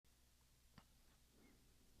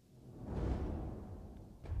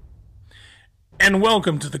and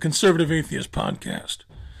welcome to the Conservative Atheist Podcast.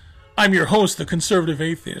 I'm your host, the Conservative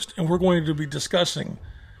Atheist, and we're going to be discussing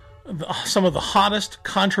some of the hottest,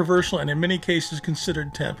 controversial, and in many cases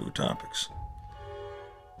considered taboo topics.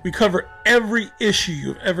 We cover every issue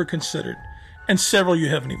you've ever considered, and several you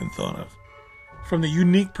haven't even thought of, from the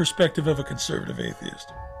unique perspective of a conservative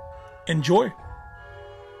atheist. Enjoy!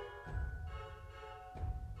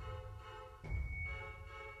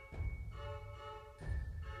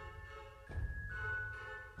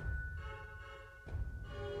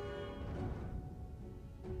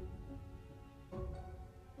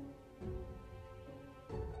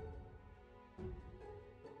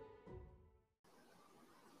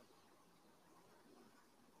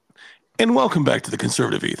 And welcome back to the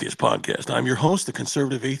Conservative Atheist Podcast. I'm your host, the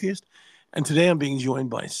Conservative Atheist, and today I'm being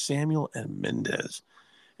joined by Samuel and Mendez,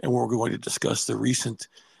 and we're going to discuss the recent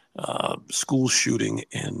school shooting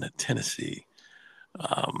in Tennessee.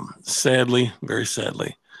 Sadly, very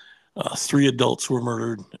sadly, 3 adults were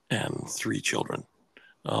murdered and 3 children,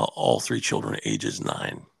 all 3 children ages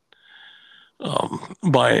 9,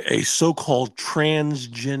 by a so-called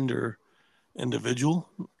transgender individual.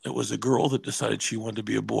 It was a girl that decided she wanted to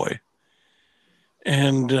be a boy.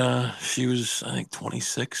 And she was, I think,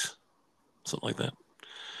 26, something like that.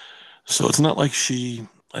 So it's not like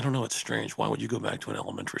I don't know, it's strange. Why would you go back to an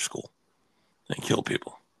elementary school and kill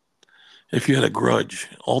people? If you had a grudge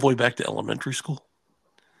all the way back to elementary school,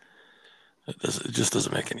 it just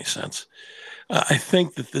doesn't make any sense. I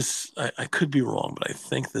think that this, I could be wrong, but I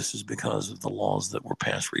think this is because of the laws that were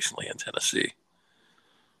passed recently in Tennessee,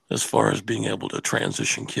 as far as being able to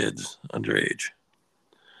transition kids underage,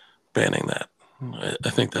 banning that. I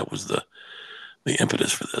think that was the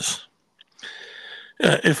impetus for this.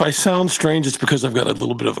 If I sound strange, it's because I've got a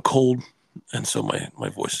little bit of a cold, and so my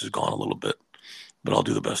voice has gone a little bit, but I'll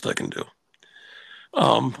do the best I can do.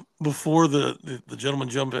 Before the gentleman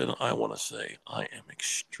jump in, I want to say I am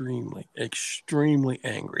extremely, extremely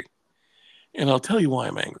angry. And I'll tell you why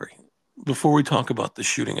I'm angry. Before we talk about the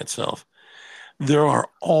shooting itself, there are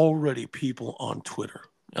already people on Twitter,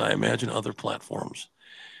 and I imagine other platforms,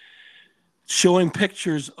 showing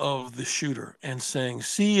pictures of the shooter and saying,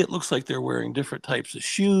 see, it looks like they're wearing different types of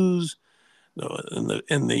shoes. In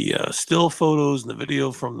the still photos and the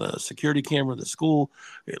video from the security camera of the school,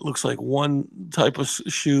 it looks like one type of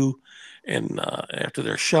shoe. And after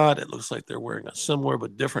they're shot, it looks like they're wearing a similar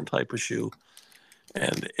but different type of shoe.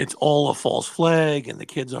 And it's all a false flag, and the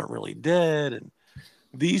kids aren't really dead. And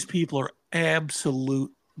these people are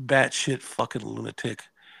absolute batshit fucking lunatic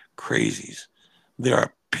crazies. They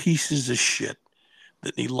are pieces of shit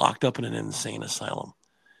that need locked up in an insane asylum.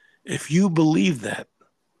 If you believe that,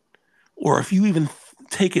 or if you even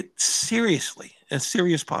take it seriously, a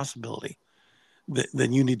serious possibility,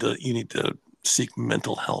 then you need to seek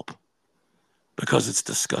mental help, because it's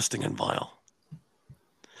disgusting and vile.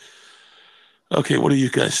 Okay, what do you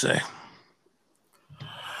guys say?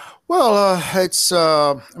 Well, it's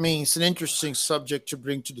an interesting subject to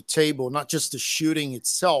bring to the table, not just the shooting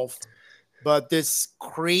itself, but this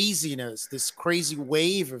craziness, this crazy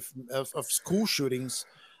wave of school shootings.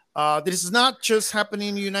 This is not just happening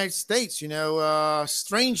in the United States,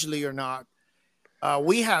 strangely or not.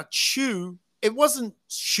 We had it wasn't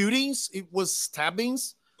shootings, it was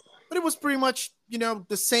stabbings, but it was pretty much,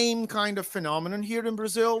 the same kind of phenomenon here in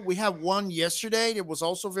Brazil. We had one yesterday. It was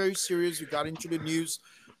also very serious. We got into the news.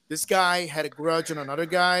 This guy had a grudge on another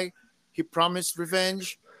guy. He promised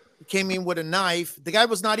revenge. He came in with a knife. The guy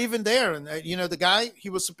was not even there. And, the guy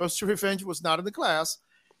he was supposed to revenge was not in the class.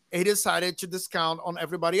 He decided to discount on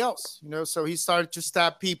everybody else, so he started to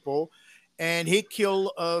stab people, and he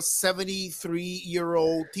killed a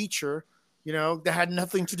 73-year-old teacher, that had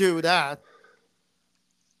nothing to do with that.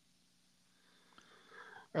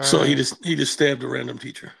 So he just stabbed a random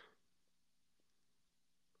teacher.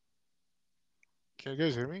 Can you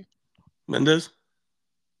guys hear me? Mendez?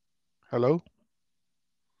 Hello?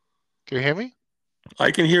 Can you hear me?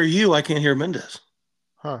 I can hear you. I can't hear Mendez.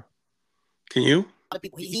 Huh. Can you?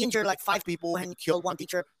 He injured like 5 people and killed 1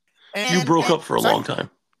 teacher. You broke up for a long time.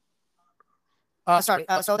 Sorry.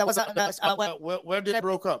 So that was where did it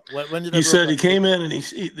broke up? When did he said he came in and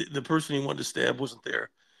the person he wanted to stab wasn't there,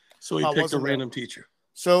 so he picked a random teacher.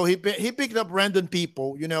 So he picked up random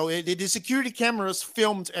people. The security cameras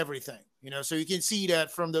filmed everything. So you can see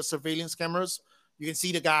that from the surveillance cameras. You can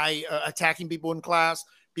see the guy attacking people in class,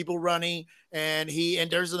 people running, and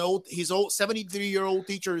there's his old 73-year-old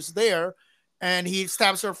teacher is there, and he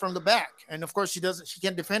stabs her from the back. And of course she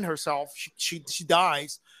can't defend herself. She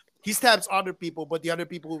dies. He stabs other people, but the other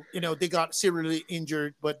people, they got seriously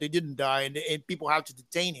injured, but they didn't die, and people have to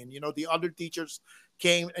detain him. The other teachers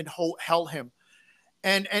came and held him.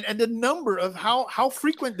 and the number of how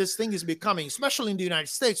frequent this thing is becoming, especially in the United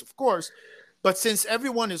States, of course. But since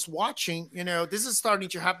everyone is watching, this is starting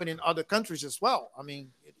to happen in other countries as well. I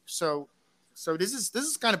mean, so this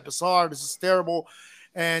is kind of bizarre. This is terrible,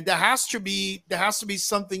 and there has to be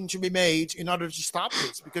something to be made in order to stop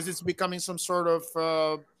this, because it's becoming some sort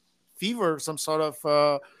of fever, some sort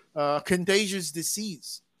of contagious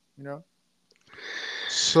disease. You know.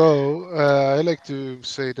 So I like to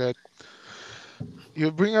say that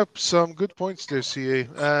you bring up some good points there, CA.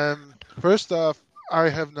 First off, I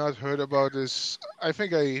have not heard about this. I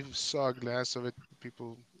think I saw a glance of it,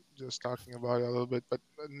 people just talking about it a little bit, but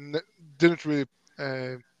didn't really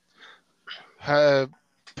uh, have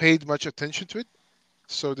paid much attention to it.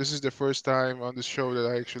 So this is the first time on the show that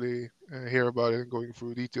I actually hear about it and going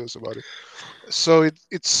through details about it. So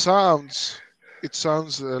it sounds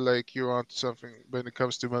like you're onto something when it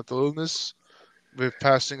comes to mental illness, with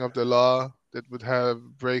passing of the law that would have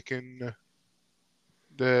breaking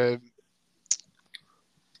the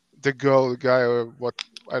the guy, or what,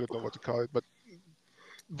 I don't know what to call it, but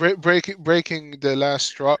breaking the last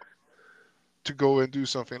straw to go and do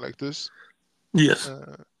something like this. Yes,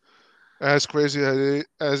 Uh, as crazy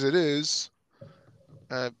as it is,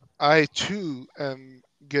 uh, I too am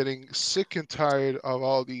getting sick and tired of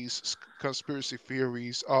all these conspiracy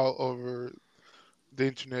theories all over the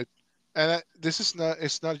internet. And this is not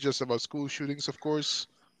it's not just about school shootings, of course.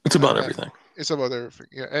 it's about Uh, everything. it's about everything.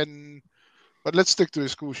 Yeah, and but let's stick to the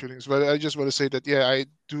school shootings. But I just want to say that, yeah, I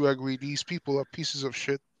do agree. These people are pieces of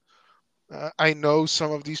shit. I know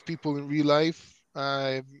some of these people in real life.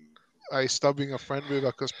 I stopped being a friend with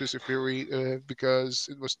a conspiracy theory because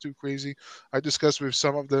it was too crazy. I discussed with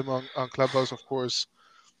some of them on Clubhouse, of course,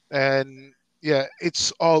 and yeah,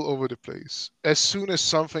 it's all over the place. As soon as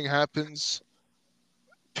something happens,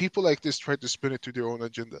 people like this try to spin it to their own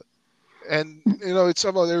agenda, and it's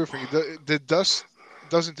about everything. The dust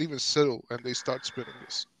doesn't even settle, and they start spinning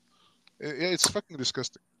this. It's fucking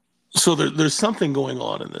disgusting. So there's something going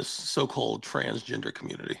on in this so-called transgender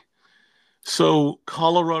community. So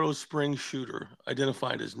Colorado Springs shooter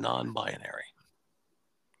identified as non-binary.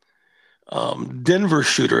 Denver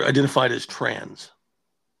shooter identified as trans.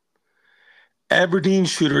 Aberdeen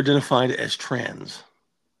shooter identified as trans.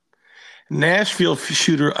 Nashville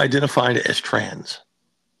shooter identified as trans.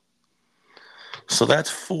 So that's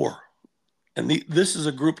four. And this is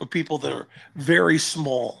a group of people that are very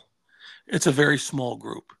small. It's a very small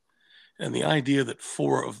group. And the idea that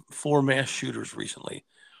four mass shooters recently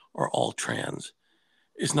are all trans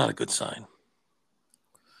is not a good sign.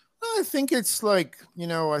 I think it's like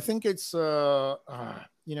I think it's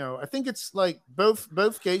like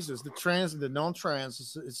both cases, the trans and the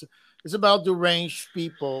non-trans. It's about deranged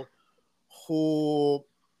people who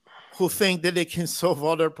who think that they can solve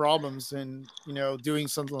all their problems and doing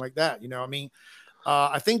something like that. I mean,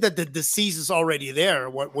 I think that the disease is already there.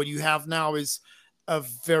 What you have now is a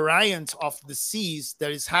variant of disease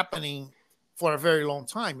that is happening for a very long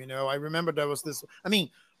time. I remember there was this. I mean,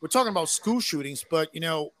 we're talking about school shootings, but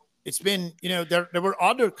it's been there were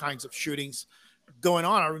other kinds of shootings going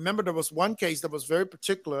on. I remember there was one case that was very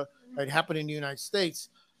particular that happened in the United States.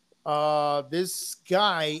 This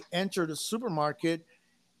guy entered a supermarket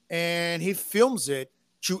and he films it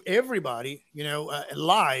to everybody,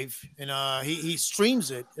 live, and he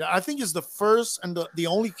streams it. I think it's the first and the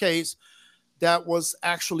only case that was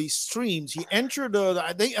actually streamed. He entered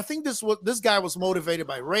I think this guy was motivated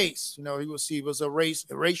by race. He was a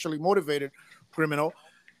racially motivated criminal.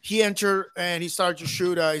 He entered and he started to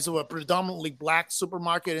shoot. He's a predominantly black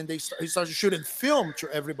supermarket, and he started to shoot and film to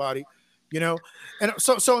everybody. And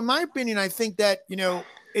so in my opinion, I think that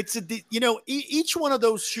it's each one of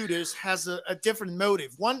those shooters has a different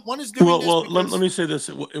motive. One is doing this Let because me say this: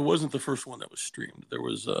 it wasn't the first one that was streamed. There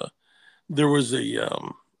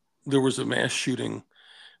was a mass shooting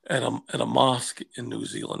at a mosque in New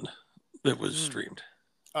Zealand that was streamed.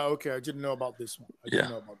 oh, okay, I didn't know about this one. I didn't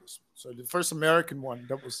Yeah, know about this one. So the first American one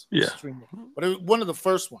that was yeah, streamed, but it was one of the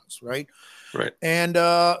first ones, right? right. And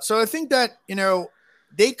so I think that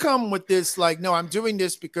they come with this like, no, I'm doing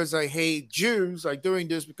this because I hate Jews. I'm doing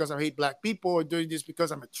this because I hate black people. I'm doing this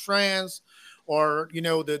because I'm a trans, or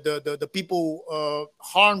the people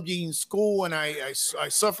harmed me in school, and I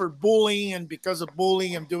suffered bullying, and because of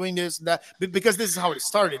bullying, I'm doing this and that. Because this is how it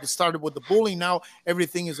started. It started with the bullying. Now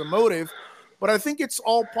everything is a motive. But I think it's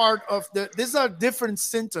all part of these are different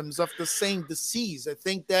symptoms of the same disease. I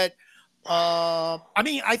think that I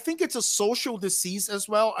mean, I think it's a social disease as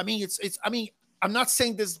well. I mean, I mean, I'm not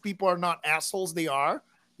saying these people are not assholes. They are,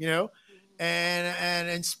 you know,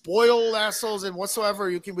 and spoiled assholes and whatsoever.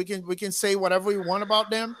 We can say whatever we want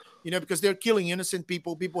about them. because they're killing innocent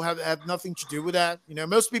people. People have nothing to do with that.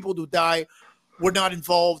 Most people who die were not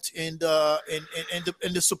involved in the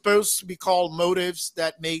supposed to be called motives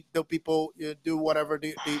that make the people do whatever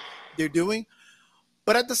they're doing.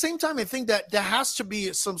 But at the same time, I think that there has to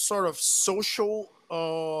be some sort of social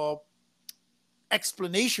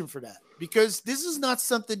explanation for that, because this is not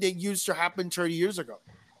something that used to happen 30 years ago.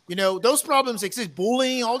 Those problems exist.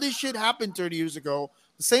 Bullying, all this shit happened 30 years ago,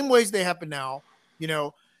 the same ways they happen now,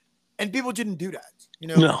 and people didn't do that.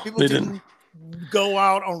 No, People they didn't go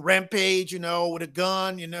out on rampage, with a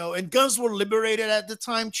gun, and guns were liberated at the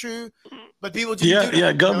time too, but people didn't do that.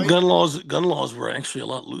 Yeah. Gun laws were actually a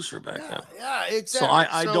lot looser back then. Yeah, exactly. So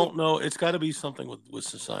I don't know. It's got to be something with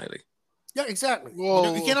society. Yeah, exactly.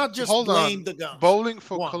 Well, you cannot just hold blame on. the guns. Bowling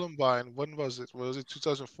for Columbine. When was it? Was it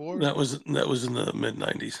 2004? That was in the mid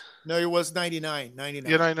 90s. No, it was 99.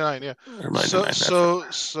 Yeah, 99. Yeah. Or 99,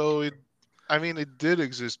 So it. I mean, it did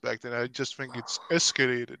exist back then. I just think it's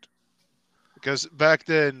escalated, because back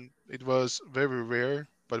then it was very rare,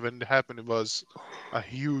 but when it happened, it was a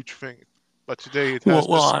huge thing. But today it has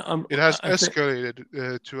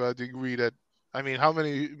escalated to a degree that, I mean, how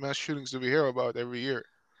many mass shootings do we hear about every year?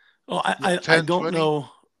 Well, I 10, don't 20? know.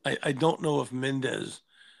 I don't know if Mendez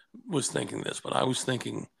was thinking this, but I was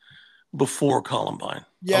thinking before Columbine.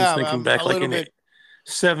 Yeah, I was thinking back like in bit.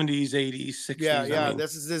 the 70s, 80s, 60s. Yeah,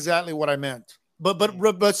 this is exactly what I meant.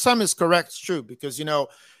 But some is correct. It's true, because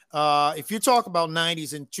if you talk about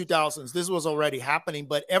 90s and 2000s, this was already happening.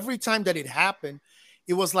 But every time that it happened,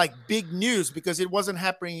 it was like big news, because it wasn't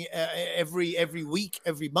happening every week,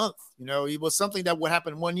 every month. It was something that would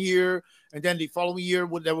happen one year, and then the following year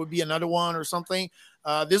there would be another one or something.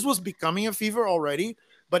 This was becoming a fever already,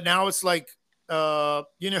 but now it's like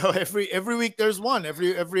every week there's one.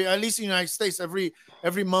 Every at least in the United States, every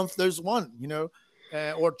month there's one.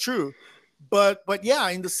 Or two. But yeah,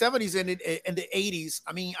 in the 70s and the 80s,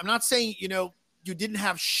 I mean, I'm not saying you didn't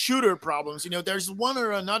have shooter problems. There's one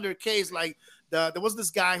or another case, like there was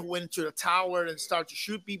this guy who went to the tower and started to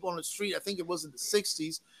shoot people on the street. I think it was in the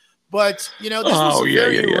 60s. But this was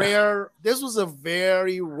rare. This was a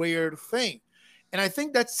very rare thing. And I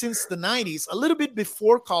think that since the 90s, a little bit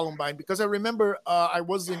before Columbine, because I remember I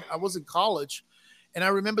was in college, and I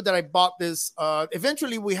remember that I bought this.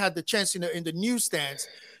 Eventually, we had the chance in the newsstands.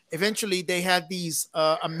 Eventually, they had these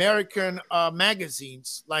American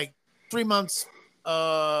magazines, like 3 months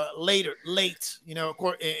late,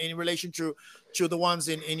 in relation to the ones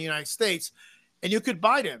in the United States. And you could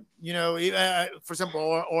buy them, for example,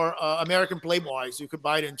 or American Playboys, you could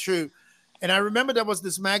buy them too. And I remember there was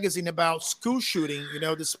this magazine about school shooting,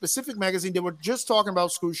 the specific magazine. They were just talking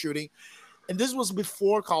about school shooting. And this was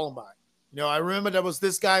before Columbine. I remember there was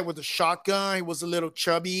this guy with a shotgun. He was a little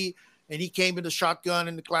chubby, and he came with a shotgun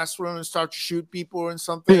in the classroom and started to shoot people and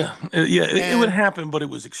something. Yeah, it would happen, but it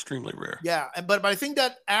was extremely rare. Yeah, but I think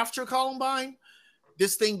that after Columbine,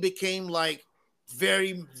 this thing became like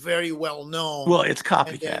very, very well known. Well, it's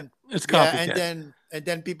copycat. It's copycat. Yeah, and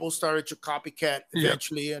then people started to copycat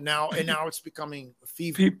eventually, and now it's becoming a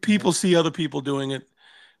fever. People see other people doing it,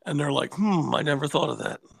 and they're like, I never thought of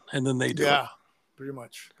that, and then they do it. Yeah, pretty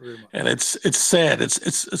much. And it's sad.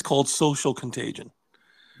 It's called social contagion.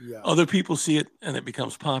 Yeah. Other people see it, and it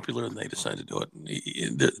becomes popular, and they decide to do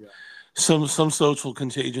it. Some social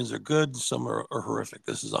contagions are good, some are horrific.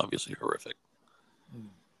 This is obviously horrific.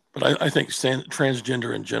 But I think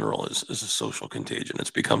transgender in general is a social contagion. It's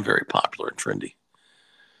become very popular and trendy.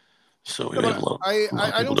 So we have a lot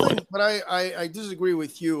of people doing it. But I disagree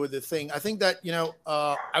with you with the thing. I think that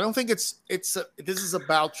I don't think this is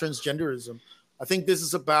about transgenderism. I think this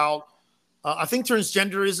is about I think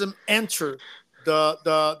transgenderism entered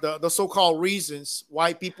the so-called reasons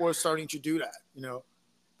why people are starting to do that.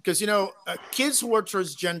 Because kids who are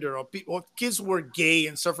transgender, or kids who were gay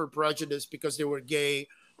and suffered prejudice because they were gay,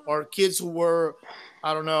 or kids who were,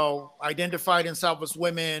 I don't know, identified themselves as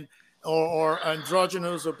women, or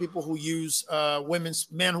androgynous, or people who use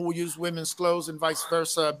men who use women's clothes and vice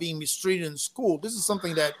versa, being mistreated in school. This is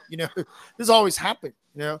something that this always happened.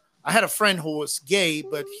 I had a friend who was gay,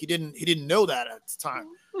 but he didn't know that at the time.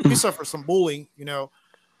 He suffered some bullying.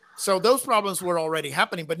 So those problems were already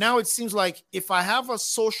happening. But now it seems like if I have a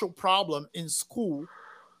social problem in school,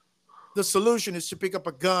 the solution is to pick up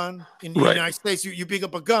a gun. In the United States, you pick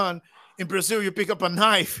up a gun. In Brazil, you pick up a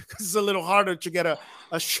knife because it's a little harder to get a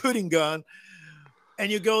shooting gun.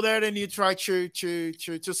 And you go there and you try to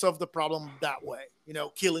solve the problem that way,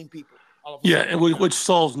 killing people. And which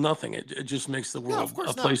solves nothing. It just makes the world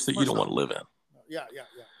a place that you don't want to live in. Yeah.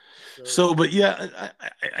 So, but yeah,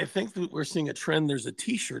 I think that we're seeing a trend. There's a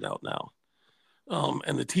T-shirt out now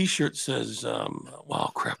And the T-shirt says,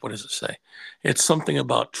 "Wow, crap! What does it say?" It's something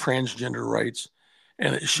about transgender rights,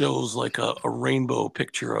 and it shows like a rainbow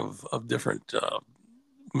picture of different,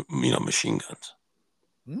 machine guns.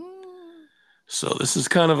 Mm. So this is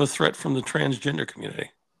kind of a threat from the transgender community.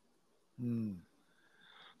 Mm.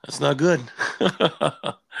 That's not good.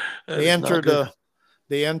 That They is not entered good.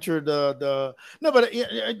 the no, but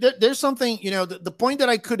there's something, the point that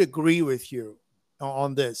I could agree with you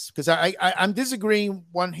on this, because I'm disagreeing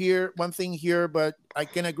one thing here, but I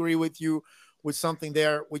can agree with you with something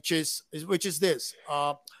there, which is this.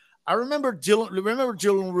 I remember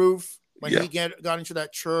Dylan Roof when Yeah, he got into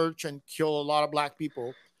that church and killed a lot of black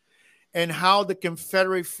people, and how the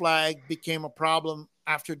Confederate flag became a problem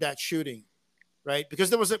after that shooting, right?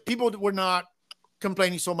 Because people that were not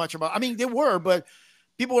complaining so much about. I mean, they were, but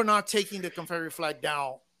people were not taking the Confederate flag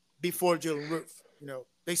down before Dylan Roof.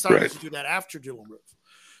 They started right. to do that after Dylan Roof.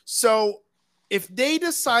 So if they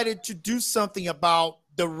decided to do something about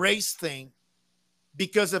the race thing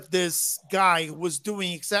because of this guy who was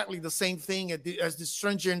doing exactly the same thing as the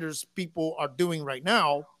transgenders people are doing right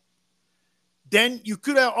now, then you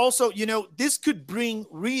could have also, this could bring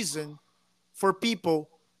reason for people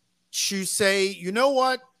to say, you know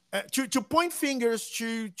what, to point fingers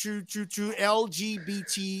to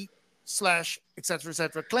LGBT slash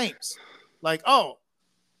etc claims, like, oh,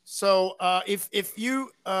 so if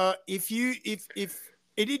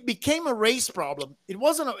it became a race problem, it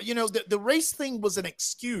wasn't the race thing was an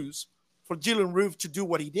excuse for Dylan Roof to do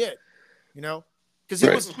what he did, because he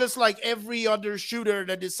Right. was just like every other shooter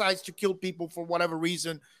that decides to kill people for whatever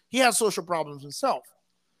reason. He has social problems himself,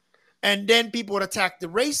 and then people would attack the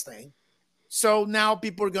race thing. So now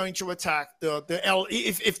people are going to attack the L.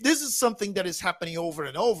 If this is something that is happening over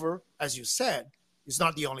and over, as you said, it's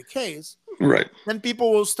not the only case. Right. Then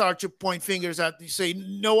people will start to point fingers at you, say,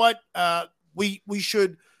 you know what, we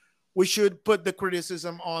should put the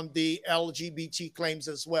criticism on the LGBT claims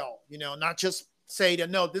as well. Not just say that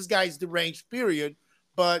no, this guy's deranged, period,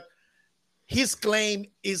 but his claim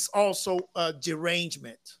is also a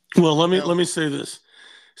derangement. Well, let me say this.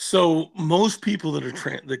 So most people that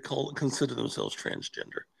are consider themselves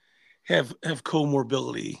transgender have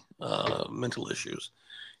comorbidity, mental issues.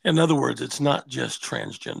 In other words, it's not just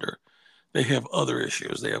transgender. They have other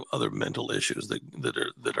issues. They have other mental issues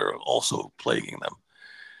that are also plaguing them.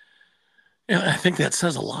 And I think that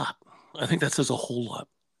says a lot. I think that says a whole lot.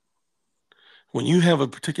 When you have a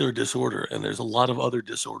particular disorder, and there's a lot of other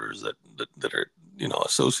disorders that are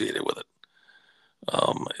associated with it,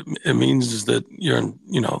 it means that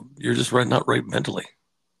you're just not right mentally.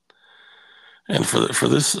 And for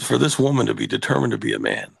this woman to be determined to be a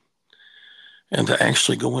man, and to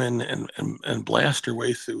actually go in and blast her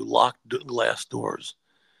way through locked glass doors,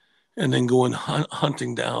 and then go in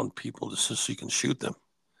hunting down people just so she can shoot them.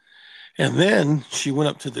 And then she went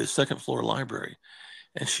up to the second floor library,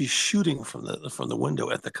 and she's shooting from the window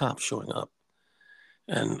at the cops showing up.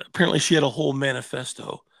 And apparently she had a whole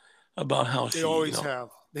manifesto about how They she, always have.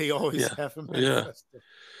 They always yeah, have a yeah. manifesto.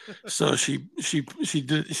 So she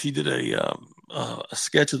did a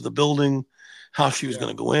sketch of the building, how she was Yeah.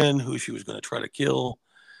 going to go in, who she was going to try to kill.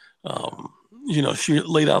 Um, she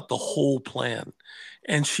laid out the whole plan,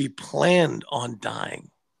 and she planned on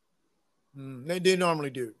dying. They normally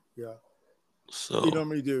do. Yeah, they So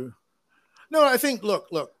normally do. No, I think. Look.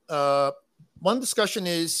 One discussion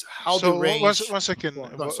is how the So range. one second, Go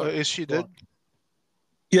on, sorry. is she Go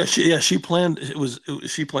dead? on. she planned.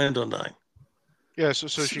 She planned on dying. Yeah, so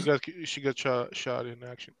she got shot in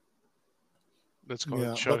action. Let's call it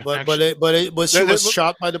Yeah, shot but in but but action. it, but it, but she was But-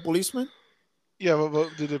 shot by the policeman. yeah,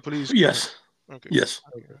 but did the police kill her? Yes, Okay. yes.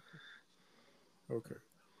 Okay. Okay.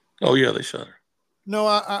 Oh yeah, they shot her. No,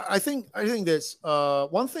 I think this.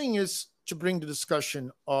 One thing is to bring the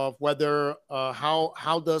discussion of whether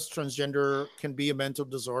how does transgender can be a mental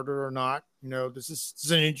disorder or not. This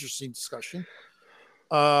is an interesting discussion.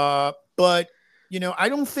 But I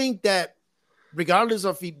don't think that regardless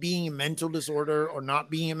of it being a mental disorder or not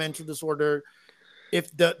being a mental disorder,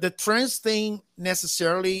 if the trans thing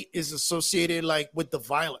necessarily is associated like with the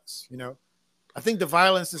violence, I think the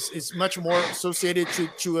violence is much more associated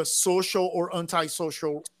to a social or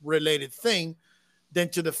antisocial related thing than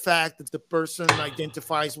to the fact that the person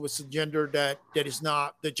identifies with a gender that is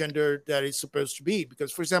not the gender that is supposed to be.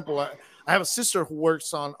 Because, for example, I have a sister who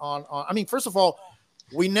works on. I mean, first of all,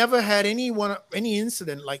 we never had any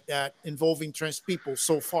incident like that involving trans people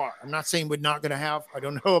so far. I'm not saying we're not going to have. I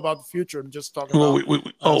don't know about the future. I'm just talking Well,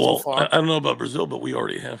 about oh so well, far. I don't know about Brazil, but we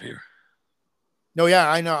already have here. No,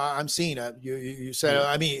 yeah, I know. I'm seeing that. You said, Yeah,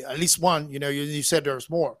 I mean, at least one. You said there's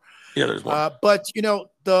more. yeah. There's one. But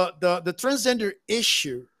the transgender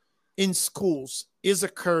issue in schools is a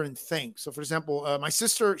current thing. So, for example, my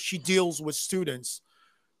sister, she deals with students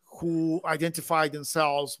who identify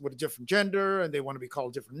themselves with a different gender and they want to be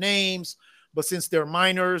called different names. But since they're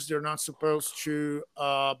minors, they're not supposed to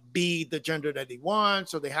be the gender that they want.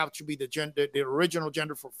 So they have to be the gender, the original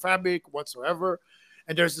gender for fabric whatsoever.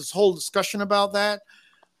 And there's this whole discussion about that.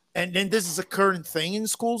 And then this is a current thing in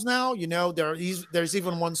schools now. There's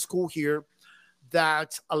even one school here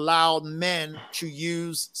that allowed men to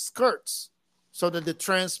use skirts so that the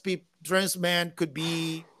trans man could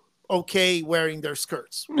be okay wearing their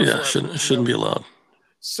skirts Yeah, whatsoever. shouldn't be allowed.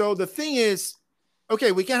 So the thing is,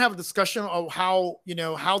 okay, we can have a discussion of how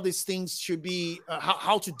these things should be,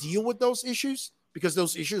 how to deal with those issues, because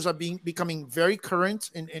those issues are becoming very current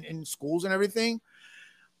in schools and everything.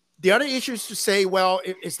 The other issue is to say, well,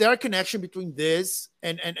 is there a connection between this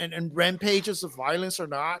and rampages of violence or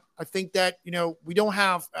not? I think that, we don't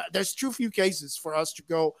have, there's too few cases for us to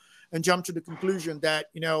go and jump to the conclusion that,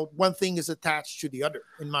 one thing is attached to the other,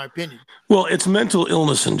 in my opinion. Well, it's mental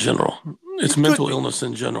illness in general. It's mental illness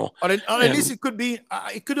in general. Or at least it could be,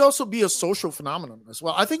 it could also be a social phenomenon as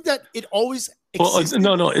well. I think that it always existed.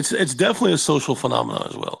 Well, no, it's definitely a social phenomenon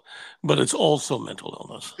as well, but it's also mental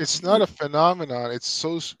illness. It's not a phenomenon. It's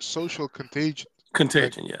social contagion.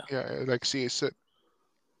 Contagion, like, yeah. Yeah, like CA said.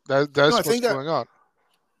 That's what's going on.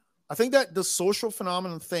 I think that the social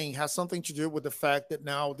phenomenon thing has something to do with the fact that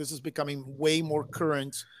now this is becoming way more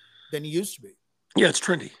current than it used to be. Yeah, it's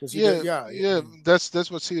trendy. Yeah. That's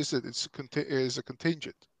what CA said. It's a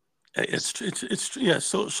contingent. It's yeah.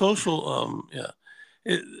 So social,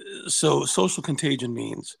 so social contagion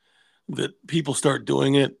means that people start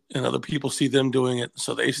doing it, and other people see them doing it,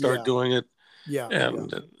 so they start doing it. Yeah, and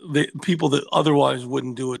the people that otherwise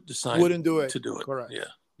wouldn't do it wouldn't do it to do it. Correct. Yeah.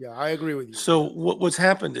 Yeah, I agree with you. So what's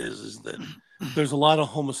happened is that there's a lot of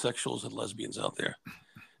homosexuals and lesbians out there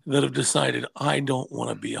that have decided, I don't want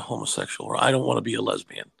to be a homosexual, or I don't want to be a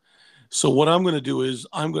lesbian. So what I'm going to do is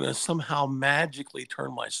I'm going to somehow magically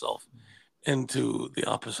turn myself into the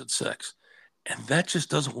opposite sex. And that just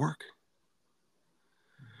doesn't work.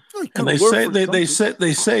 And they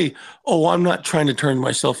say, oh, I'm not trying to turn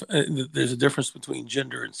myself. There's a difference between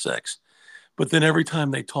gender and sex. But then every time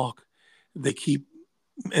they talk, they keep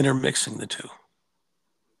intermixing the two.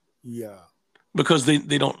 Yeah. Because they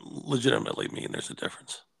don't legitimately mean there's a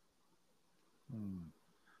difference.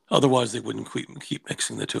 Otherwise, they wouldn't keep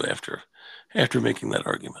mixing the two after making that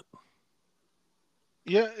argument.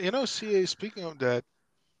 Yeah, CA, speaking of that,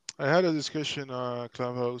 I had a discussion on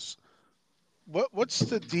Clubhouse. What's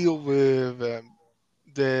the deal with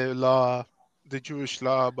the Jewish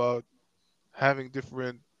law about having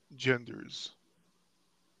different genders?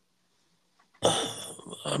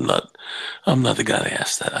 I'm not the guy to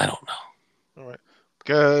ask that. I don't know. All right,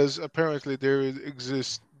 because apparently there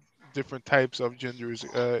exist different types of genders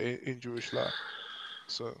in Jewish law.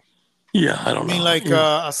 So yeah, I don't know. Like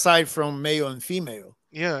aside from male and female.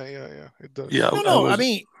 Yeah, it does. Yeah, no. I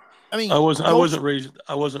mean, I wasn't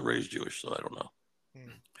raised Jewish, so I don't know.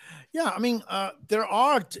 Yeah, I mean, there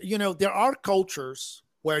are cultures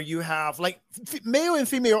where you have like male and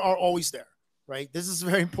female are always there, right? This is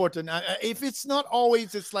very important. If it's not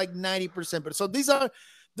always, it's like 90%. But so these are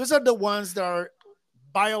the ones that are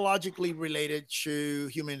biologically related to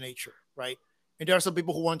human nature, right? And there are some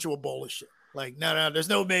people who want to abolish it. Like, no, there's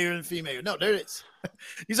no male and female. No, there is.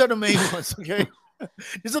 These are the main ones, okay?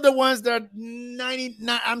 These are the ones that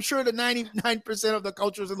 99. I'm sure that 99% of the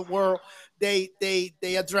cultures in the world they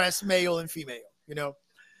address male and female,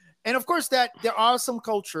 And of course, that there are some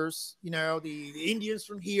cultures, the Indians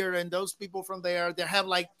from here and those people from there, they have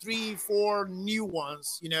like 3-4 new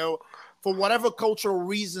ones, for whatever cultural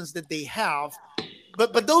reasons that they have.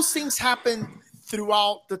 But those things happen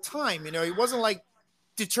throughout the time, It wasn't like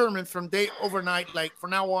determined from day overnight. Like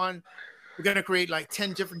from now on, we're going to create like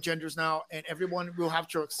 10 different genders now, and everyone will have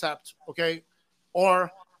to accept, okay?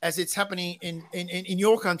 Or as it's happening in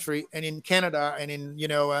your country and in Canada and in,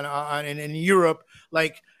 and in Europe,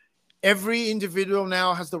 like every individual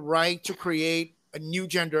now has the right to create a new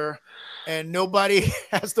gender, and nobody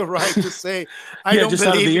has the right to say, I don't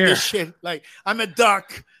believe in this shit. Like, I'm a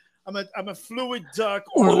duck. I'm a fluid duck.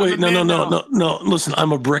 Or wait, no. Listen,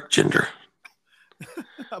 I'm a brick gender.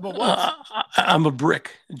 I'm a what? I'm a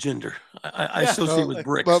brick gender. I associate with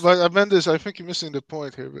bricks. But Amandus, I think you're missing the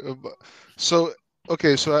point here. So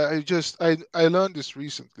I learned this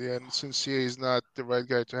recently, and since CA is not the right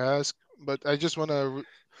guy to ask, but I just want to.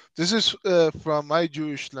 This is from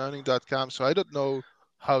myjewishlearning.com, so I don't know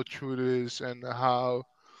how true it is and how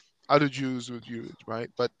other Jews would view it, right?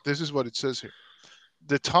 But this is what it says here.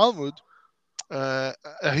 The Talmud Uh,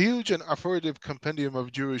 a huge and authoritative compendium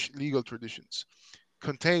of Jewish legal traditions.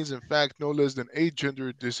 Contains, in fact, no less than 8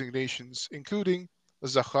 gender designations, including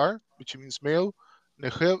Zachar, which means male,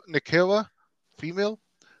 Nekeva, female,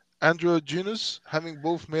 androgynous, having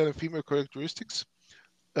both male and female characteristics,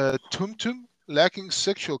 Tumtum, lacking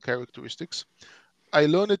sexual characteristics,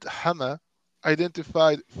 Ilonit Hama,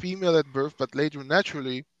 identified female at birth but later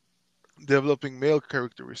naturally developing male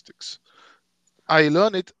characteristics.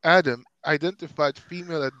 Ilonit Adam, identified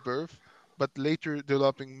female at birth but later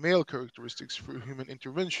developing male characteristics through human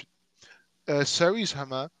intervention. Saris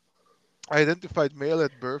Hama, identified male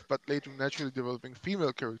at birth but later naturally developing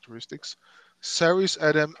female characteristics. Saris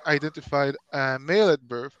Adam, identified male at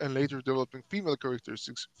birth and later developing female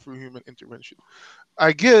characteristics through human intervention.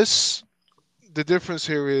 I guess the difference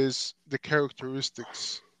here is the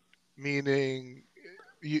characteristics, meaning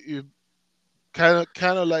you kind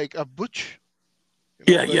of like a butch,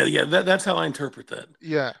 Yeah, like, yeah, yeah. That's how I interpret that.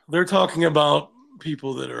 yeah, They're talking about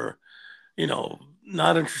people that are,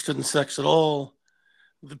 not interested in sex at all.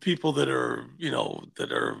 The people that are, you know,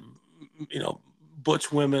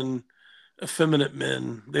 butch women, effeminate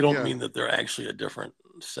men. They don't yeah, mean that they're actually a different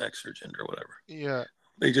sex or gender or whatever. yeah.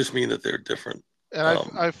 They just mean that they're different And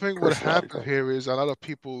I think what personality happened types. here is a lot of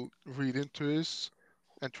people read into this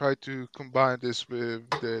and try to combine this with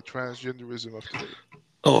the transgenderism of today.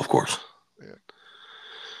 Oh, of course. Yeah,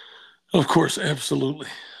 Of course, absolutely.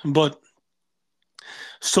 But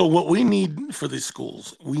so what we need for these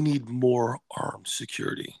schools, we need more armed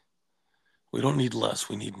security. We don't need less,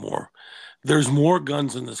 we need more. There's more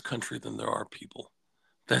guns in this country than there are people.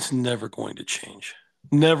 That's never going to change.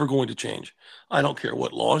 Never going to change. I don't care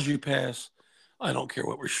what laws you pass. I don't care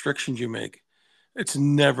what restrictions you make. It's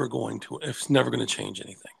never going to change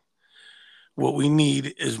anything. What we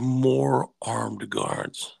need is more armed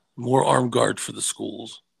guards for the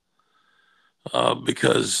schools,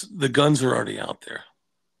 because the guns are already out there.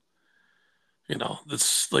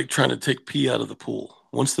 That's like trying to take pee out of the pool.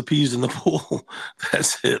 Once the pee's in the pool,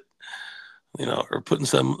 that's it. Or putting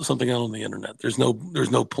something out on the internet. There's no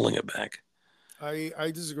pulling it back.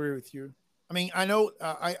 I disagree with you. I mean, I know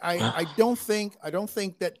I don't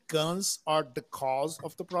think that guns are the cause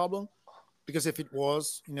of the problem, because if it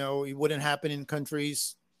was, it wouldn't happen in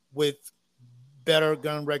countries with better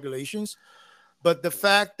gun regulations. But the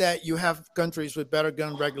fact that you have countries with better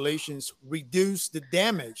gun regulations reduce the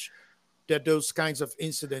damage that those kinds of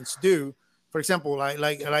incidents do. For example,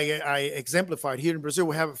 like I exemplified here in Brazil,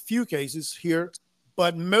 we have a few cases here,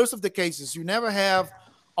 but most of the cases you never have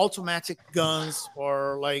automatic guns,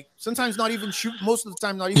 or like sometimes not even shoot. Most of the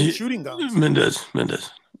time, not even shooting guns. Mendez,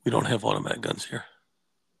 we don't have automatic guns here.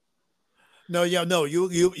 No, yeah, no. You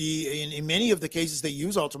in many of the cases they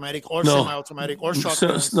use automatic or No, semi-automatic or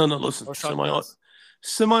shotguns no, no. Listen, or shotguns.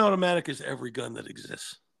 semi-automatic is every gun that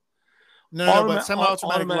exists. No, but semi-automatic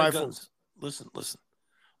Automatic rifles. guns. Listen.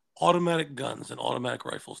 Automatic guns and automatic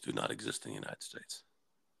rifles do not exist in the United States.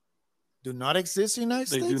 Do not exist in the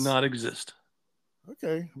United They do States. not exist.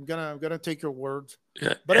 Okay, I'm gonna take your word.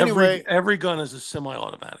 Yeah, But anyway, every gun is a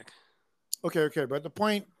semi-automatic. okay. But the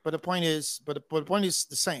point is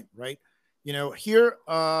the same, right? Here,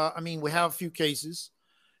 I mean, we have a few cases.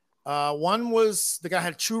 One was the guy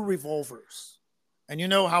had two revolvers, and you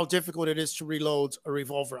know how difficult it is to reload a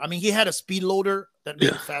revolver. I mean, he had a speed loader that made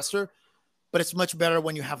Yeah. it faster, but it's much better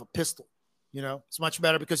when you have a pistol. It's much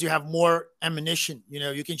better because you have more ammunition.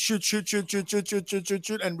 You can shoot,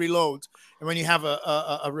 and reload. And when you have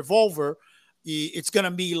a revolver, it's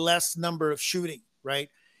gonna be less number of shooting, right?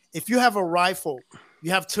 If you have a rifle,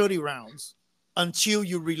 you have 30 rounds until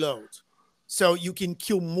you reload, so you can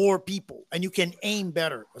kill more people and you can aim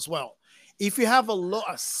better as well. If you have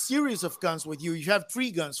a series of guns with you, you have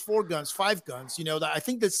 3 guns, 4 guns, 5 guns. That I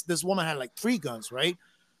think this woman had like 3 guns, right?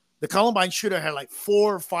 The Columbine shooter had like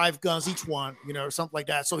 4 or 5 guns each one, or something like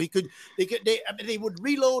that. So they would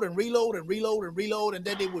reload and reload and reload and reload, and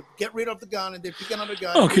then they would get rid of the gun and they pick another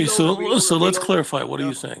gun. Okay, Reload and reload so and let's reload. clarify. What You are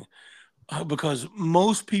you know? saying? Because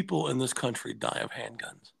most people in this country die of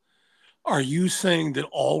handguns. Are you saying that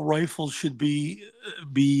all rifles should be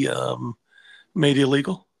made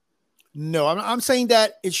illegal? No, I'm saying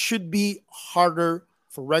that it should be harder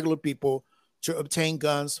for regular people to obtain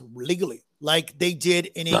guns legally, like they did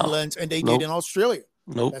in No, England and they did in nope, Australia.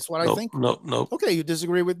 nope, That's what I nope, think. nope, nope. Okay, you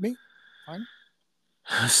disagree with me? Fine.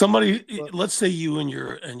 Somebody, But let's say you and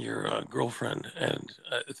your girlfriend, and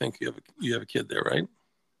I think you have a kid there, right?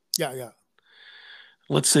 yeah, yeah,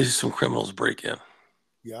 Let's say some criminals break in.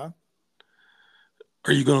 yeah.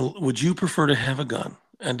 Would you prefer to have a gun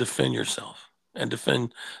and defend yourself and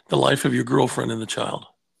defend the life of your girlfriend and the child?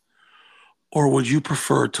 or would you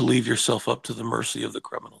prefer to leave yourself up to the mercy of the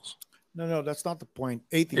criminals? No, that's not the point.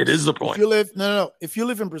 It is Atheist. the point. If you live, no. If you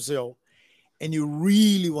live in Brazil and you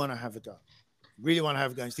really want to have a gun, really want to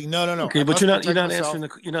have guns, think, no. Okay, I but must you're protect not myself.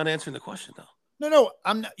 answering the question though. No.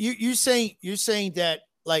 I'm not. You're saying that,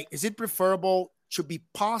 like, is it preferable to be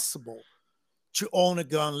possible to own a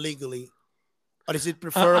gun legally, or is it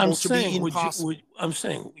preferable to be impossible? I'm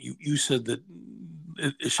saying you said that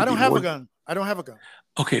it I should be don't have more. a gun. I don't have a gun.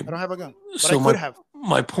 Okay, I don't have a gun, but I so could have.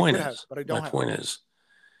 my I point could have, is but I don't have.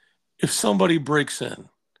 if somebody breaks in,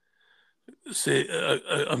 say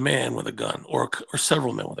a man with a gun or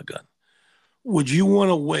several men with a gun, would you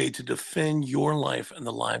want a way to defend your life and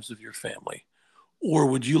the lives of your family, or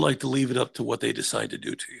would you like to leave it up to what they decide to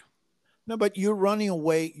do to you? No, but you're running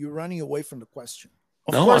away. You're running away from the question.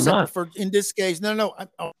 Of No, I'm course, I not. prefer in this case. No.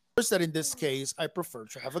 Of course, that in this case, I prefer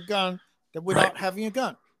to have a gun than without Right. having a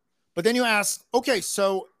gun. But then you ask, okay,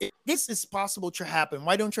 so if this is possible to happen,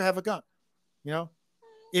 why don't you have a gun? You know,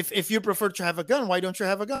 if you prefer to have a gun, why don't you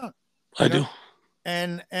have a gun? I do.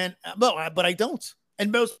 And well, but I don't.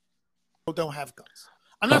 And most people don't have guns.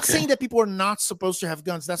 I'm not saying that people are not supposed to have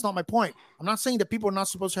guns. That's not my point. I'm not saying that people are not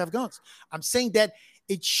supposed to have guns. I'm saying that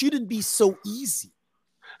it shouldn't be so easy.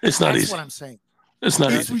 It's not easy. That's what I'm saying. It's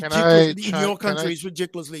not It's easy. ridiculous. In your country, it's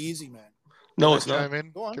ridiculously easy, man. No, it's not.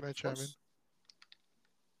 Go on. Can I chime in?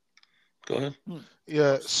 Go ahead.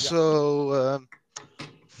 Yeah. So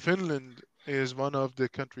Finland is one of the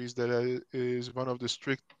countries that is one of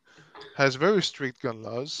the has very strict gun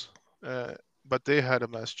laws, but they had a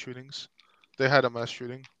mass shootings. They had a mass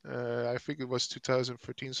shooting. I think it was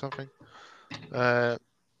 2013 something.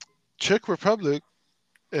 Czech Republic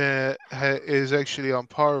is actually on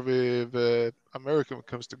par with America when it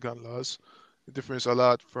comes to gun laws. It differs a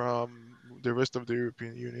lot from the rest of the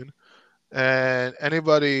European Union. And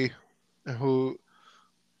anybody who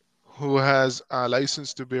has a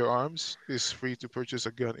license to bear arms is free to purchase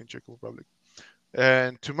a gun in Czech Republic.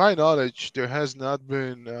 And to my knowledge, there has not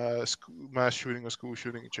been a mass shooting or school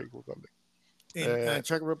shooting in Czech Republic. In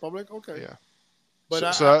Czech Republic, okay. Yeah. But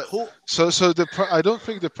I don't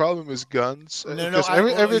think the problem is guns. No. Because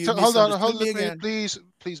every time, hold on, again. please,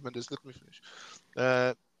 Mendes, let me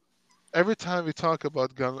finish. Every time we talk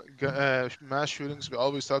about mass shootings, we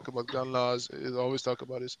always talk about gun laws. We always talk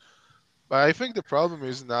about this. But I think the problem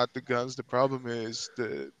is not the guns. The problem is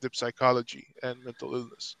the psychology and mental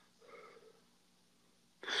illness.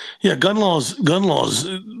 Yeah, gun laws.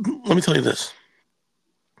 Let me tell you this: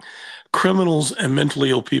 criminals and mentally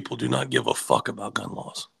ill people do not give a fuck about gun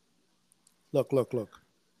laws. Look.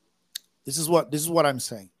 This is what I'm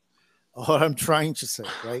saying. What I'm trying to say,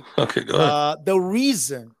 right? Okay, go ahead. The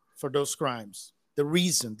reason for those crimes, the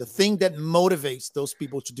thing that motivates those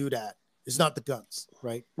people to do that is not the guns,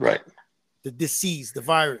 right? Right. The disease, the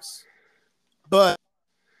virus. But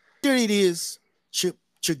here it is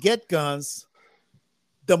to get guns,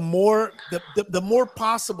 the more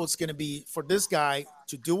possible it's going to be for this guy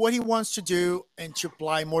to do what he wants to do and to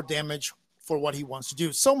apply more damage for what he wants to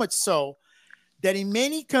do. So much so that in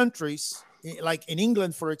many countries, like in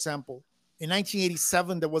England, for example, in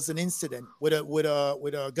 1987, there was an incident with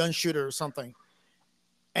a gun shooter or something.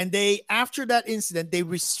 And after that incident, they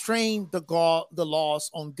restrained the laws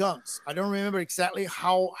on guns. I don't remember exactly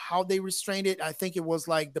how they restrained it. I think it was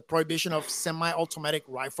like the prohibition of semi-automatic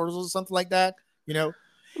rifles or something like that. You know,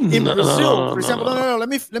 in Brazil, for example, no. Let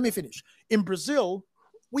me finish. In Brazil,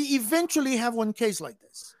 we eventually have one case like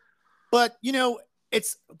this, but you know,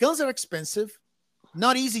 guns are expensive.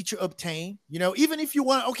 Not easy to obtain, you know, even if you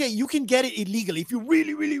want, okay, you can get it illegally. If you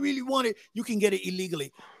really, really, really want it, you can get it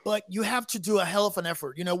illegally, but you have to do a hell of an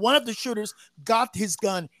effort. You know, one of the shooters got his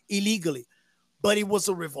gun illegally, but it was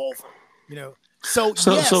a revolver, you know. Let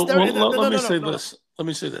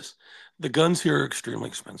me say this. The guns here are extremely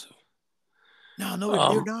expensive. No,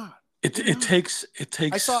 they're not. It takes.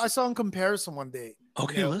 I saw in comparison one day.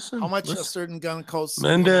 Okay, you know, listen. How much a certain gun costs.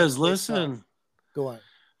 Mendes, listen. Go on.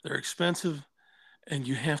 They're expensive. And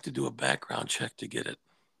you have to do a background check to get it.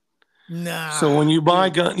 Nah. So when you buy a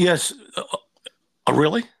gun, yes,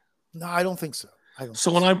 really? No, I don't think so.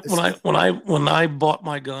 When I bought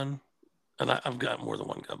my gun, and I've got more than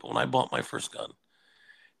one gun, but when I bought my first gun,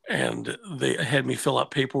 and they had me fill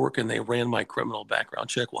out paperwork, and they ran my criminal background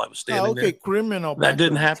check while I was standing there. Criminal. That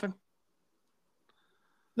didn't happen.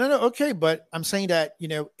 No, okay, but I'm saying that, you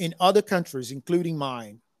know, in other countries, including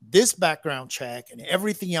mine, this background check and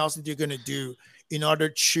everything else that you're going to do in order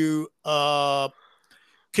to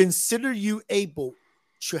consider you able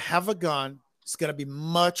to have a gun, it's going to be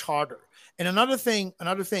much harder. And another thing,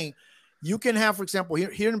 you can have, for example,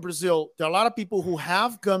 here in Brazil, there are a lot of people who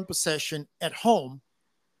have gun possession at home,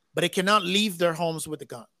 but they cannot leave their homes with a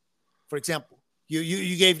gun. For example,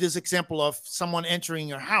 you gave this example of someone entering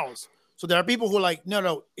your house. So there are people who are like,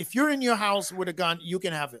 no, if you're in your house with a gun, you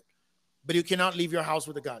can have it, but you cannot leave your house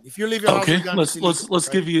with a gun. If you leave your house with Okay, a gun, it's illegal,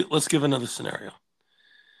 right? let's give another scenario.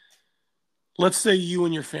 Let's say you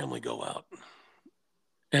and your family go out,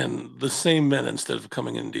 and the same men, instead of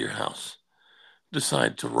coming into your house,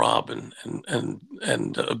 decide to rob and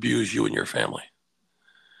abuse you and your family.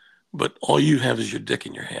 But all you have is your dick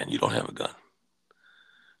in your hand. You don't have a gun.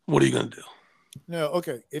 What are you going to do? No,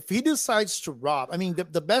 okay. If he decides to rob, I mean,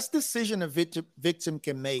 the best decision a victim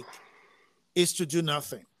can make is to do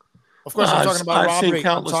nothing. Of course, I'm talking about robbery.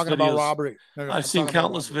 I'm talking about robbery. I've seen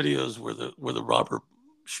countless videos where the robber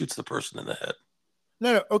shoots the person in the head.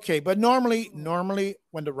 No, okay. But normally,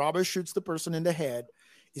 when the robber shoots the person in the head,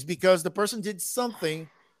 is because the person did something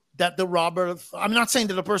that the robber. I'm not saying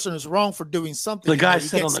that the person is wrong for doing something. The guy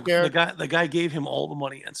sat on the guy gave him all the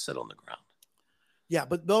money and sat on the ground. Yeah,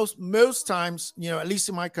 but most times, at least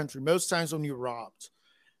in my country, most times when you're robbed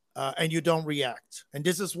and you don't react, and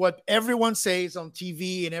this is what everyone says on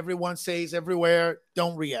TV and everyone says everywhere,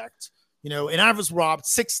 don't react. And I was robbed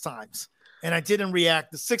 6 times and I didn't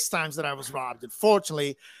react the 6 times that I was robbed. And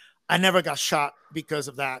fortunately, I never got shot because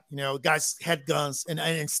of that. Guys had guns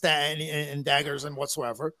and daggers and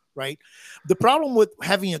whatsoever, right? The problem with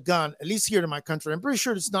having a gun, at least here in my country, I'm pretty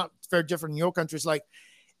sure it's not very different in your country. It's like,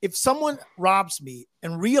 if someone robs me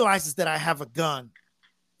and realizes that I have a gun,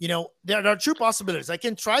 there are 2 possibilities. I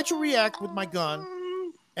can try to react with my gun.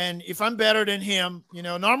 And if I'm better than him,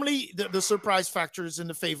 normally the surprise factor is in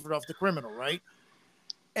the favor of the criminal, right?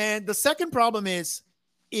 And the second problem is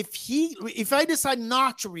if I decide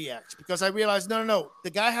not to react because I realize, no, the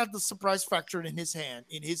guy had the surprise factor in his hand,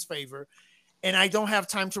 in his favor, and I don't have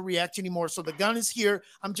time to react anymore. So the gun is here.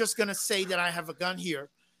 I'm just going to say that I have a gun here.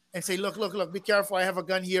 And say, look, be careful. I have a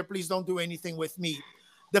gun here. Please don't do anything with me.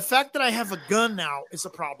 The fact that I have a gun now is a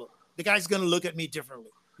problem. The guy's going to look at me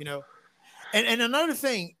differently, And another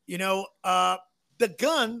thing, the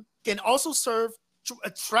gun can also serve to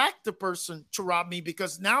attract the person to rob me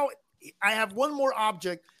because now I have one more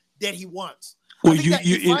object that he wants. Well,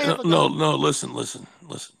 listen.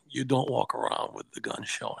 You don't walk around with the gun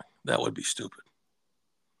showing. That would be stupid.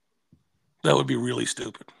 That would be really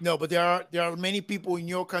stupid. No, but there are many people in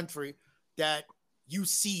your country that you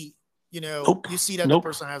see, Nope. you see that Nope. the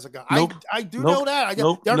person has a gun. Nope. I do Nope. know that.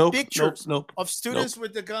 Nope. There are Nope. pictures Nope. of students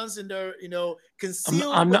with the guns in their,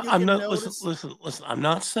 concealed. I'm not. Listen. I'm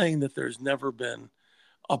not saying that there's never been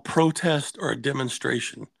a protest or a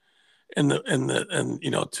demonstration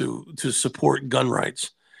to support gun rights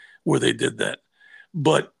where they did that,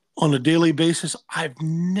 but on a daily basis,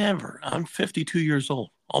 I'm 52 years old,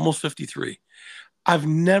 almost 53. I've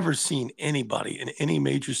never seen anybody in any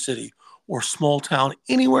major city or small town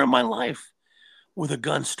anywhere in my life with a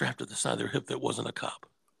gun strapped to the side of their hip that wasn't a cop.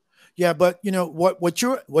 Yeah, but what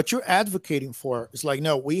you're advocating for is like,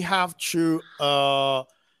 no, we have to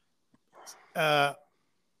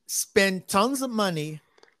spend tons of money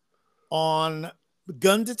on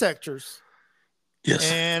gun detectors.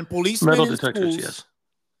 Yes. And policemen metal in detectors. schools. Yes.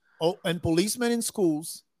 Oh, and policemen in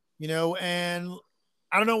schools, and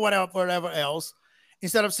I don't know whatever else,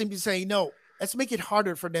 instead of simply saying, no, let's make it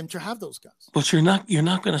harder for them to have those guns. But you're not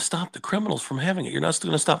going to stop the criminals from having it. You're not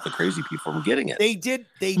going to stop the crazy people from getting it. They did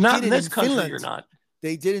not it in this in country. Finland. You're not.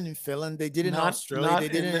 They did it in Finland. They did it in Australia. They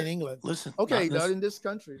did it in England. Listen. Okay, not in this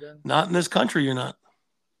country then. Not in this country. You're not.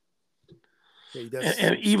 Okay,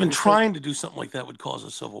 and even trying to do something like that would cause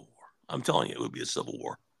a civil war. I'm telling you, it would be a civil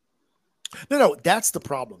war. No, that's the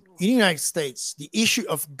problem. In the United States, the issue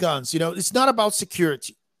of guns, it's not about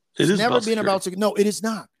security. It's never been about security. No, it is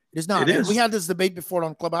not. It is not. We had this debate before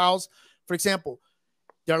on Clubhouse. For example,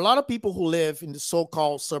 there are a lot of people who live in the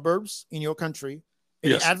so-called suburbs in your country.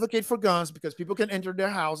 And They advocate for guns because people can enter their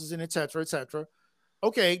houses and et cetera, et cetera.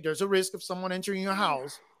 Okay, there's a risk of someone entering your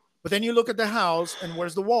house. But then you look at the house and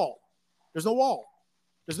where's the wall? There's no wall.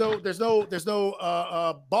 There's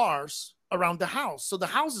no bars around the house. So the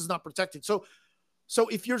house is not protected. So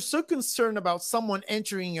if you're so concerned about someone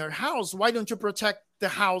entering your house, why don't you protect the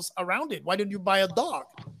house around it? Why don't you buy a dog?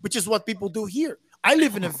 Which is what people do here. I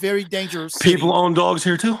live in a very dangerous city. People own dogs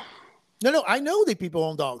here too? No, I know that people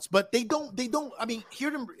own dogs, but they don't, I mean,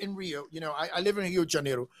 here in Rio, I live in Rio de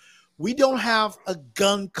Janeiro. We don't have a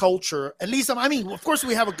gun culture. At least, I mean, of course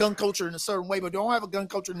we have a gun culture in a certain way, but we don't have a gun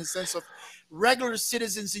culture in the sense of regular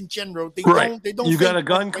citizens in general. They don't. You got a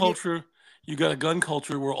gun culture. You got a gun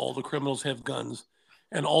culture where all the criminals have guns,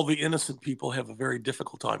 and all the innocent people have a very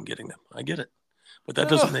difficult time getting them. I get it, but that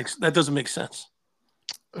doesn't make sense.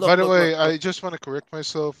 By the way, I just want to correct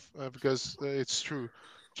myself because it's true.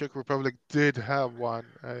 Czech Republic did have one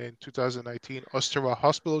in 2019, Ostrava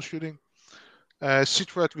hospital shooting.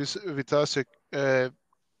 Sitrat Vitasek,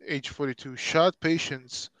 age 42, shot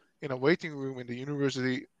patients in a waiting room in the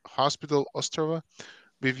University Hospital Ostrava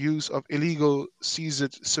with use of illegal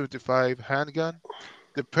CZ-75 handgun.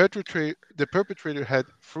 The perpetrator had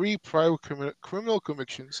three prior criminal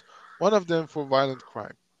convictions, one of them for violent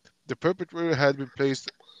crime. The perpetrator had been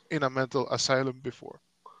placed in a mental asylum before,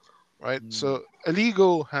 right? So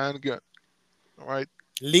illegal handgun, all right?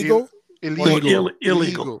 Legal? No, Illegal,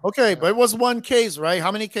 illegal. Okay, Yeah. but it was one case, right?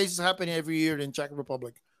 How many cases happen every year in Czech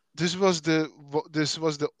Republic? This was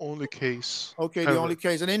the only case Okay, the ever. only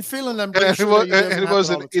case. And in Finland, I'm And pretty it sure was, that it and doesn't it was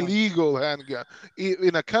happen an all the time. illegal handgun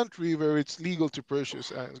in a country where it's legal to purchase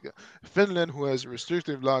handgun. Finland, who has a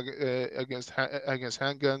restrictive law against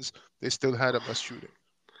handguns, they still had a mass shooting.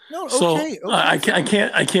 No, So okay, I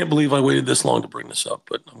okay. can't believe I waited this long to bring this up,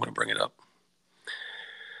 but I'm going to bring it up.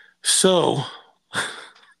 So,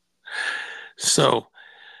 so,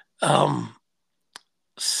 um,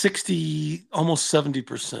 60, almost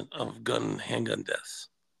 70% of handgun deaths,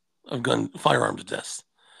 of firearms deaths,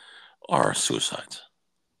 are suicides.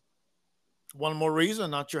 One more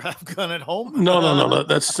reason not to have gun at home. No.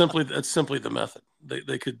 That's simply the method.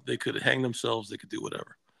 They could hang themselves. They could do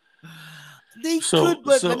whatever. They could,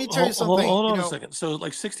 but let me tell you something. Hold on you a know, second. So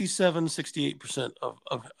like 67, 68%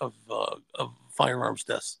 of firearms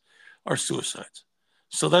deaths are suicides.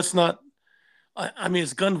 So that's not. I mean,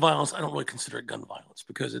 it's gun violence. I don't really consider it gun violence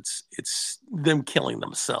because it's them killing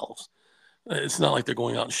themselves. It's not like they're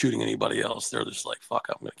going out and shooting anybody else. They're just like, fuck,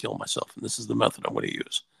 I'm going to kill myself, and this is the method I'm going to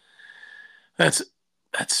use. That's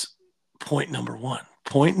point number one.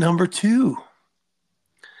 Point number two.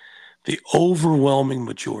 The overwhelming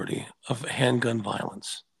majority of handgun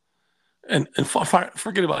violence, and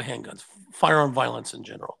forget about handguns, firearm violence in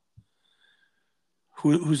general.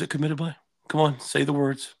 Who's it committed by? Come on, say the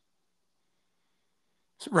words.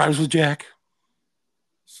 It rhymes with Jack.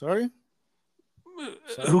 Sorry?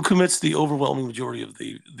 Who commits the overwhelming majority of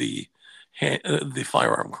the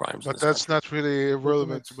firearm crimes? But that's not really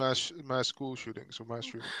relevant to mass school shootings or mass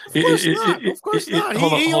shootings. Of course not.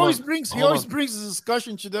 He always brings the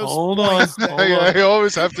discussion to those points. Yeah, you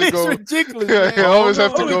always have to go. It's ridiculous. Yeah, Man. you always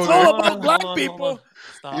have to Oh, go it's there. all about black people.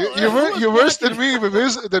 You're worse than me than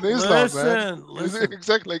Islam, man. Listen.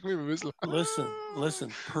 Exactly like me with Islam.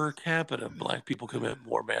 Listen. Per capita, black people commit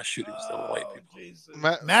more mass shootings than white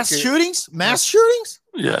people. Mass shootings? Mass shootings?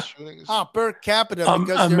 Yeah. Per capita.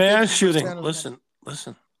 A mass shooting. Listen.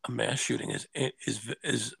 A mass shooting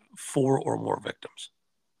is 4 or more victims.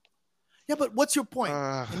 Yeah, but what's your point?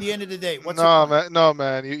 In the end of the day, no,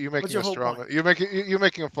 man. You're making a straw man. You're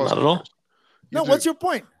making a false. Not at all. No, what's your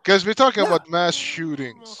point? Because we're talking about mass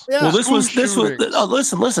shootings. Yeah. Well, this was.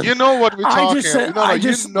 Listen. You know what we're talking about.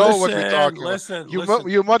 You know what we're talking about.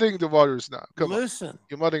 You're muddying the waters now. Come on.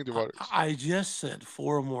 You're muddying the waters. I just said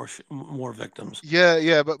 4 or more victims.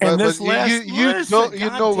 Yeah, but you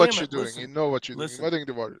know what you're doing. You know what you're doing. You're muddying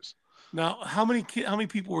the waters. Now, how many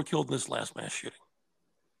people were killed in this last mass shooting?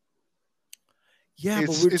 Yeah,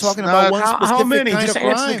 but we're talking about one specific how many? kind Just of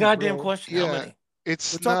crime, answer the goddamn bro. question. Yeah. How many? We're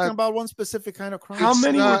talking about one specific kind of crime. How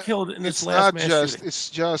many were killed in this last mass shooting?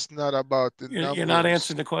 It's just not about the numbers. You're not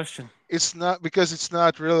answering the question. It's not because it's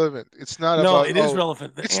not relevant. It's not no, about. No, it is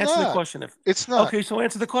relevant. Answer the question. It's not. Okay, so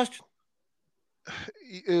answer the question.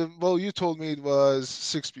 Well, you told me it was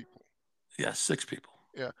 6 people. Yes, 6 people.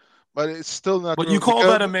 Yeah, but it's still not. But you call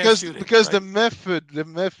that a mass shooting? Because right? the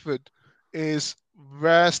method is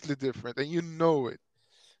vastly different, and you know it.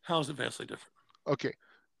 How is it vastly different? Okay.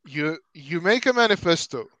 You make a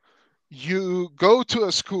manifesto, you go to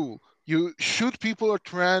a school, you shoot people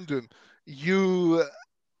at random, you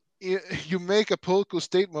make a political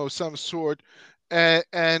statement of some sort,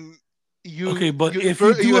 and you. Okay, but if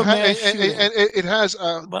you do a mass shooting, and it has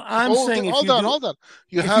a. But I'm saying, hold on.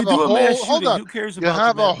 You have a mass shooting, hold on. Who cares you about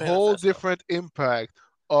have the a whole manifesto? different impact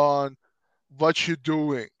on what you're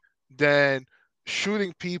doing than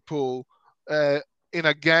shooting people. In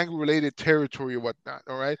a gang-related territory or whatnot,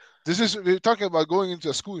 all right? We're talking about going into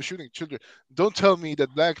a school and shooting children. Don't tell me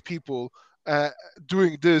that black people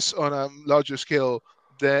doing this on a larger scale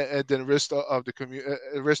than the rest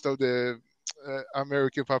of the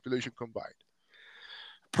American population combined.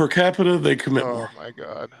 Per capita, they commit more. Oh my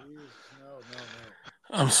God.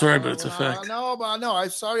 I'm sorry, but it's a fact. No, I'm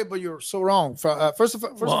sorry, but you're so wrong. First of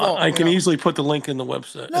all, I can easily put the link in the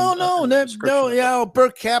website. No.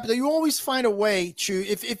 Per capita, you always find a way to.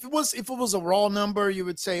 If it was a raw number, you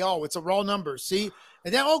would say, "Oh, it's a raw number." See,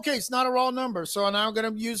 and then okay, it's not a raw number, so now I'm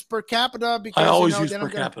going to use per capita because I always use per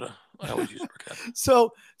capita. I always use per capita.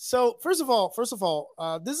 So first of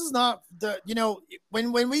all, this is not the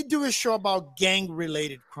when we do a show about gang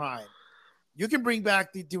related crime, you can bring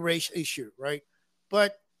back the race issue, right?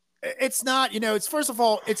 But it's not, it's first of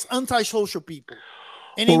all, it's antisocial people,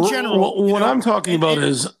 and in general, What I'm talking about and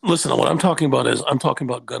is, listen. What I'm talking about is, I'm talking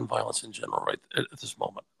about gun violence in general, right at this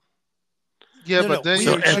moment. Yeah, but then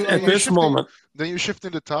So at this moment, then you're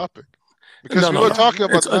shifting the topic because no, we no, were no. talking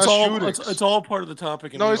about mass shootings. It's all part of the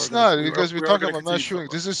topic, and No, it's not because we're we are talking going to about mass continue.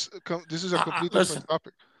 shootings. This is a complete Listen, different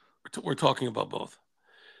topic. we're talking about both.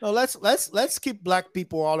 No, let's keep black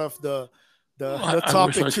people out of the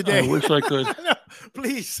topic today. I wish I could. No,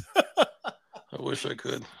 please. I wish I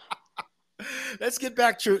could. Let's get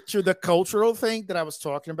back to the cultural thing that I was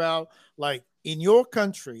talking about. Like in your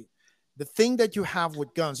country, the thing that you have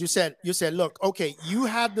with guns, you said, look, okay, you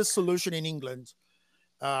had the solution in England.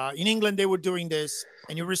 In England, they were doing this,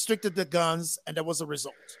 and you restricted the guns, and that was a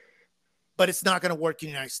result. But it's not going to work in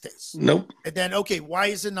the United States. Nope. And then, okay, why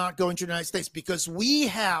is it not going to the United States? Because we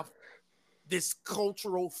have this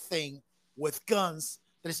cultural thing with guns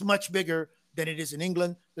that is much bigger than it is in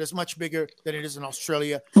England. That is much bigger than it is in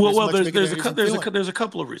Australia. Well, there's a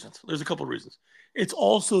couple of reasons. It's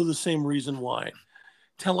also the same reason why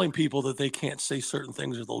telling people that they can't say certain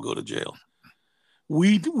things or they'll go to jail.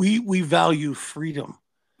 We value freedom,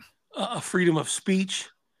 freedom of speech,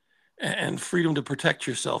 and freedom to protect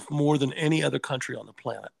yourself more than any other country on the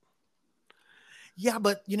planet. Yeah,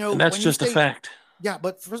 but and that's just a fact. Yeah,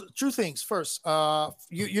 but two things. First,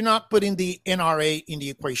 you're not putting the NRA in the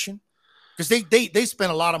equation because they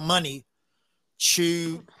spend a lot of money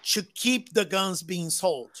to keep the guns being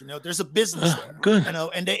sold. There's a business there. Good.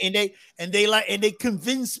 And they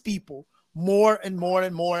convince people more and more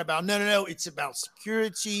and more about no, it's about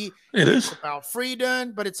security. It's about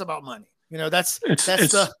freedom, but it's about money. It's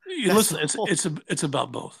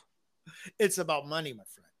about both. It's about money, my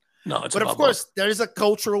friend. No, it's but about of course both. there is a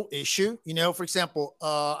cultural issue. For example,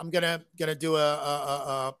 I'm gonna do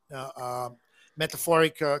a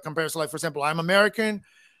metaphoric comparison. Like, for example, I'm American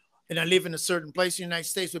and I live in a certain place in the United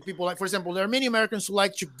States with people like, for example, there are many Americans who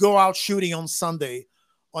like to go out shooting on Sunday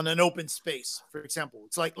on an open space. For example,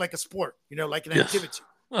 it's like a sport, like an activity.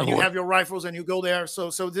 And you have your rifles and you go there. So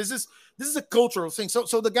this is a cultural thing.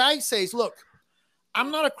 So the guy says, look,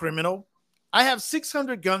 I'm not a criminal. I have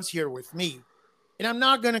 600 guns here with me, and I'm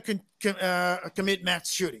not going to commit mass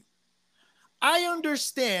shooting. I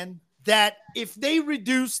understand that if they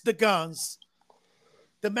reduce the guns,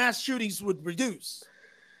 the mass shootings would reduce.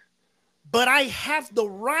 But I have the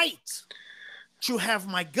right to have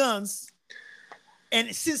my guns.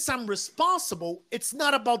 And since I'm responsible, it's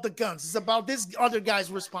not about the guns. It's about this other guy's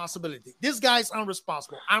responsibility. This guy's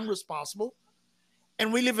unresponsible. I'm responsible.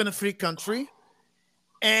 And we live in a free country.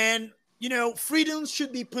 And, freedom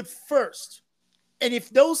should be put first. And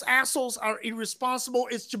if those assholes are irresponsible,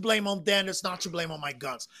 it's to blame on them. It's not to blame on my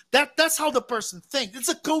guns. That's how the person thinks. It's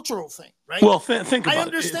a cultural thing, right? Well, think about I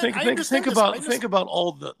understand. it.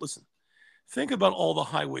 Think about all the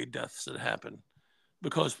highway deaths that happen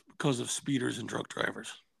because of speeders and drunk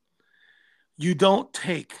drivers. You don't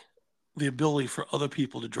take the ability for other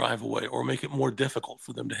people to drive away or make it more difficult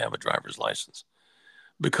for them to have a driver's license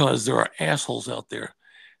because there are assholes out there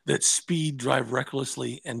that speed, drive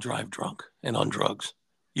recklessly, and drive drunk and on drugs.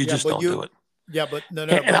 You just don't do it. Yeah, but no.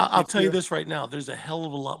 And I'll tell you this right now. There's a hell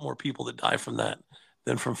of a lot more people that die from that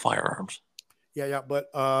than from firearms. Yeah. But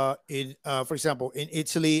for example, in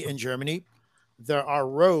Italy and Germany, there are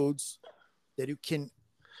roads that you can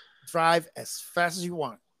drive as fast as you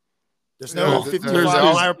want. There's no 55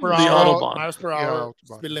 miles per hour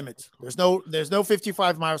speed limit. There's no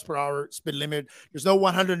 55 miles per hour speed limit. There's no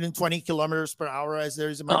 120 kilometers per hour as there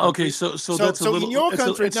is in my country. Okay, so that's a little, in your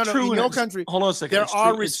country, in your country, hold on a second. There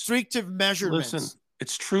are restrictive measurements. Listen,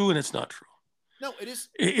 it's true and it's not true. No, it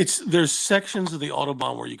is. There's sections of the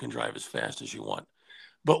Autobahn where you can drive as fast as you want.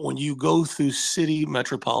 But when you go through city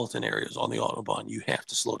metropolitan areas on the Autobahn, you have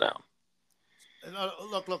to slow down.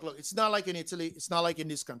 Look. It's not like in Italy. It's not like in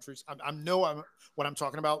these countries. I know what I'm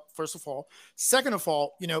talking about, first of all. Second of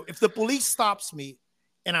all, if the police stops me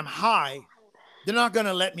and I'm high, they're not going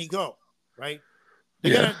to let me go, right?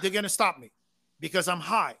 They're going to stop me because I'm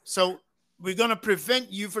high. So we're going to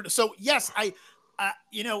prevent you from. So yes, I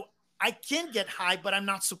can get high, but I'm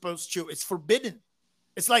not supposed to. It's forbidden.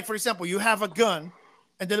 It's like, for example, you have a gun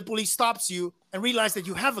and then the police stops you and realize that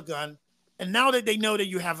you have a gun. And now that they know that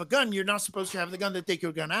you have a gun, you're not supposed to have the gun. They take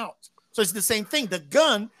your gun out. So it's the same thing. The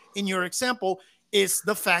gun, in your example, is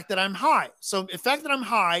the fact that I'm high. So the fact that I'm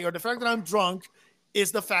high or the fact that I'm drunk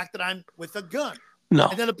is the fact that I'm with a gun. No.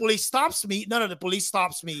 And then the police stops me. The police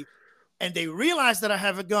stops me. and they realize that I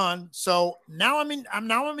have a gun. So now I'm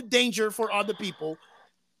in danger for other people.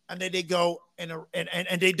 And then they go and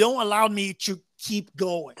they don't allow me to keep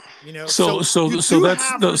going, you know. So that's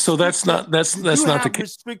not the case.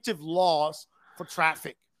 Restrictive laws for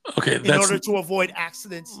traffic. Okay, in order to avoid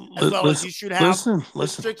accidents, as well as you should have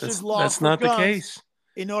restrictive laws. That's not the case.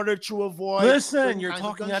 In order to avoid. Listen, you're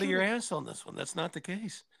talking out of your ass on this one. That's not the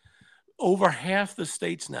case. Over half the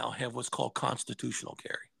states now have what's called constitutional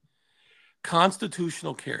carry.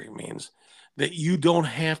 Constitutional carry means that you don't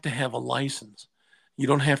have to have a license. You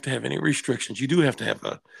don't have to have any restrictions. You do have to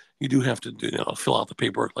fill out the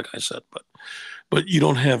paperwork, like I said, but you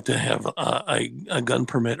don't have to have a gun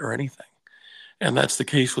permit or anything. And that's the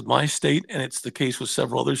case with my state, and it's the case with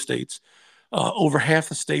several other states. Over half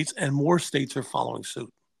the states and more states are following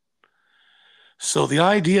suit. So the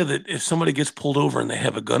idea that if somebody gets pulled over and they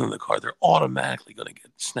have a gun in the car, they're automatically going to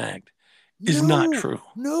get snagged is not true.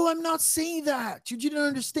 No, I'm not saying that. You didn't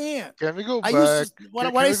understand. Can we go back? What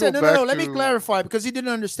I said, no. Let me clarify, because you didn't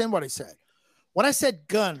understand what I said. When I said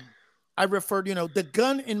gun, I referred, the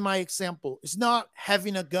gun in my example is not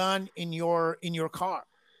having a gun in your car.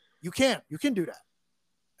 You can do that,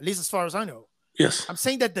 at least as far as I know. Yes. I'm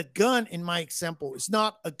saying that the gun in my example is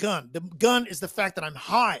not a gun. The gun is the fact that I'm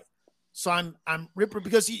high. So I'm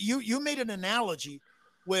because you made an analogy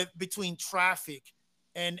between traffic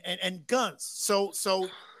and guns. So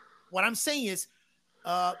what I'm saying is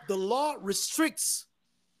the law restricts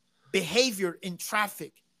behavior in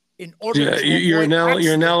traffic in order to your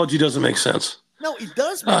analogy doesn't make sense. No, it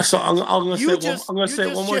does. So I'm going to say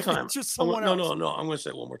it one more time. I'm going to say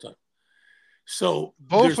it one more time. So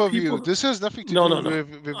both of you, this has nothing to do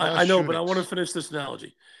with I know, but I want to finish this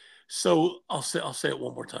analogy. So I'll say it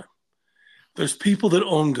one more time. There's people that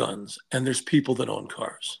own guns and there's people that own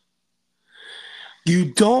cars.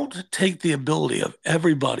 You don't take the ability of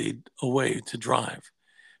everybody away to drive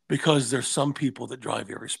because there's some people that drive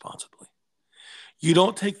irresponsibly. You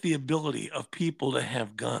don't take the ability of people to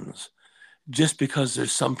have guns just because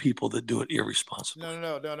there's some people that do it irresponsibly.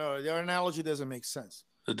 No. Your analogy doesn't make sense.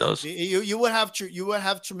 It does. You would have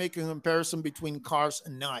to make a comparison between cars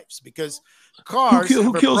and knives, because cars.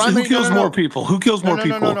 Who kills more people? Who kills more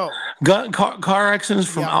people? No. Car accidents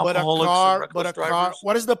from alcoholics. But a car.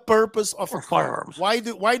 What is the purpose of a car? Firearms? Why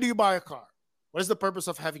do you buy a car? What is the purpose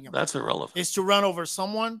of having a car? That's irrelevant. Is to run over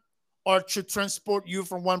someone or to transport you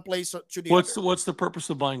from one place to the other. What's the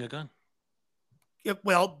purpose of buying a gun?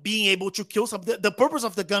 Well, being able to kill something. The purpose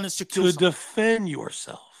of the gun is to kill someone. Defend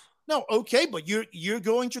yourself. No, okay, but you're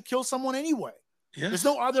going to kill someone anyway. Yes. There's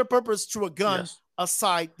no other purpose to a gun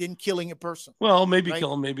aside than killing a person. Well, maybe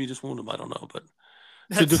kill him, maybe just wound him. I don't know, but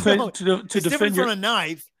to defend it's different from a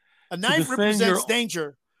knife. A knife represents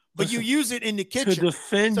danger, but you use it in the kitchen. To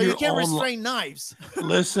defend so you can't restrain knives.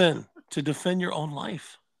 Listen, to defend your own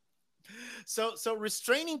life. So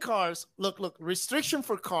restraining cars. Look. Restriction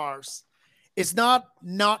for cars. It's not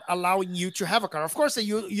allowing you to have a car. Of course,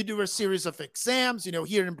 you do a series of exams.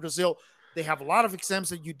 Here in Brazil, they have a lot of exams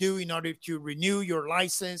that you do in order to renew your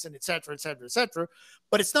license and et cetera, et cetera, et cetera.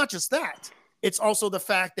 But it's not just that. It's also the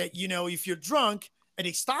fact that, if you're drunk and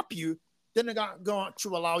they stop you, then they're not going to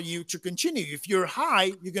allow you to continue. If you're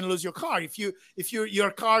high, you're going to lose your car. If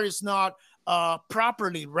your car is not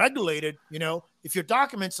properly regulated, if your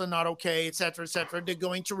documents are not okay, et cetera, they're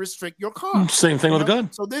going to restrict your car. Same thing with a gun.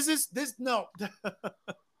 So no.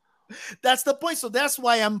 That's the point. So that's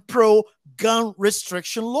why I'm pro gun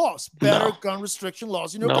restriction laws, gun restriction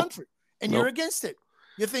laws in your country. And you're against it.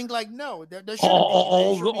 You think there shouldn't be.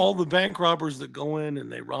 All the bank robbers that go in and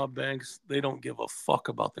they rob banks, they don't give a fuck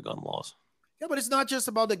about the gun laws. Yeah, but it's not just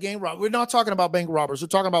about the gang robbers. We're not talking about bank robbers. We're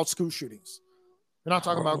talking about school shootings. We're not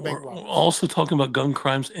talking about bank robbers. We're also talking about gun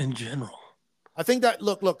crimes in general. I think that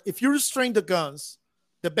look, if you restrain the guns,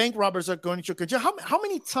 the bank robbers are going to continue. How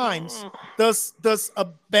many times does a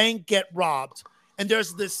bank get robbed? And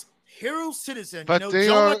there's this hero citizen. But they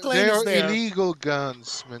are illegal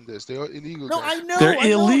guns, Mendes. They are illegal. No, guns. I know.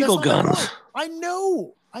 They're illegal guns. I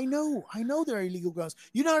know. They're illegal guns.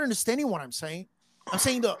 You're not understanding what I'm saying. I'm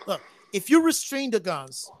saying look, if you restrain the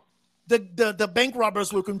guns, the bank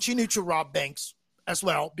robbers will continue to rob banks as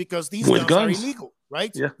well, because these guns are illegal,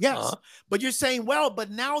 right? Yeah. Yes. But you're saying,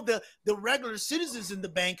 but now the regular citizens in the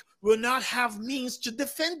bank will not have means to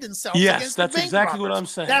defend themselves. Yes, that's exactly robbers. what I'm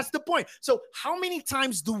saying. That's the point. So how many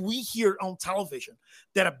times do we hear on television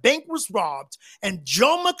that a bank was robbed and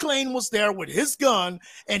John McClane was there with his gun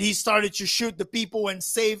and he started to shoot the people and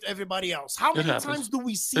saved everybody else? How many times do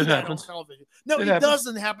we see that on television? No, it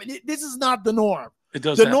doesn't happen. This is not the norm. It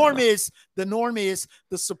does The happen. norm Though. is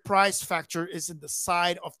the surprise factor is in the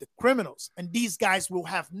side of the criminals, and these guys will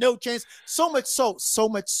have no chance. So much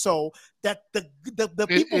so that the It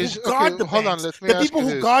people who is okay. guard the Hold on. banks, Let me the ask people you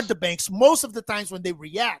who guard this. the banks, most of the times when they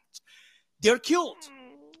react, they're killed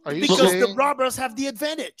Are you because the saying, robbers have the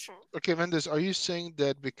advantage. okay, Mendes, are you saying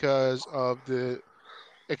that because of the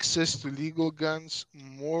access to legal guns,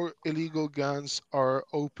 more illegal guns are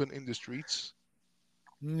open in the streets?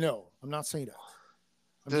 No, I'm not saying that.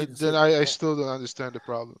 I Then, didn't say then that at I all. still don't understand the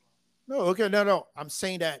problem. No, okay, no. I'm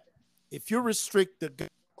saying that if you restrict the gun,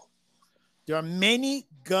 there are many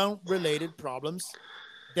gun-related problems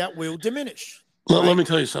that will diminish, Let right? me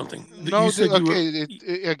tell you something. You No, said you were.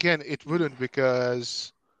 okay. Again, it wouldn't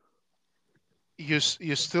because you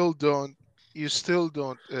still don't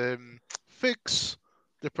fix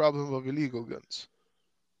the problem of illegal guns.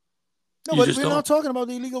 No, You but just we're not don't. talking about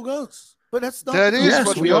the illegal guns. But that's not the That is Yes,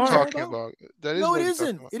 what conversation we we we're are are. talking talking about. about. That is No, it what you're talking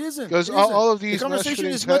isn't. about. It isn't. Because It isn't. all of The these mass conversation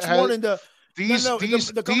shootings is much more in the no, these no. these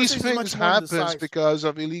The these conversation is things much more in the happens size. because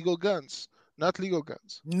of illegal guns, not legal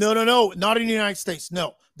guns. No. Not in the United States.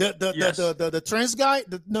 No. Yes. The trans guy.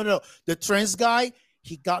 No. The trans guy.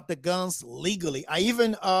 He got the guns legally. I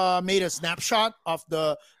even made a snapshot of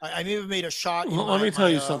the. I even made a shot in Let me tell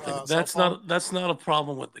my you something. cell phone. That's not a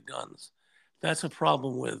problem with the guns. That's a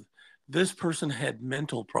problem with this person had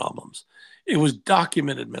mental problems. It was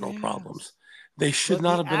documented mental problems. Yes, They should but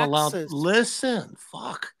not the have been allowed. access. Listen,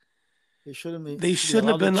 fuck. They shouldn't be. They Should be shouldn't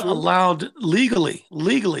have allowed to been shoot. allowed legally.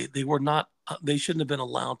 Legally, they were not. They shouldn't have been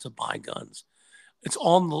allowed to buy guns. It's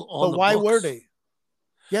on But the why were books they?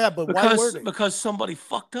 Yeah, but why were they? because somebody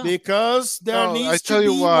fucked up. Because there No, I needs to tell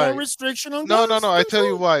you be more why. restriction on No. guns I tell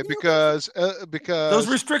you control. why. Control. Those Because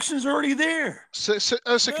restrictions are already there. a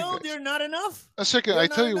second, No, guys. they're not enough. A second. They're I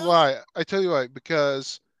tell not you enough. why. I tell you why.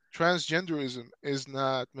 Because transgenderism is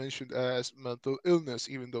not mentioned as mental illness,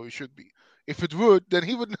 even though it should be. If it would, then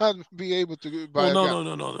he would not be able to buy Well, a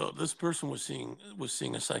gun. no. This person was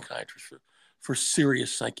seeing a psychiatrist for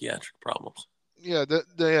serious psychiatric problems. Yeah,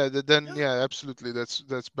 then Yeah, yeah, absolutely.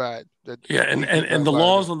 That's bad. That Yeah, he could and not the buy a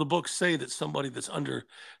laws gun. on the books say that somebody that's under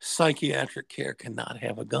psychiatric care cannot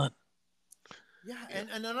have a gun. yeah, Yeah.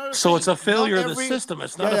 and another So it's thing, a not failure of the every. system.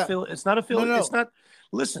 It's Yeah, not a yeah. fail. It's not a No, failure. It's no. not.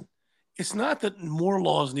 Listen, it's not that more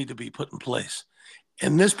laws need to be put in place.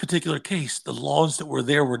 In this particular case, the laws that were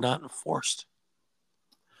there were not enforced.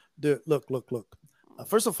 Look.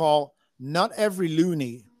 First of all, not every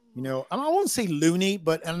loony, I won't say loony,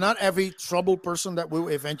 but not every troubled person that will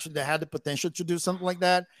eventually that had the potential to do something like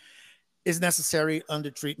that is necessary under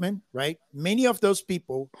treatment, right? Many of those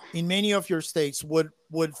people in many of your states would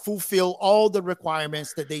fulfill all the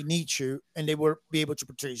requirements that they need to, and they would be able to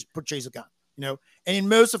purchase a gun, And in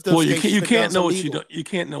most of Well, those cases, you the can't guns are know what you legal. don't. You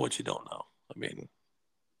can't know what you don't know.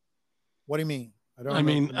 What do you mean? I don't know. I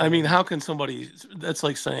Know what mean, I mean. how can somebody? That's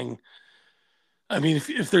like saying. I mean,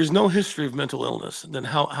 if there's no history of mental illness, then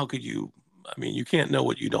how could you? I mean, you can't know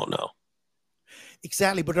what you don't know.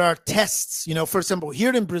 Exactly, but there are tests. For example,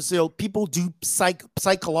 here in Brazil, people do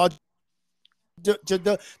psychological.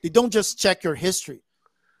 They don't just check your history;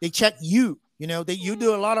 they check you. That you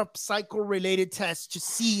do a lot of psycho-related tests to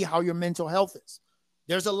see how your mental health is.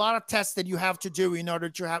 There's a lot of tests that you have to do in order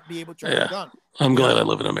to be able to have a Yeah, gun. I'm You glad know, I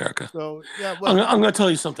live in America. so yeah. I'm, Well, I'm going to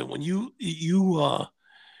tell you something. When you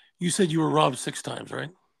said you were robbed 6 times,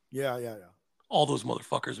 right? yeah. All those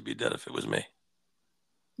motherfuckers would be dead if it was me.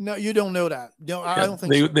 No, you don't know that. No, I Yeah, don't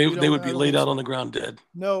think so. You they don't. would I be don't laid think out so. on the ground dead.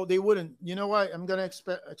 No, they wouldn't. You know why? I'm gonna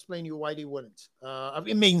explain you why they wouldn't. I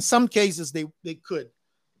mean, in some cases they could.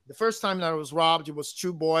 The first time that I was robbed, it was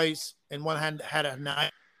two boys, and one had a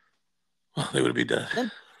knife. They would be dead.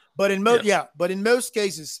 But in Yes. but in most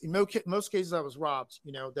cases, most cases, I was robbed.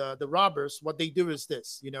 The robbers, what they do is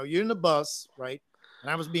this. You're in the bus, right? And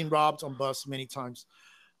I was being robbed on bus many times.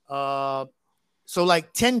 So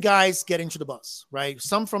like 10 guys get into the bus, right?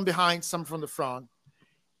 Some from behind, some from the front,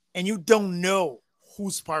 and you don't know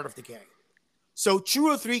who's part of the gang. So 2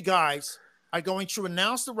 or 3 guys are going to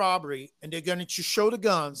announce the robbery, and they're going to show the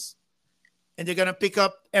guns, and they're going to pick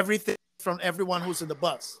up everything from everyone who's in the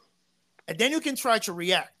bus. And then you can try to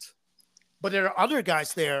react. But there are other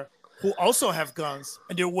guys there who also have guns,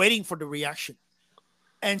 and they're waiting for the reaction.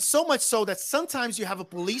 And so much so that sometimes you have a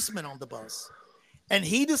policeman on the bus, and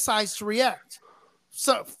he decides to react.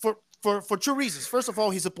 So for 2 reasons. First of all,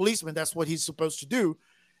 he's a policeman. That's what he's supposed to do.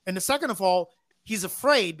 And the second of all, he's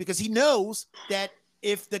afraid because he knows that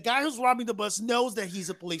if the guy who's robbing the bus knows that he's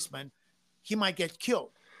a policeman, he might get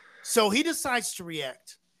killed. So he decides to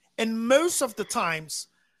react. And most of the times,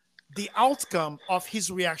 the outcome of his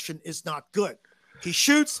reaction is not good. He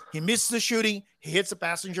shoots, he misses the shooting, he hits a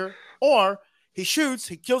passenger, or He shoots,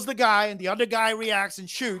 he kills the guy, and the other guy reacts and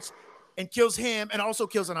shoots and kills him and also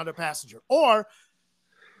kills another passenger. Or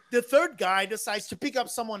the third guy decides to pick up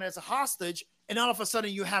someone as a hostage, and all of a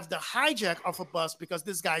sudden you have the hijack of a bus because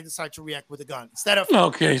this guy decided to react with a gun instead of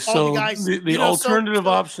Okay, all the so guys. the alternative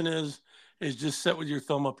option is just sit with your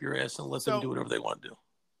thumb up your ass and let them do whatever they want to do.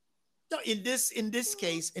 No, in this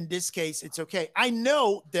case, it's okay. I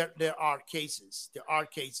know that there are cases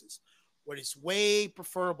where it's way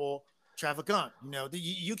preferable to have a gun. You know,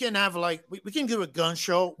 you can have like we can do a gun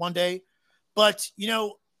show one day, but you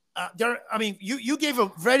know, I mean, you gave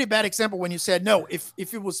a very bad example when you said no. If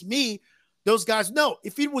it was me, those guys no.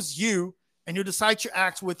 If it was you and you decide to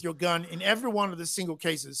act with your gun in every one of the single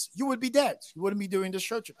cases, you would be dead. You wouldn't be doing the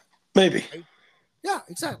show today. Maybe. Right? Yeah,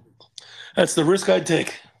 exactly. That's the risk I'd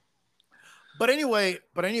take. But anyway,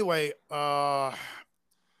 I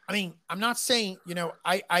mean, I'm not saying, you know,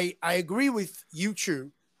 I agree with you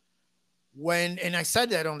two and I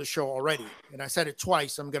said that on the show already, and I said it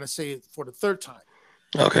twice. I'm gonna say it for the third time.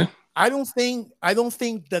 Okay. I don't think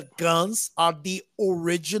the guns are the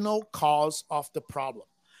original cause of the problem.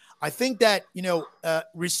 I think that, you know,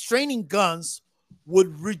 restraining guns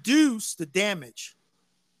would reduce the damage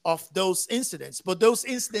of those incidents, but those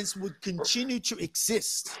incidents would continue to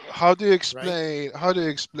exist. How do you explain? Right? How do you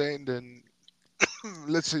explain then?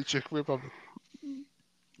 Let's say Czech Republic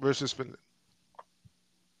versus Finland.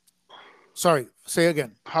 Sorry, say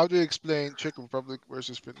again. How do you explain Czech Republic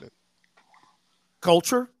versus Finland?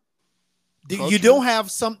 Culture. You don't have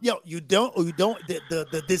some. You don't.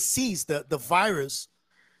 The disease, the virus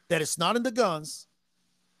that is not in the guns,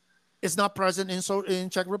 is not present in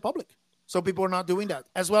Czech Republic. So people are not doing that,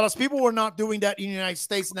 as well as people were not doing that in the United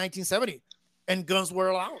States in 1970, and guns were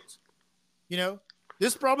allowed. You know,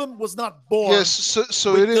 this problem was not born. Yes,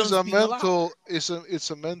 so it is a mental, it's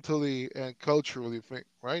a mentally and culturally thing,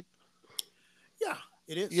 right? Yeah,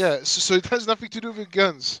 it is. Yeah, so it has nothing to do with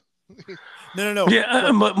guns. No.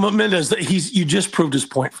 Yeah, but Mendez, you just proved his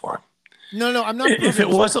point for him. No, I'm not. If it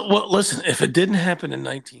wasn't, well, listen, if it didn't happen in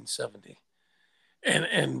 1970,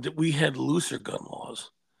 and we had looser gun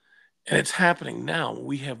laws. And it's happening now.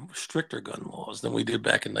 We have stricter gun laws than we did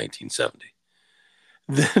back in 1970.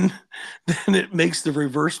 Then it makes the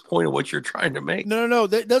reverse point of what you're trying to make. No.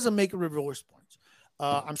 That doesn't make a reverse point.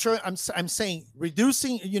 I'm sure. I'm saying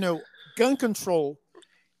reducing. You know, gun control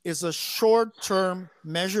is a short-term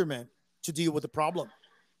measurement to deal with the problem,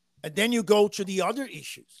 and then you go to the other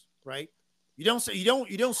issues, right? You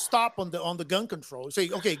don't stop on the gun control. You say,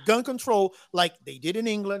 okay, gun control like they did in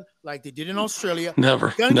England, like they did in Australia. Never.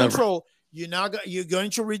 Control. You're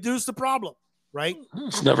going to reduce the problem, right?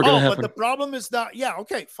 It's never going to happen. But the problem is that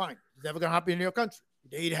okay, fine. It's never going to happen in your country.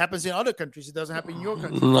 It happens in other countries. It doesn't happen in your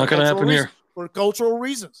country. Not going to happen here for cultural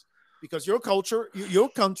reasons. Because your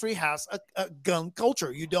country has a gun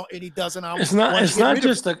culture. You don't, and it doesn't. It's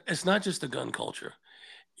not just a gun culture.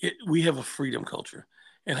 We have a freedom culture.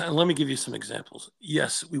 And let me give you some examples.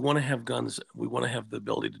 Yes, we want to have guns. We want to have the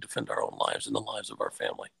ability to defend our own lives and the lives of our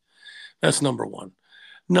family. That's number one.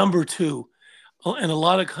 Number two, in a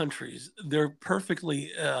lot of countries, they're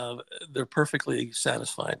perfectly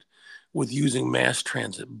satisfied with using mass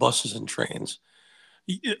transit, buses and trains.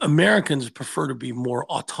 Americans prefer to be more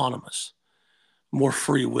autonomous, more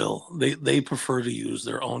free will. They prefer to use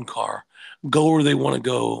their own car, go where they want to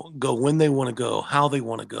go when they want to go, how they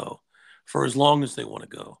want to go, for as long as they want to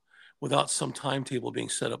go, without some timetable being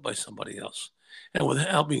set up by somebody else, and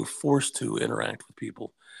without being forced to interact with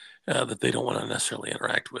people that they don't want to necessarily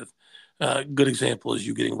interact with. Good example is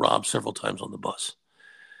you getting robbed several times on the bus.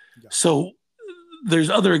 Yeah. So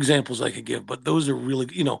there's other examples I could give, but those are really,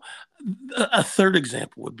 a third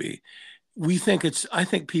example would be, I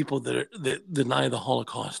think people that deny the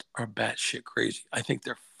Holocaust are batshit crazy. I think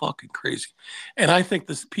they're fucking crazy. And I think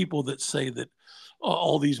this people that say that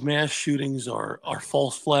all these mass shootings are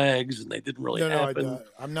false flags and they didn't really happen.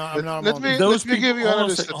 I'm not. Let me give you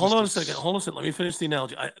another statistic. Hold on a second. Let me finish the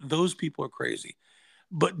analogy. Those people are crazy.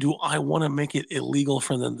 But do I want to make it illegal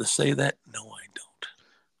for them to say that? No, I don't.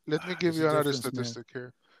 Let me give you another statistic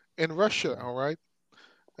here. In Russia, all right,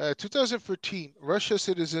 2013, Russia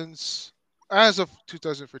citizens, as of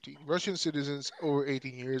 2013, Russian citizens over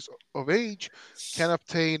 18 years of age can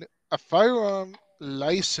obtain a firearm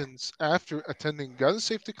license after attending gun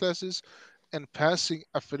safety classes and passing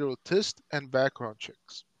a federal test and background check.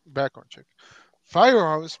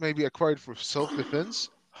 Firearms may be acquired for self-defense,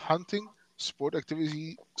 hunting, sport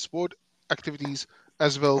activities,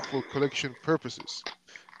 as well for collection purposes.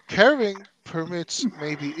 Carrying permits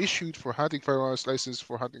may be issued for hunting firearms, license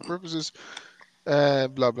for hunting purposes, blah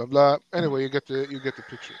blah blah. Anyway, you get the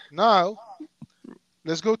picture. Now,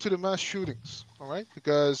 let's go to the mass shootings, all right?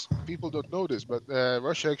 Because people don't know this, but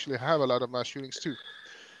Russia actually have a lot of mass shootings too.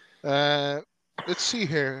 Uh, let's see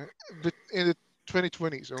here, in the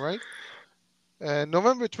 2020s, all right?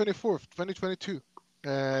 November 24th, 2022,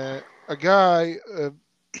 a guy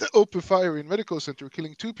opened fire in medical center,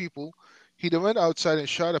 killing two people. He then went outside and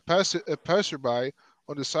shot a passerby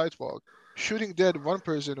on the sidewalk, shooting dead one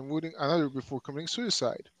person and wounding another before committing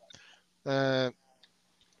suicide. Uh,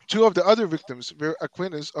 Two of the other victims were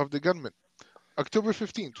acquaintances of the gunman. October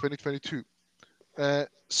 15, 2022,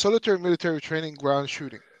 solitary military training ground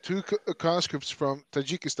shooting. Two conscripts from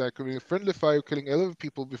Tajikistan committed friendly fire, killing 11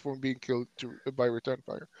 people before being killed by return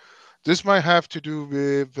fire. This might have to do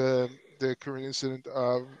with the current incident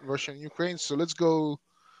of Russia and Ukraine. So let's go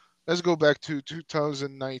back to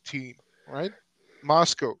 2019, right?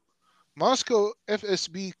 Moscow. Moscow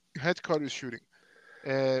FSB headquarters shooting.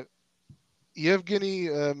 Uh, Yevgeny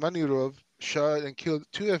Manirov shot and killed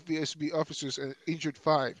two FSB officers and injured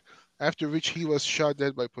five, after which he was shot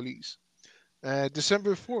dead by police.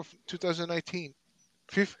 December 4th, 2019,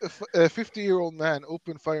 a 50-year-old man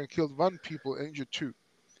opened fire and killed one people and injured two,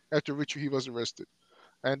 after which he was arrested.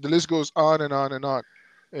 And the list goes on and on and on.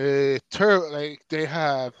 Like they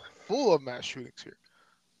have full of mass shootings here,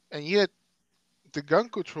 and yet the gun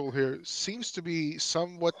control here seems to be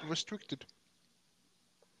somewhat restricted.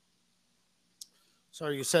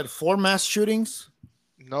 Sorry, you said 4 mass shootings?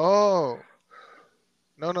 No,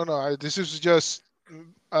 no, no, no. This is just,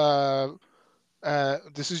 uh,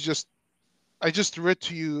 this is just. I just read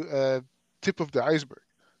to you tip of the iceberg.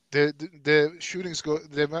 The shootings go.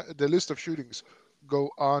 The list of shootings go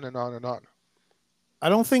on and on and on. I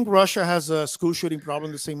don't think Russia has a school shooting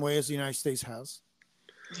problem the same way as the United States has.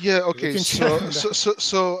 Yeah. We Okay. can check So on that. so so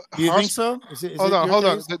so. Do you think so? Is Hold it on. your Hold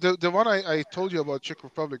on. case? The one I told you about Czech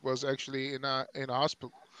Republic was actually in a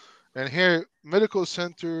hospital. And here, medical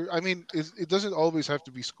center. I mean, it doesn't always have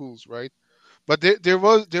to be schools, right? But there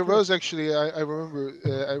Sure. was actually I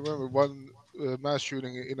remember one mass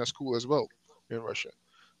shooting in a school as well in Russia.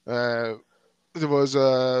 Uh, there was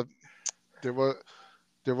there was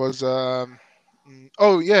there was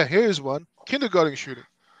oh yeah, here's one: kindergarten shooting,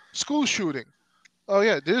 school shooting. Oh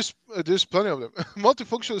yeah, there's plenty of them.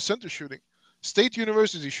 Multifunctional center shooting, state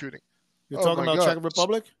university shooting. You're Oh talking my about God. Czech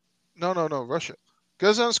Republic? No, no, no, Russia.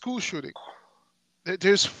 Kazan school shooting.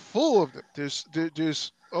 There's full of them.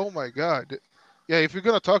 There's oh my God. Yeah, if you're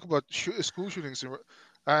gonna talk about school shootings,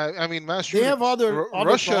 I mean mass They have shootings, other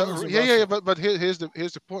Russia. problems in Yeah, yeah, yeah. Russia. But here's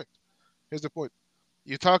the point. Here's the point.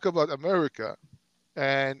 You talk about America,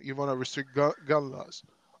 and you want to restrict gun laws.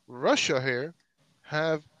 Russia here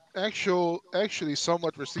have actually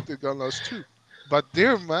somewhat restricted gun laws too, but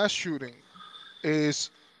their mass shooting is,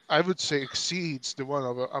 I would say, exceeds the one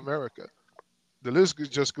of America. The list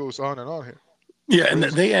just goes on and on here. It's Yeah, and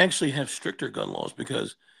crazy. they actually have stricter gun laws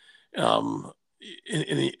because, um,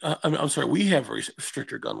 I'm sorry, we have very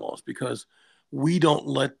stricter gun laws because we don't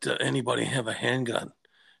let anybody have a handgun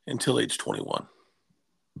until age 21.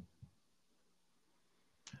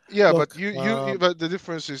 Yeah, but Look, but the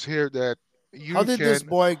difference is here that how you did this can,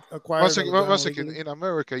 boy acquire the one gun second, illegally? in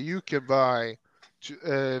America you can buy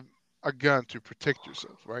a gun to protect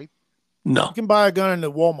yourself, right? You No, can buy a gun in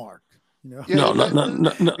the Walmart. You know, Yeah. no, no, no,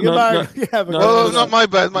 no, no, you can no, buy. no, You have a no. gun in Oh the no, Listen, Walmart. my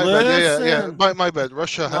bad. Yeah, yeah, yeah. listen. My bad.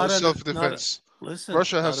 Russia Not has under, self not defense. listen,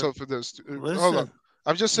 Russia has not a, self defense. Hold on. listen.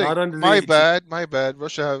 I'm just saying. Not under the My age. bad. My bad.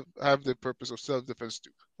 Russia have the purpose of self defense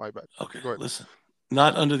too. My bad. Okay, Go ahead. listen.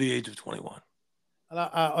 Not under the age of 21.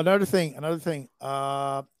 Another thing. Another thing.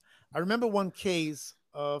 I remember one case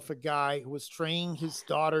of a guy who was training his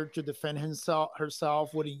daughter to defend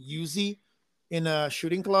herself with a Uzi in a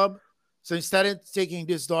shooting club. So instead of taking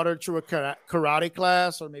this daughter to a karate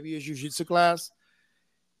class or maybe a jiu-jitsu class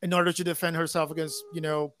in order to defend herself against,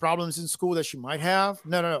 problems in school that she might have,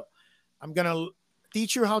 no, no, no. I'm gonna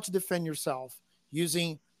teach you how to defend yourself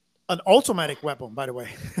using an automatic weapon, by the way.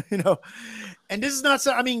 you know, and this is not.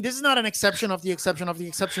 I mean, this is not an exception of the exception of the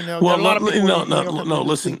exception. There Well, are a lot of people no, in no, your no. country who think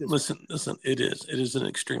Listen, this way. listen, listen. It is. It is an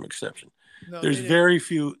extreme exception. No, There's it is. very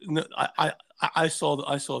few. No, I saw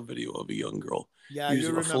a video of a young girl Yeah, you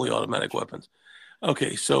using a fully remember that. automatic weapons.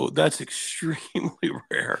 Okay, so that's extremely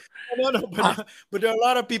rare. No, no, I, but there are a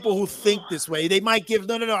lot of people who think this way. They might give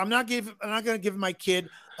no, no, no. I'm not going to give my kid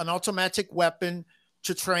an automatic weapon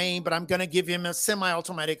to train, but I'm going to give him a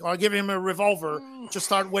semi-automatic, or I'll give him a revolver to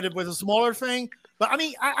start with a smaller thing. But I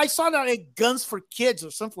mean, I saw that at Guns for Kids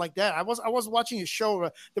or something like that. I was watching a show.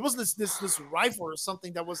 There was this rifle or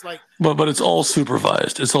something that was like. but it's all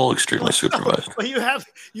supervised. It's all extremely No, supervised. but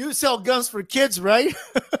you sell guns for kids, right?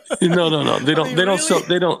 No, no, no. They I don't. mean, They don't really? sell.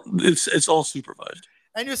 They don't. It's all supervised.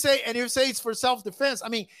 and you say it's for self defense. I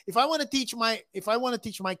mean, if I want to teach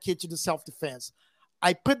my kid to do self defense,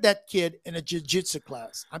 I put that kid in a jiu-jitsu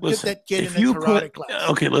class. I put Listen, that kid if in a you karate put class.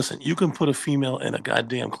 okay, listen, you can put a female in a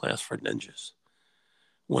goddamn class for ninjas.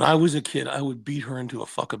 When I was a kid, I would beat her into a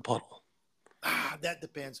fucking puddle. Ah, that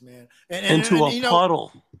depends, man. Into And a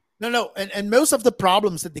puddle. no, and most of the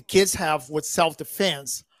problems that the kids have with self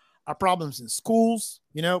defense are problems in schools.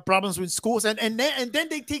 Problems with schools, and then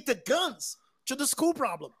they take the guns to the school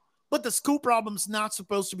problem. But the school problem's not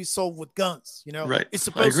supposed to be solved with guns. Right. It's I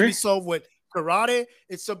supposed to be agree. solved with karate.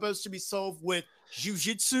 It's supposed to be solved with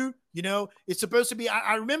jujitsu. It's supposed to be.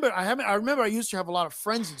 I remember. I remember. I used to have a lot of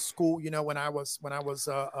friends in school. When I was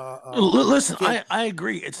a Listen, kid. I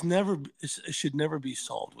agree. It should never be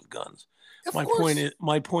solved with guns. Of My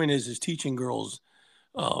point course. is teaching girls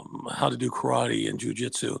how to do karate and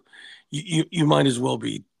jujitsu. You might as well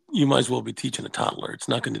be teaching a toddler. It's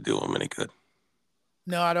not going to do them any good.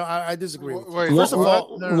 No, I don't. I disagree with you. Wait, First of what?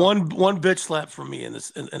 all, no. One bitch slap from me, and it's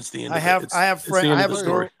the end of it. It's the I end of have the a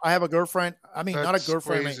story. girl. I have a girlfriend. I mean, not a That's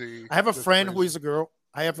girlfriend. I mean, crazy. I have a That's friend who crazy. is a girl.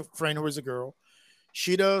 I have a friend who is a girl.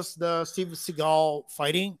 She does the Steven Seagal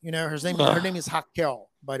fighting. Her name is Hakel,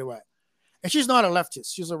 by the way. And she's not a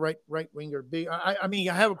leftist. She's a right winger. I mean,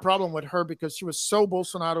 I have a problem with her because she was so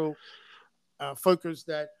Bolsonaro focused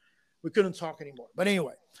that we couldn't talk anymore. But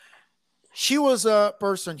anyway, she was a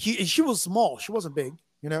person. She was small. She wasn't big.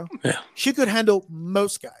 Yeah. She could handle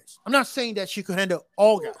most guys. I'm not saying that she could handle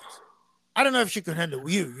all guys. I don't know if she could handle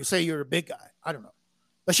you. You say you're a big guy. I don't know,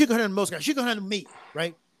 but she could handle most guys. She could handle me,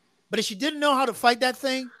 right? But if she didn't know how to fight that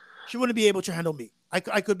thing, she wouldn't be able to handle me. I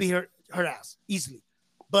could be her ass easily.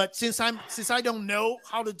 But since I don't know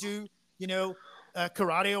how to do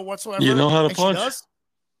karate or You whatsoever, know how to and she punch. does,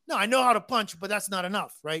 no, I know how to punch, but that's not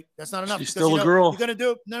enough, right? That's not enough She's because still a girl. you're gonna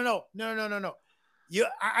do no.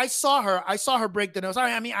 I saw her. I saw her break the nose.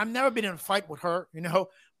 I mean, I've never been in a fight with her,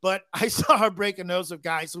 but I saw her break a nose of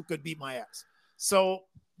guys who could beat my ass. So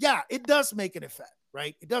yeah, it does make an effect,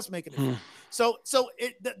 right? It does make an effect.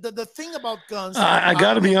 The thing about guns, I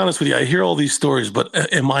got to I be mean, honest with you. I hear all these stories, but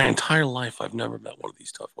in my entire life, I've never met one of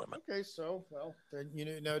these tough women. okay, so well, then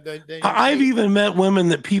then you I've say even met women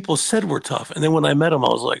that people said were tough, and then when I met them, I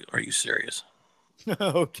was like, "Are you serious?"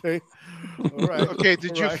 okay, all right, Okay, all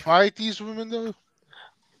did you right. fight these women though?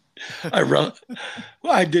 I run.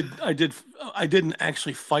 Well, I did. I didn't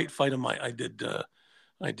actually fight them. I did.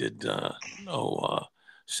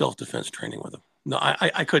 Self defense training with them. No,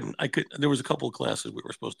 I couldn't. I could. There was a couple of classes we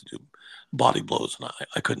were supposed to do body blows, and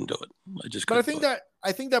I couldn't do it. I just But I couldn't do think it. that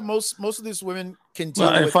I think that most of these women can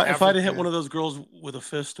Well, deal with if I'd have average hit one men. of those girls with a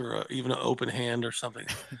fist or even an open hand or something,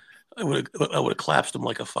 I would have collapsed them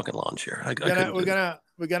like a fucking lawn chair. I couldn't do that.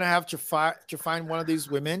 We're gonna have to find one of these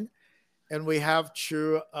women, and we have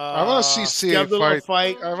to I want to see CA schedule a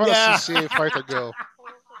fight. fight. I want to see Yeah. CA fight a girl.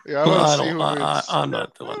 Yeah, I Well, want to I see don't. who wins. I'm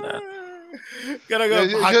not doing that. Gotta Yeah,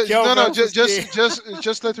 go Hakel no, no, versus Steve.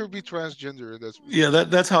 just let her be transgender. Yeah,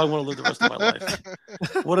 that's how I want to live the rest of my life.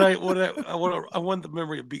 I want the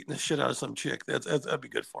memory of beating the shit out of some chick. That'd be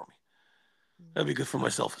good for me. That'd be good for my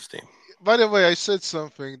self esteem. By the way, I said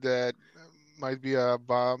something that might be a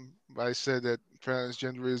bomb. I said that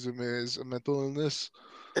transgenderism is a mental illness.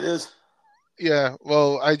 It is. Yeah,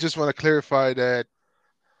 well, I just want to clarify that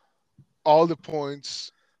all the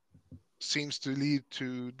points seems to lead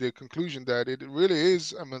to the conclusion that it really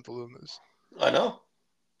is a mental illness. I know.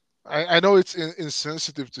 I know it's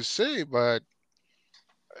insensitive to say, but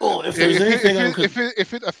Well, if there's anything I'm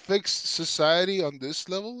if it affects society on this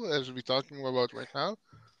level, as we're talking about right now,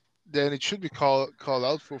 then it should be called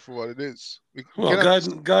out for what it is. We well,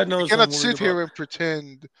 cannot God we knows I'm cannot worried sit about. here and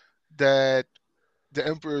pretend that the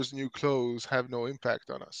emperor's new clothes have no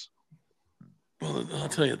impact on us. Well, I'll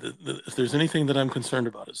tell you, if there's anything that I'm concerned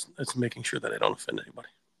about, it's making sure that I don't offend anybody.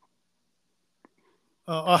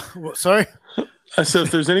 Sorry. I said,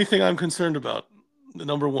 if there's anything I'm concerned about, the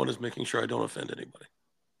number one is making sure I don't offend anybody.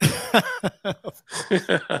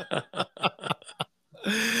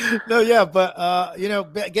 No, yeah, but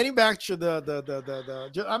getting back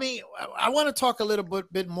to I mean, I want to talk a little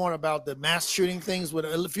bit more about the mass shooting things with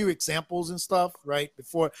a few examples and stuff, right?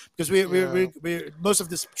 Before, because Yeah. we most of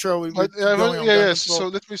this show we But keep going on yeah, gun yes. control.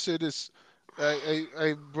 So let me say this.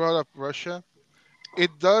 I brought up Russia. It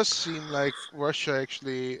does seem like Russia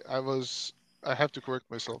actually. I have to correct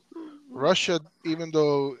myself. Russia, even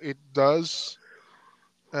though it does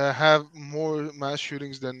have more mass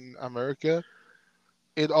shootings than America,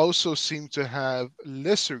 it also seemed to have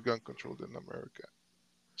lesser gun control than America.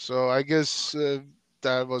 So I guess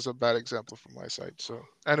that was a bad example from my side. So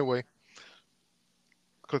anyway,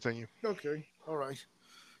 continue. Okay, all right.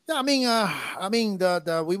 Yeah,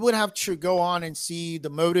 the we would have to go on and see the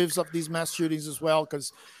motives of these mass shootings as well,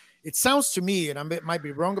 because it sounds to me, and might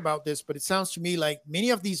be wrong about this, but it sounds to me like many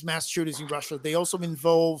of these mass shootings in Russia, they also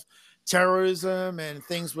involve terrorism and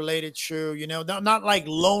things related to, not like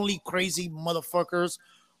lonely, crazy motherfuckers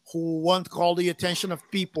who want to call the attention of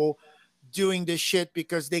people doing this shit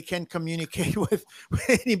because they can communicate with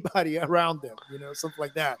anybody around them, something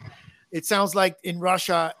like that. It sounds like in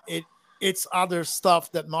Russia, it's other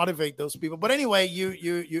stuff that motivate those people. But anyway,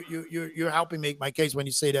 you're helping make my case when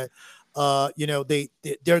you say that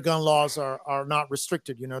their gun laws are not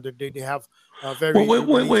restricted. They have Well, very wait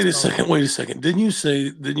released a gun second. laws. Wait a second. Didn't you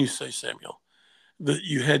say, Samuel, that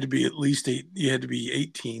you had to be at least you had to be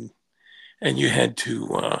 18, and you had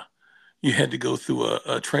to go through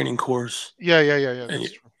a training course. Yeah. And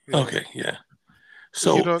That's true. Yeah. okay, yeah. You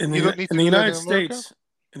So don't you don't need in to the do that United in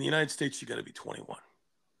America. States, you got to be 21.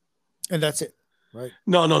 And that's it, right?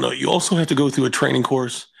 No. You also have to go through a training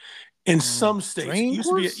course. In some states, it Training used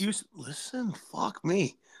to be. course? Listen, fuck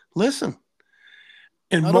me. Listen.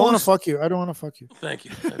 In I don't want to most, fuck you. I don't want to fuck you. thank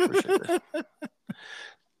you. I appreciate that.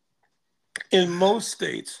 In most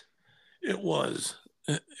states, it was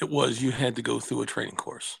you had to go through a training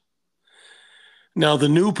course. Now the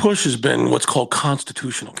new push has been what's called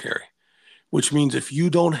constitutional carry, which means if you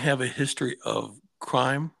don't have a history of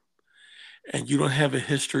crime and you don't have a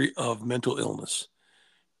history of mental illness,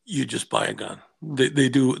 you just buy a gun.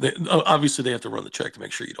 Obviously they have to run the check to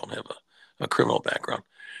make sure you don't have a criminal background.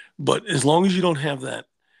 But as long as you don't have that,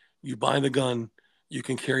 you buy the gun, you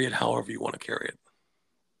can carry it however you want to carry it.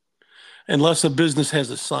 Unless a business has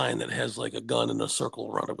a sign that has like a gun in a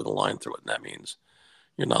circle around it with a line through it, and that means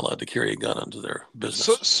you're not allowed to carry a gun into their So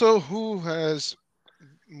business. so who has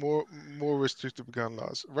more restrictive gun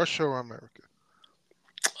laws, Russia or America?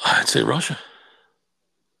 I'd say Russia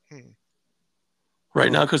Hmm.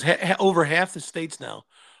 right now Oh. because over half the states now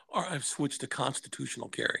have switched to constitutional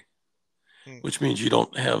carry, Hmm. which means you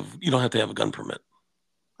don't have to have a gun permit.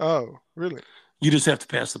 Oh, really? You just have to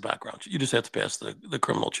pass the background. You just have to pass the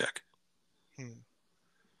criminal check. Hmm.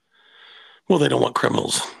 Well, they don't want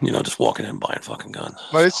criminals, just walking in and buying fucking guns.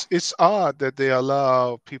 But So it's odd that they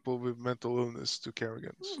allow people with mental illness to carry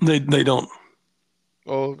guns. they don't.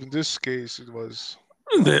 Well, in this case, it was.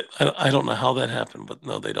 I don't know how that happened, but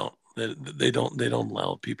no, they don't. They don't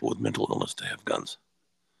allow people with mental illness to have guns.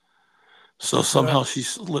 So somehow Well, she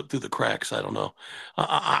slipped through the cracks. I don't know.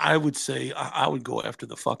 I would say I would go after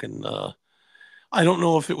the fucking. I don't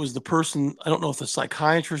know if it was the person. I don't know if the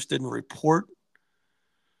psychiatrist didn't report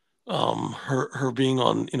her being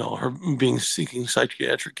on, her being seeking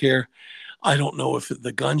psychiatric care. I don't know if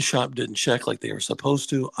the gun shop didn't check like they were supposed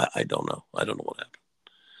to. I don't know. I don't know what happened.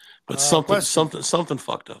 But question. something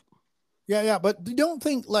fucked up. Yeah. But you don't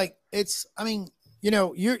think like it's,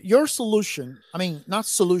 your solution, not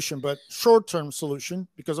solution, but short term solution,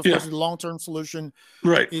 because of Yeah. course the long term solution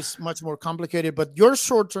Right. is much more complicated. But your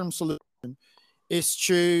short term solution is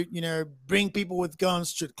to, bring people with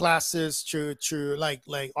guns to classes, to like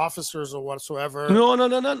officers or whatsoever. No,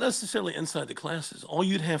 not necessarily inside the classes. All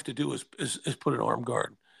you'd have to do is put an armed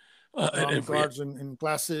guard at Armed every. guards in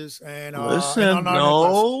classes and Listen, unarmed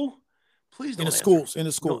classes no, please in the don't answer. schools, in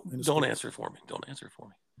the school, in the Don't schools. answer for me. Don't answer for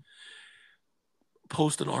me.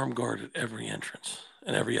 Post an armed guard at every entrance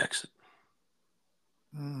and every exit.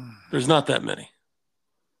 Mm. There's not that many.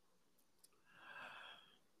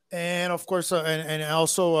 And of course, and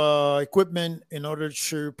also equipment in order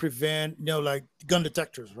to prevent, like gun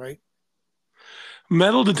detectors, right?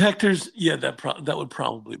 Metal detectors, yeah, that would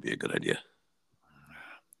probably be a good idea.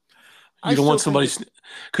 I You don't still want think somebody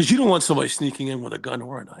because you don't want somebody sneaking in with a gun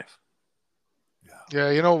or a knife. Yeah,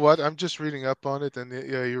 you know what? I'm just reading up on it, and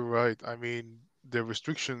yeah, you're right. I mean, the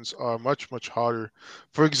restrictions are much, much harder.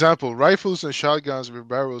 For example, rifles and shotguns with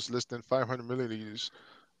barrels less than 500 milliliters,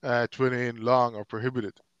 20 in long are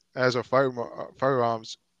prohibited, as are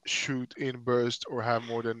firearms shoot in bursts or have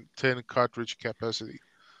more than 10 cartridge capacity.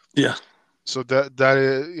 Yeah. So that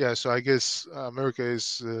is, yeah. So I guess America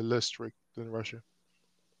is less strict than Russia.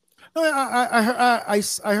 No,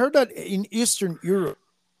 I heard that in Eastern Europe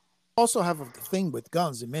also have a thing with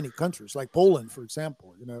guns in many countries, like Poland, for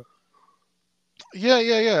example.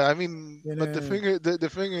 Yeah. I mean, You but the know, thing is, the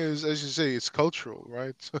thing is, as you say, it's cultural,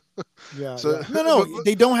 right? So, yeah. No, but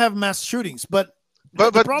they don't have mass shootings, but but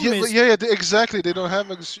the but problem yeah, but is yeah, exactly. They don't have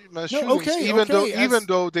mass no. shootings, Okay, even though okay. even As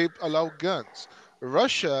though they allow guns.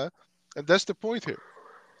 Russia, and that's the point here.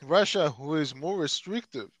 Russia, who is more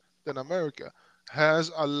restrictive than America,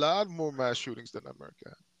 has a lot more mass shootings than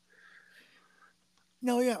America.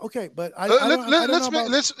 no, yeah, okay, but I don't know Let's about.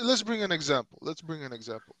 let's bring an example. Let's bring an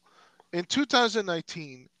example. In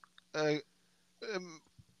 2019, uh,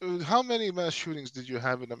 how many mass shootings did you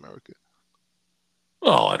have in America?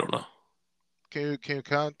 Oh, I don't know. Can you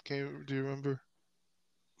count? Do you remember?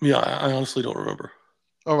 Yeah, I honestly don't remember.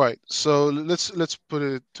 All right, so let's put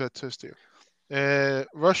it to a test here.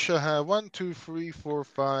 Russia had one, two, three, four,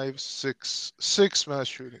 five, six mass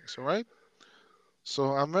shootings. All right. So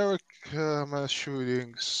America mass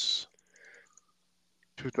shootings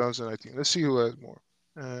 2019. Let's see who has more.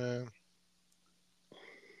 Uh,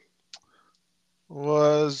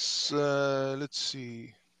 was let's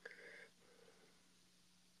see.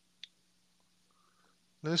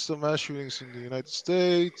 List of mass shootings in the United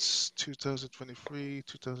States 2023,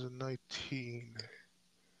 2019.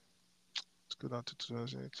 Let's go down to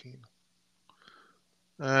 2018.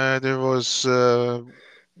 There was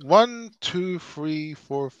 1, 2, 3,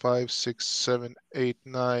 4, 5, 6, 7, 8,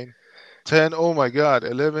 9, 10. Oh my God.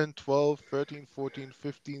 11, 12, 13, 14,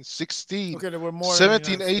 15, 16, Okay, there were more in the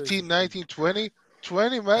 17, United States. 18, 19, 20.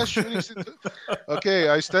 20 mass shootings. Okay,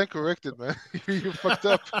 I stand corrected, man. You fucked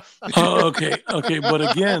up. Oh, okay, okay, but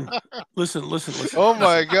again, listen, listen, listen, Oh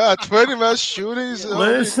my listen, God. 20 mass shootings. Yeah. Oh,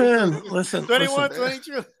 listen, listen, 21, listen,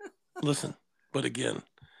 22. listen. But again,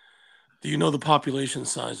 do you know the population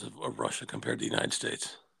size of Russia compared to the United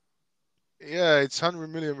States? yeah, it's 100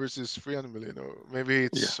 million versus 300 million, or maybe Yeah.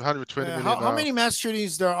 it's 120 How, million how now. many mass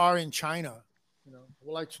shootings there are in China? I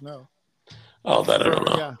would like to know. Oh, that I don't Or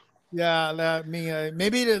know. yeah, yeah. I mean,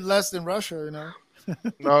 maybe less than Russia.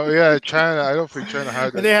 No, yeah, China. I don't think China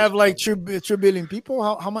had And they that this have like problem. 2 billion people.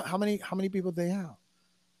 How many people they have?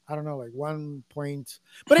 I don't know, like 1 point.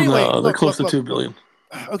 But anyway, No, they're look, close look, to look. 2 billion.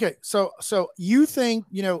 Okay, so you think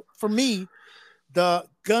for me, the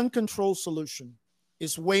gun control solution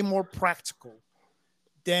is way more practical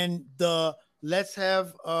than the let's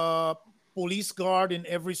have a police guard in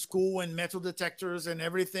every school and metal detectors and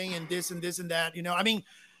everything and this and this and that. I mean,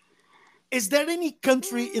 is there any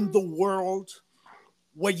country in the world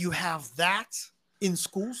where you have that in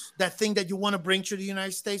schools, that thing that you want to bring to the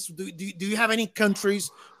United States? Do you have any countries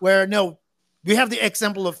where, no, we have the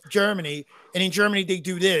example of Germany, and in Germany they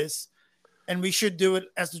do this, and we should do it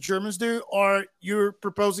as the Germans do? Or you're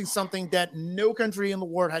proposing something that no country in the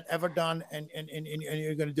world had ever done, and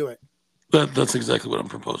you're going to do it? That's exactly what I'm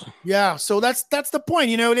proposing. Yeah, so that's the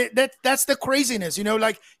point. That's the craziness.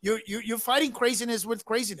 Like you're fighting craziness with Well,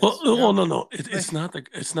 craziness. well, no, no, it's not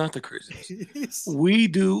the craziness.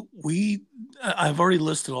 I've already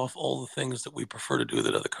listed off all the things that we prefer to do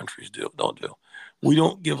that other countries don't do. We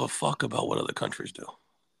don't give a fuck about what other countries do.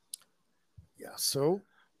 Yeah. So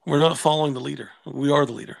We're not following the leader. We are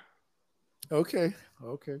the leader. okay,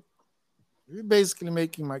 okay. You're basically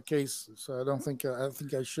making my case, so I think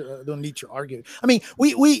I should. I don't need to argue. I mean,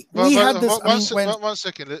 we But had this. I mean, when 1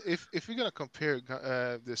 second. If we're gonna compare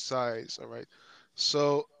the size, all right.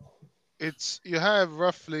 So it's you have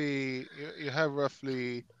roughly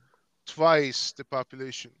twice the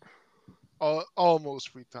population, almost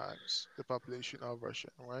 3 times the population of Russia,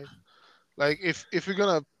 all right? Like if you're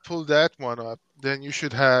gonna pull that one up, then you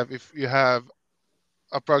should have, if you have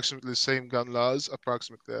approximately the same gun laws,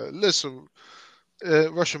 approximately less of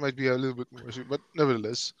Russia might be a little bit more, but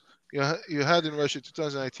nevertheless, you had in Russia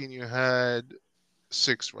 2019, you had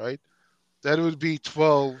six, right? That would be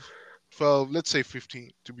 12, 12, let's say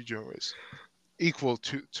 15 to be generous, equal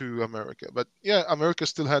to America. But yeah, America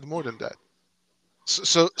still had more than that.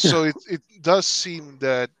 Yeah. So it does seem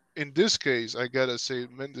that in this case, I gotta say,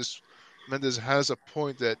 Mendes has a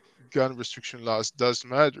point that gun restriction laws does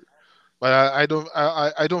matter. But I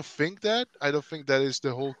don't think that. I don't think that is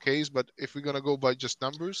the whole case. But if we're gonna go by just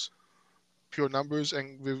numbers, pure numbers,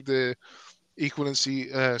 and with the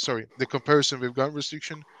equivalency, the comparison with gun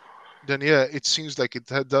restriction, then yeah, it seems like it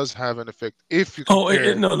does have an effect if you Oh,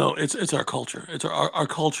 compare. no, no. It's our culture. It's our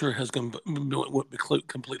culture has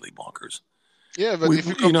completely bonkers. Yeah, but We, if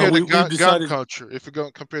you you know compare the we've gun decided. culture, if you go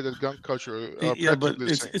compare the gun culture, are Yeah, but practically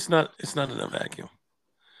the it's same. it's not it's not in a vacuum.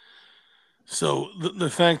 So the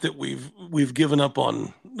fact that we've given up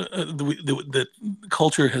on the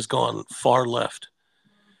culture has gone far left,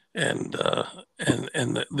 and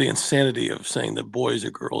the insanity of saying that boys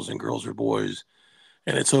are girls and girls are boys,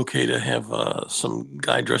 and it's okay to have some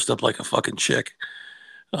guy dressed up like a fucking chick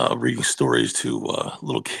reading stories to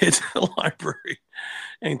little kids in the library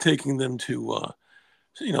and taking them to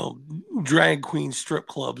you know drag queen strip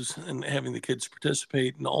clubs and having the kids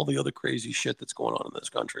participate and all the other crazy shit that's going on in this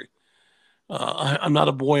country. I'm not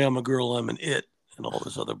a boy, I'm a girl, I'm an it, and all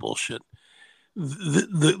this other bullshit.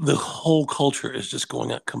 The whole culture is just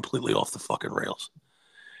going out completely off the fucking rails.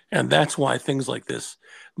 And that's why things like this,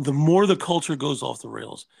 the more the culture goes off the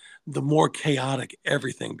rails, the more chaotic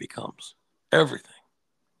everything becomes. Everything.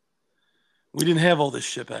 We didn't have all this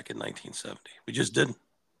shit back in 1970. We just didn't.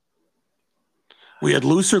 We had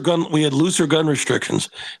looser gun restrictions,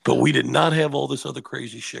 but we did not have all this other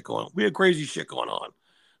crazy shit going on. We had crazy shit going on,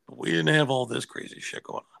 but we didn't have all this crazy shit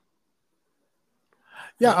going on.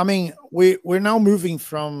 Yeah, I mean, we're now moving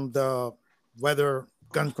from the whether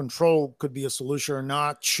gun control could be a solution or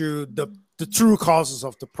not to the true causes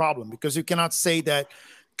of the problem, because you cannot say that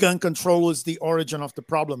gun control is the origin of the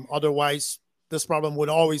problem. Otherwise, this problem would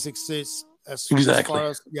always exist as far as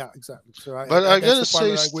exactly. So But I that's gotta the part say,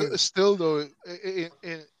 that I agree with. still though,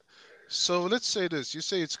 so let's say this. You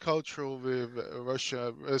say it's cultural with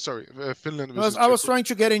Russia, sorry, Finland versus I Czech. was trying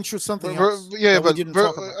to get into something else Yeah, that we but didn't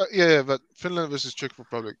talk about. yeah, but Finland versus Czech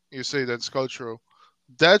Republic. You say that's cultural.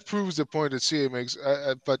 That proves the point that CA makes.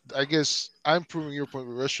 But I guess I'm proving your point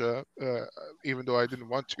with Russia, even though I didn't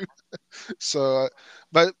want to. So,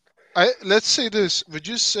 but let's say this. Would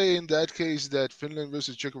you say in that case that Finland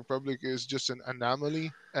versus Czech Republic is just an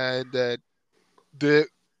anomaly, and that the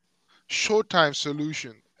short time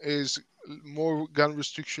solution is more gun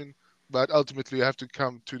restriction, but ultimately you have to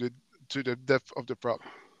come to the depth of the problem?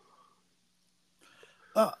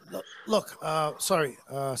 Look, sorry,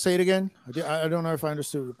 say it again. I don't know if I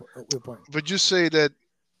understood your point. Would you say that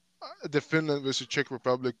the Finland versus Czech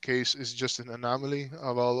Republic case is just an anomaly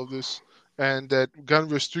of all of this, and that gun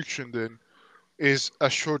restriction then is a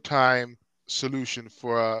short time solution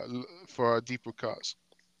for a deeper cause?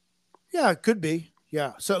 Yeah, it could be.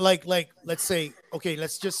 Yeah. So let's say, okay,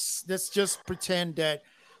 let's just pretend that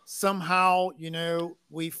somehow,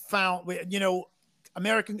 we found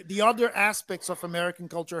American the other aspects of American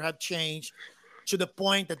culture have changed to the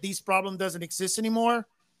point that these problem doesn't exist anymore.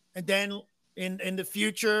 And then in the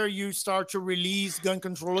future you start to release gun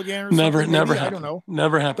control again or Never, something. never Maybe I don't happened. know.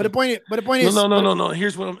 Never But the happened. point is, but the point No, is, no, no, but no, no.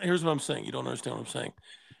 Here's what I'm saying. You don't understand what I'm saying.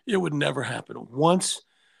 It would never happen. Once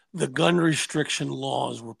the gun restriction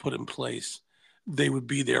laws were put in place, they would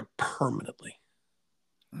be there permanently.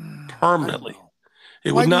 I don't Permanently. know.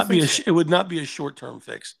 It would Why do you not be think a so? it would not be a short-term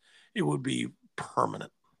fix. It would be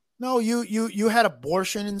permanent. No, you had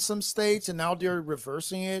abortion in some states and now they're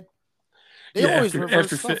reversing it. They Yeah, always reverse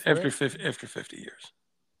stuff, right? after 50 years.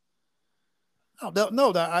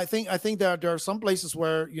 No, that I think that there are some places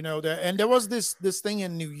where and there was this thing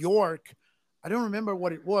in New York. I don't remember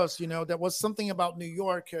what it was. That was something about New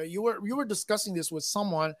York. You were discussing this with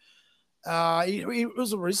someone. It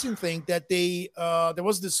was a recent thing that there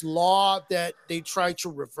was this law that they tried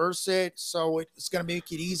to reverse it, so it's gonna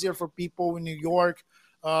make it easier for people in New York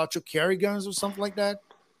to carry guns or something like that.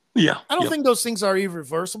 Yeah. I don't Yep. think those things are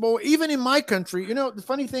irreversible. Even in my country, the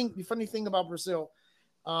funny thing about Brazil,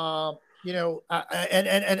 uh,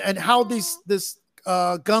 and how this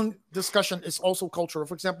gun discussion is also cultural.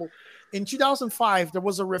 For example, in 2005, there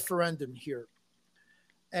was a referendum here,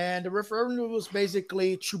 and the referendum was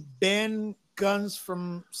basically to ban guns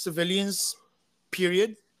from civilians,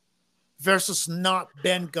 period, versus not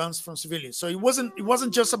ban guns from civilians. So it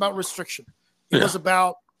wasn't just about restriction; it Yeah. was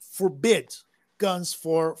about forbid guns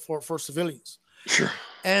for civilians. Sure.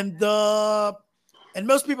 And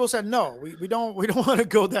most people said no, we don't want to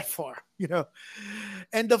go that far, and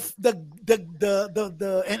and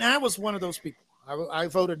I was one of those people. I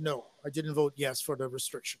voted no. I didn't vote yes for the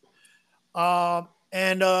restriction. And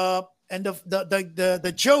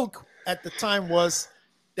the joke at the time was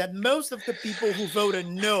that most of the people who voted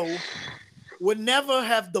no would never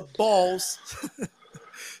have the balls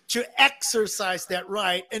to exercise that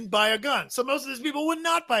right and buy a gun. So most of these people would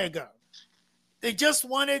not buy a gun. They just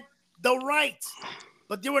wanted the right,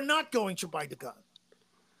 but they were not going to buy the gun.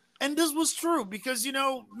 And this was true because,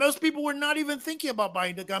 most people were not even thinking about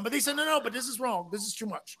buying the gun, but they said, no, but this is wrong. This is too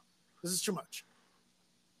much. This is too much.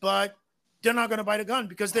 But they're not going to buy the gun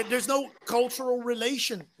because there's no cultural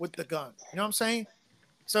relation with the gun. You know what I'm saying?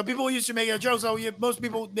 So people used to make a joke. So most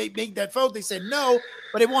people make that vote. They said no,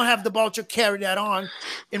 but they won't have the ball to carry that on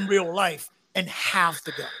in real life and have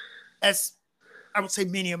the gun, as I would say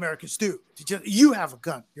many Americans do. You have a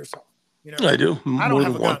gun yourself. I do. I don't More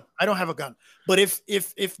have than a one. gun. I don't have a gun. But if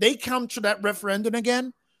they come to that referendum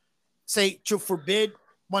again, say to forbid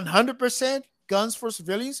 100% guns for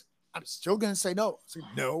civilians, I'm still going to say no. Say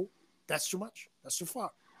no, that's too much. That's too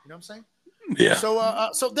far. You know what I'm saying? Yeah.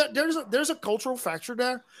 So there's a cultural factor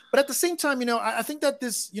there, but at the same time, I think that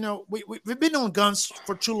this, we've been on guns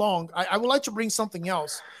for too long. I would like to bring something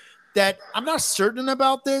else that I'm not certain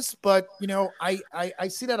about this, but I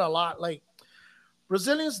see that a lot. Like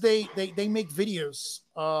Brazilians, they make videos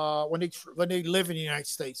when they live in the United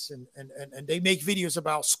States, and they make videos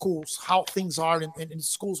about schools, how things are in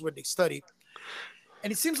schools where they study,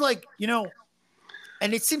 and it seems like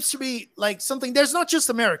and it seems to be like something. There's not just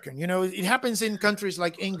American, it happens in countries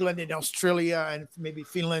like England and Australia and maybe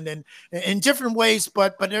Finland and in different ways.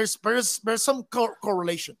 But there's some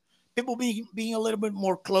correlation. People being a little bit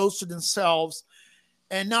more close to themselves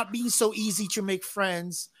and not being so easy to make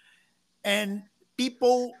friends, and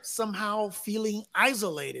people somehow feeling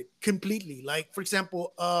isolated completely. Like, for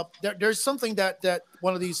example, there's something that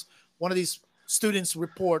one of these students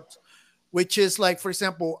report, which is like, for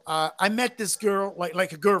example, I met this girl,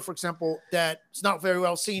 like a girl, for example, that's not very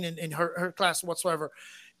well seen in her class whatsoever.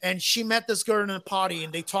 And she met this girl in a party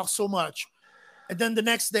and they talked so much. And then the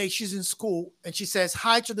next day she's in school and she says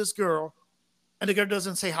hi to this girl. And the girl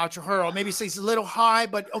doesn't say hi to her, or maybe says a little hi,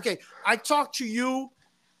 but okay, I talked to you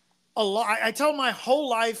a lot. I tell my whole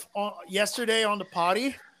life yesterday on the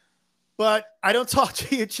party, but I don't talk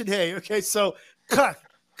to you today. Okay, so cut,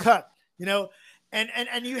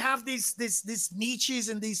 and you have these niches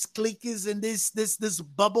and these cliques and this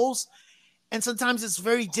bubbles, and sometimes it's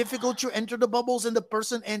very difficult to enter the bubbles, and the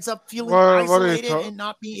person ends up feeling isolated and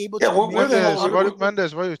not being able to. Where the hell,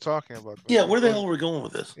 Mendes, what are you talking about? Yeah, where the hell are we going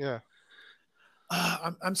with this? Yeah,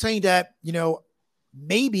 I'm saying that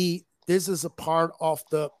maybe this is a part of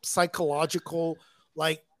the psychological.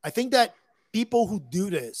 Like, I think that people who do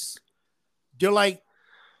this,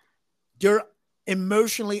 they're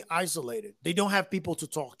emotionally isolated. They don't have people to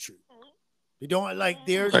talk to. They don't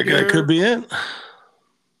that could be it.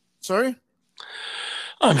 Sorry?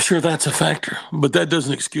 I'm sure that's a factor, but that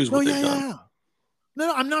doesn't excuse what they've done. Yeah.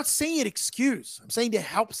 No, I'm not saying it excuse. I'm saying it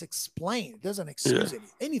helps explain. It doesn't excuse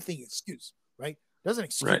anything excuse, right? It doesn't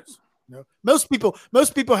excuse. Right. Most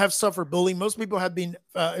people have suffered bullying. Most people have been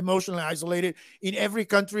emotionally isolated in every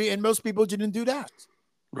country, and most people didn't do that.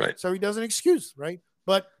 Right. So it doesn't excuse, right?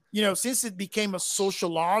 But since it became a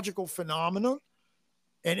sociological phenomenon,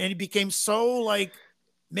 and it became so like,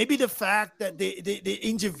 maybe the fact that the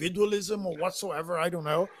individualism or whatsoever, I don't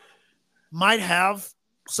know, might have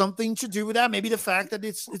something to do with that. Maybe the fact that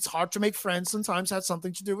it's hard to make friends sometimes has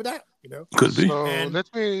something to do with that. Could be. So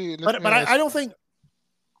but I don't think.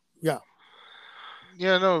 Yeah.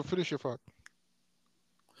 Yeah. No. Finish your thought.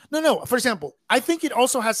 No. For example, I think it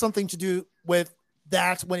also has something to do with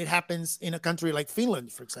that when it happens in a country like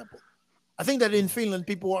Finland, for example. I think that in Finland,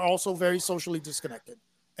 people are also very socially disconnected,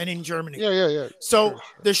 and in Germany. Yeah. So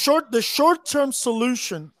sure. The short-term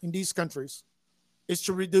solution in these countries is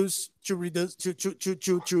to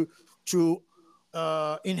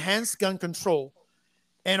enhance gun control,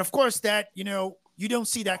 and of course that you don't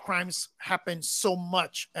see that crimes happen so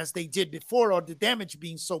much as they did before, or the damage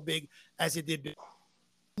being so big as it did before.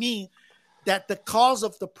 Mean that the cause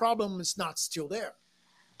of the problem is not still there.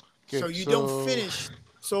 Okay, so you don't finish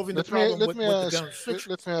solving the problem with the gun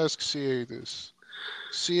restrictions. Let me ask CA this.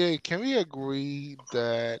 CA, can we agree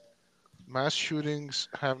that mass shootings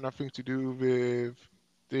have nothing to do with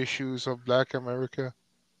the issues of Black America?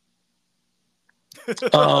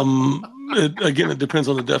 It depends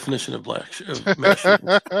on the definition of mass shootings.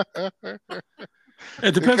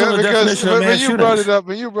 It depends on the definition of mass shootings.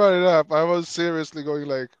 When you brought it up, I was seriously going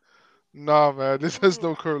like, nah, man, this has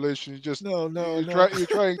no correlation. You just no. You're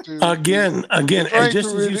trying to again.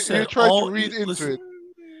 Just as you said, you're trying to read into it.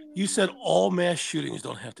 You said all mass shootings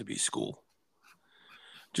don't have to be school.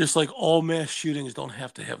 Just like all mass shootings don't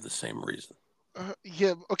have to have the same reason.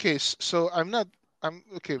 Yeah. Okay. So I'm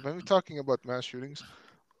okay. When we're talking about mass shootings,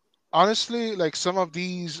 honestly, like some of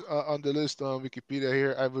these on the list on Wikipedia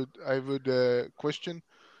here, I would question,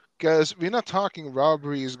 because we're not talking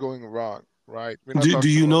robbery is going wrong, right? Do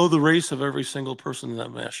you know the race of every single person in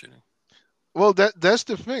that mass shooting? Well, that's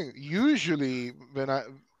the thing. Usually,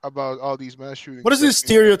 about all these mass shootings, what is the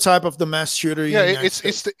stereotype of the mass shooter? Yeah,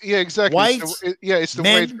 exactly. White, it's the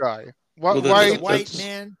men, white guy. White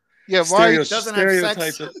man. Yeah, white doesn't have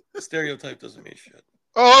sex. Stereotype doesn't mean shit.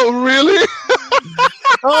 Oh, really?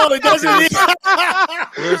 Oh, it doesn't mean.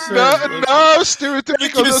 No,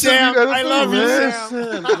 stereotypical doesn't mean anything. I love you,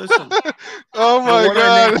 Sam. Listen. Oh my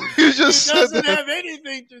God! You just it doesn't have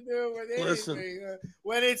anything to do with anything. Listen.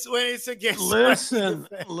 When it's against. Listen.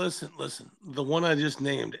 The one I just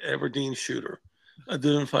named, Aberdeen shooter,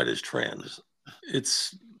 identified as trans. I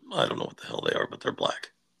don't know what the hell they are, but they're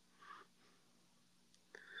black.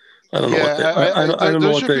 I don't know what they. I don't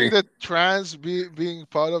know what they. Don't you think that trans being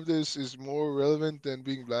part of this is more relevant than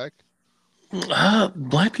being black?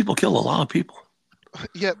 Black people kill a lot of people.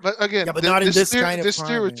 Yeah, but again, not in this kind of the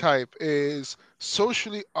stereotype is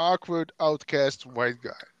socially awkward, outcast white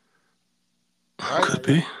guy. Right? Could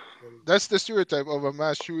be. That's the stereotype of a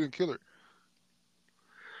mass shooting killer.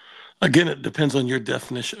 Again, it depends on your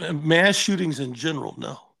definition. Mass shootings in general,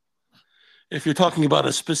 no. If you're talking about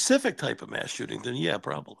a specific type of mass shooting, then yeah,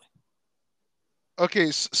 probably.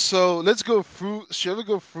 Okay, so let's go through. Shall we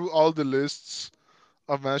go through all the lists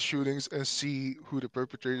of mass shootings and see who the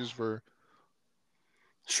perpetrators were?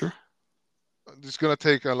 Sure. It's gonna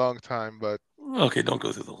take a long time, but Okay, don't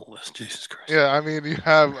go through the whole list. Jesus Christ. yeah, I mean you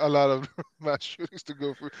have a lot of mass shootings to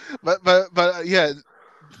go through. But yeah,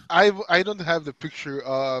 I don't have the picture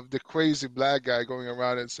of the crazy black guy going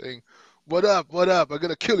around and saying, "What up? What up? I'm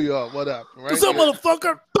gonna kill you all. What up?" What's Right? up,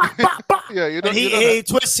 motherfucker? Bah, bah, bah. Yeah, And you he, don't have. he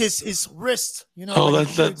twists his wrist, Oh, when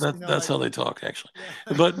he that shoots, that that's like how they talk, actually.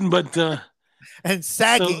 yeah. But And so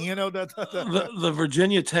sagging, the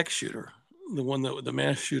Virginia Tech shooter, the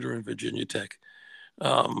mass shooter in Virginia Tech,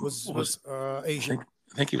 was was Asian.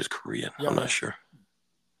 I think he was Korean. Yeah, I'm not yeah, sure.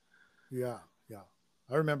 yeah, yeah.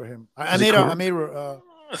 I remember him. I Was he made a I Korean? made a,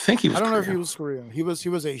 I think he I was don't know if he Korean. was Korean. He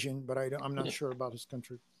was Asian, but I'm not Yeah. sure about his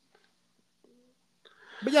country.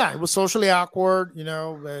 But yeah, it was socially awkward.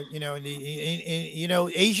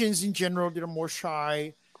 Asians in general, they're more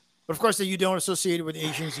shy. But of course, that you don't associate it with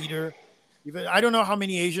Asians either. Even I don't know how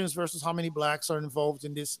many Asians versus how many blacks are involved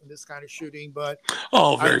in this kind of shooting, but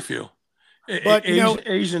Oh, I very few. but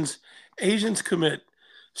Asians commit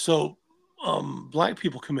so black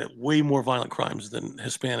people commit way more violent crimes than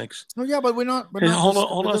Hispanics. no, yeah, but we're Hey, not hold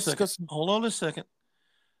we're on a second. discussing. Hold on a second.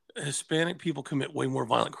 Hispanic people commit way more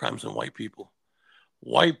violent crimes than white people.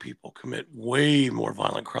 White people commit way more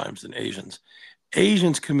violent crimes than Asians.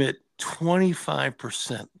 Asians commit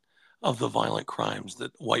 25% of the violent crimes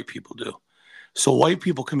that white people do. So white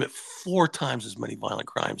people commit 4 times as many violent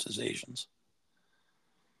crimes as Asians.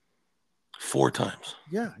 4 times.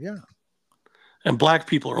 Yeah, yeah, And black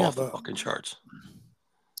people are yeah, off the but fucking charts.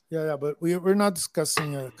 but we're not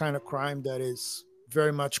discussing a kind of crime that is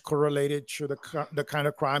very much correlated to the kind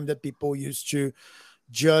of crime that people used to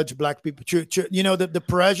judge black people. The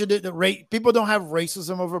prejudice, the rate. People don't have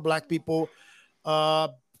racism over black people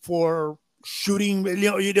for shooting.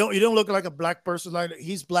 You don't look like a black person, like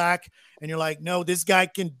he's black, and you're like, no, this guy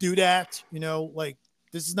can do that. Like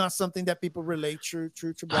this is not something that people relate to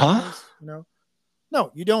Huh? blackness.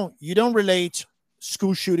 No, you don't relate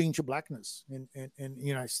school shooting to blackness in the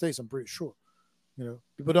United States. I'm pretty sure.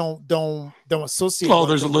 People don't associate Oh,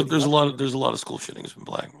 one thing with the there's a other. lot of there's a lot of school shootings in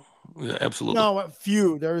black. Yeah, absolutely. No, a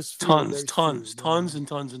few. There's few. Tons, There's few. tons, Yeah, tons, and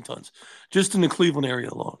tons and tons. Just in the Cleveland area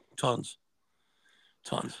alone. Tons.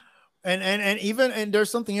 Tons. and even and there's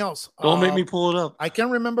something else. Don't make me pull it up. I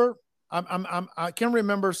can remember. I can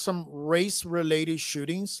remember some race related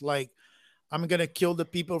shootings. Like I'm gonna kill the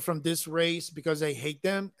people from this race because I hate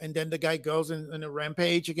them, and then the guy goes in a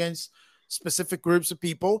rampage against specific groups of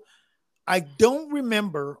people. I don't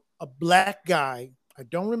remember a black guy. I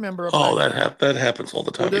don't remember a Oh, black guy that happens all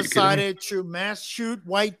the who time. Are you kidding me? decided to mass shoot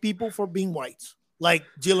white people for being white, like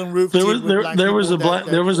Dylan Roof There did was with there black there was people. a That black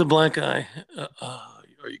that there was a black guy.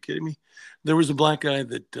 Are you kidding me? There was a black guy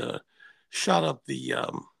that shot up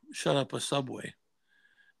a subway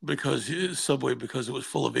because it was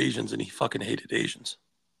full of Asians and he fucking hated Asians.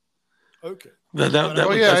 okay. That that But I that Oh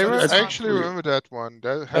was mean, yeah, it's I not. actually remember that one.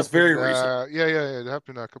 That that's happened. very recent. Yeah, it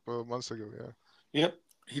happened a couple of months ago. Yeah, Yep.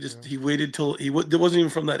 He just yeah. he waited till it wasn't even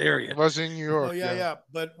from that It area. was in New Oh York. yeah, Yeah. yeah.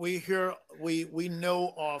 But we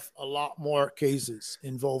know of a lot more cases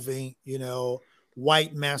involving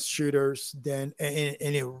white mass shooters than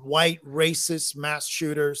and white racist mass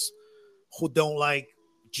shooters who don't like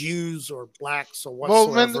Jews or blacks or Well,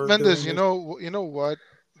 whatsoever Mendes, doing this. you know what?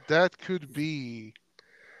 That could be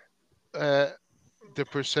uh, the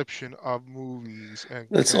perception of movies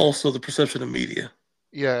That's and also the perception of media.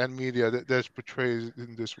 yeah, and media that's portrayed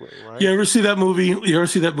in this way, right? You ever see that movie? You ever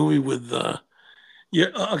see that movie with yeah,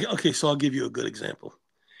 okay, so I'll give you a good example.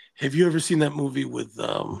 Have you ever seen that movie with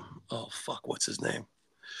oh fuck, what's his name?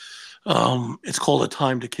 It's called A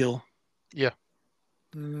Time to Kill. Yeah,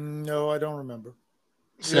 No, I don't remember.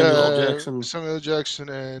 Samuel L. Jackson. Samuel Jackson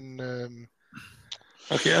and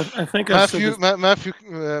Okay, I think I've said this. Matthew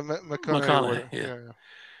McConaughey or McConaughey, whatever. yeah. Yeah, yeah.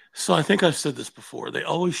 So I think I've said this before. They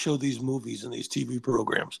always show these movies and these TV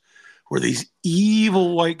programs where these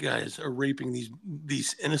evil white guys are raping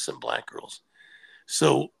these innocent black girls.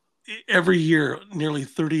 So every year, nearly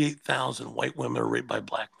 38,000 white women are raped by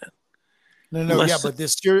black men. No, yeah, Less but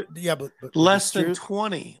this year, yeah, but less than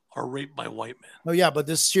 20 are raped by white men. no, yeah, but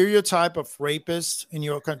the stereotype of rapists in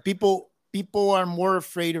your country, people are more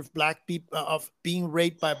afraid of black people of being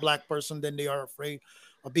raped by a black person than they are afraid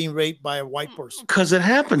of being raped by a white person. Because it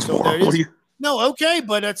happens So more. there What do is you? no okay,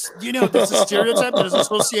 but that's a stereotype that is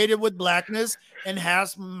associated with blackness and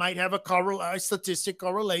might have a statistic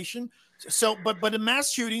correlation So, but the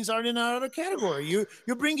mass shootings are in another category.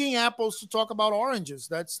 You're bringing apples to talk about oranges.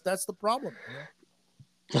 That's the problem.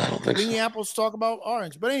 I don't think Bringing so. apples to talk about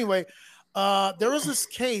orange. But anyway, there was this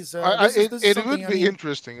case. This is It something. would I be mean,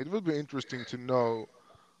 interesting. It would be interesting to know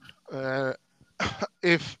uh,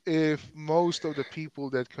 if most of the people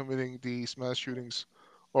that committing these mass shootings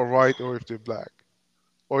are white or if they're black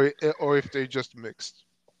or if they're just mixed.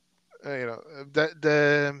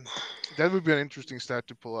 That would be an interesting stat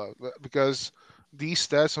to pull out because these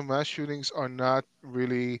stats on mass shootings are not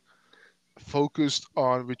really focused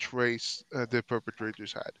on which race the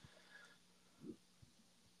perpetrators had.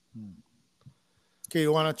 okay,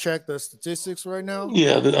 you want to check the statistics right now?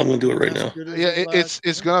 Yeah, I'm gonna do it right Mass now. shooters Yeah, are black.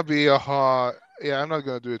 it's gonna be a hard. Yeah, I'm not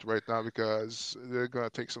gonna do it right now because they're gonna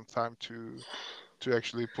take some time to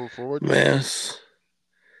actually pull forward. Mass.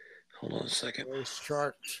 Hold on a second. Race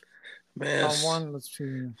chart. Mass. One. Let's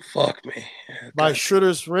see. Fuck me. By God.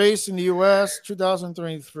 shooters' race in the U.S.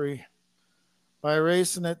 2023. By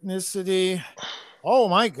race and ethnicity. Oh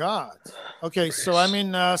my God. Okay, so I'm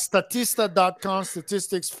in statista.com,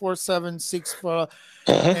 statistics 4764.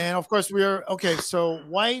 Uh-huh. And of course, we are okay. So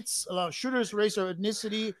whites, shooters, race, or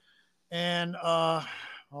ethnicity. And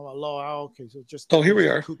okay, so just Oh, here we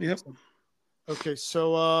are. Yep. Okay,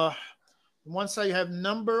 so on one side you have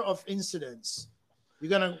number of incidents. You're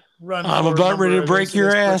gonna run. I'm for about number ready to of break your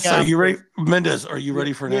incidents per ass. Are you ready, capita. Mendez? Are you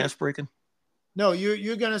ready for an You're- ass breaking? No,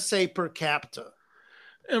 you're gonna say per capita.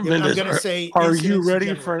 I'm Mendez, gonna say are you incidents in ready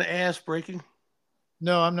general. for an ass breaking?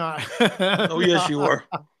 No, I'm not. Oh, yes, you are.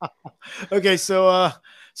 Okay, so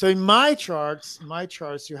in my charts,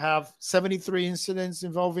 you have 73 incidents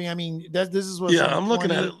involving. I mean, this is what's Yeah, on I'm looking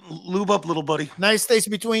at it. Lube up, little buddy. United States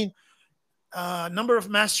between number of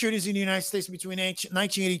mass shootings in the United States between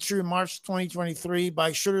 1982 and March 2023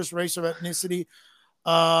 by shooters, race, or ethnicity.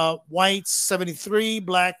 Whites 73,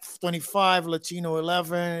 black 25, Latino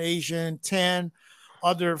 11, Asian 10,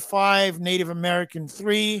 other 5, Native American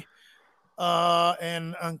 3,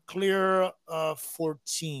 and unclear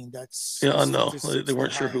 14. That's Yeah, no, they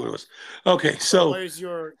weren't sure who it was. Okay, so where's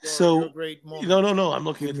your great moment? No. I'm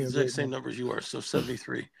looking at the Give me a exact great same moment. numbers you are. So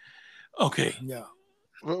 73. Okay, Yeah.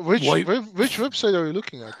 Which White- which website are you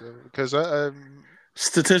looking at though? Because I'm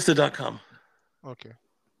Statista.com. okay.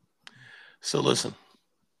 So listen.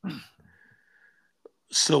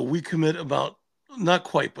 So we commit about, not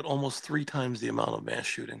quite, but almost 3 times the amount of mass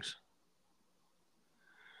shootings.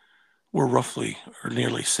 We're roughly or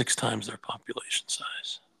nearly 6 times their population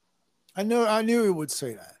size. I knew you would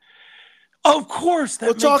say that. Of course,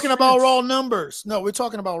 We're talking about raw numbers. No, we're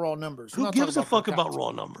talking about raw numbers. Who gives a fuck about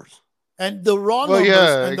raw numbers? And the raw Well, numbers,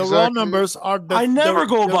 yeah, and the raw exactly. numbers are. I never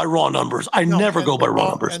go by raw numbers. I never go by raw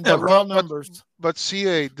numbers And the ever. raw numbers. But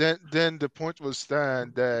CA, then the point was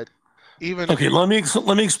that even Okay, let me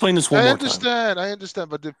explain this one I more understand,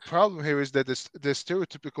 but the problem here is that the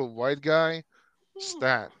stereotypical white guy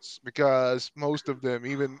stands because most of them,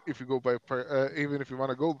 even if you go by even if you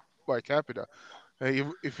want to go by capita,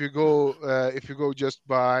 if you go just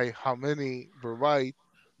by how many were white,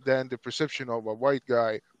 then the perception of a white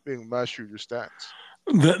guy being mass shooter stands.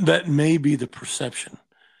 That may be the perception,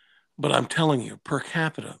 but I'm telling you, per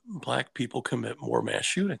capita, black people commit more mass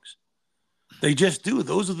shootings. They just do.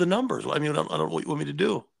 Those are the numbers. I mean, I don't know what you want me to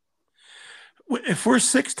do. If we're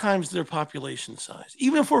 6 times their population size,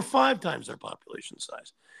 even if we're 5 times their population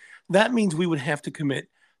size, that means we would have to commit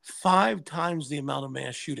 5 times the amount of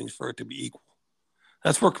mass shootings for it to be equal.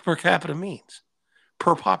 That's what per capita means,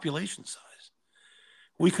 per population size.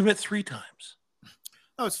 We commit 3 times.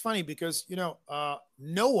 No, it's funny because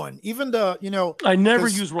no one, even the I never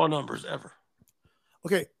use raw numbers ever.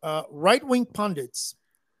 Okay, right-wing pundits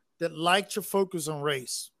that like to focus on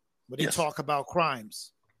race, but they talk about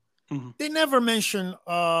crimes. Mm-hmm. They never mention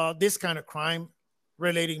this kind of crime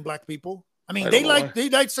relating black people. I mean, they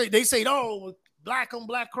say, oh, black on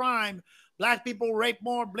black crime, black people rape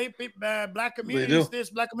more, black communities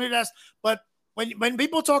this, black community that. But when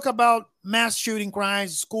people talk about mass shooting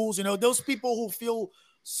crimes, schools, those people who feel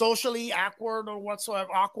socially awkward or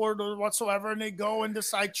whatsoever, and they go and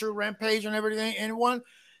decide to rampage and everything. And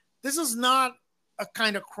this is not a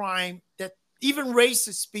kind of crime that even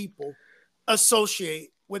racist people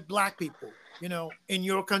associate with black people, in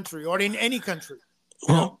your country or in any country.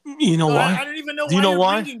 Well, you know why? I don't even know Do you know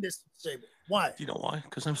why? Bringing this to the table. Why? Do you know why?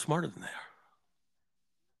 Because I'm smarter than they are.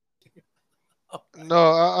 No,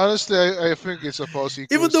 honestly, I think it's a false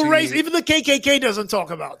equality. Even the race, even the KKK doesn't talk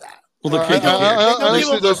about that. Well, the KKK.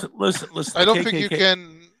 Honestly, listen. I don't think you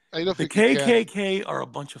can I don't The think you can. KKK are a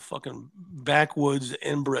bunch of fucking backwoods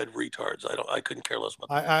inbred retards. I couldn't care less about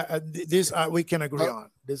that. This we can agree But on.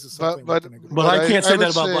 This is but something we but can agree But on. but I can't I say would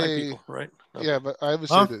that about black say, people, right? Okay. yeah, but I would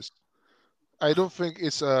say Huh? this. I don't think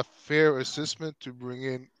it's a fair assessment to bring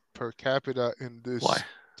in per capita in Why? this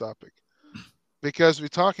topic, because we're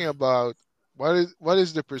talking about what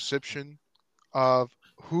is the perception of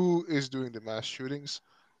who is doing the mass shootings,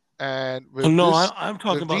 and Oh, with no, this I'm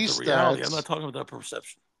talking with about the these reality. I'm not stats. talking about that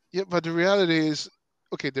perception. Yeah, but the reality is,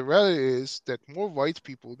 okay, the reality is that more white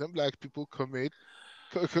people than black people commit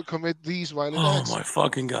these violent Oh acts. my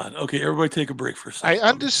fucking god. Okay, everybody, take a break for a I second. Let me.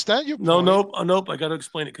 understand your No, point. nope, nope. I got to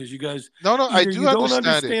explain it because you guys No, no, I either do you don't understand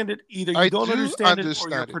it. understand it, either you I don't do understand it, or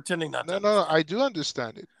you're understand it. pretending not to No, no, no, understand I it. do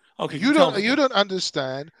understand it. Okay, you tell me You then. don't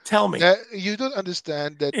understand Tell me. that you don't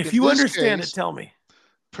understand that If in you this understand it, case, tell me.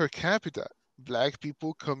 per capita, black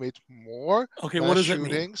people commit more Okay, what mass does that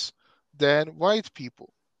mean? shootings than white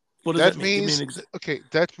people. What does that That mean? Give me an means, example. okay,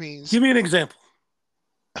 that means Give me an example.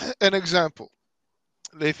 an example.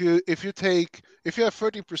 If you have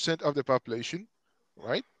 30% of the population,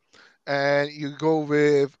 right? And you go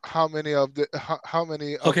with how many of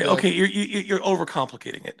Okay, them. okay, you're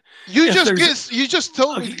overcomplicating it. You If just there's guess, you just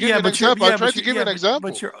told me okay, to give yeah, you an but you're example. I yeah, tried but to you give you yeah, an but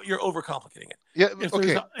example. you're overcomplicating it. Yeah, If there's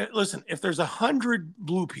okay. a listen, if there's 100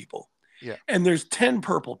 blue people Yeah, and there's 10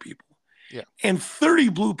 purple people yeah, and 30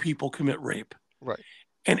 blue people commit rape right.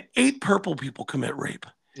 and 8 purple people commit rape.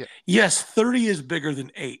 Yeah, Yes, 30 is bigger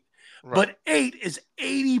than 8, right. but 8 is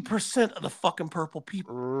 80% of the fucking purple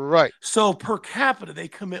people. Right. So per capita, they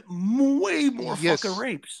commit way more fucking Yes,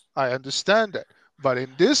 rapes. I understand that. But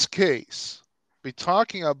in this case, we're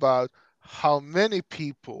talking about how many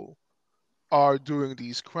people are doing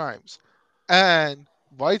these crimes. And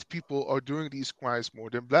white people are doing these crimes more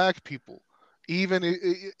than black people. Even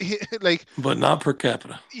like, But not per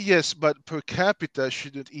capita. yes, but per capita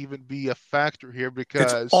shouldn't even be a factor here It's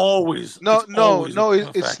because always no, it's no, always no,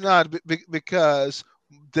 a it's factor. not because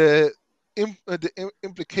the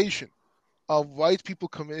implication of white people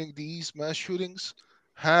committing these mass shootings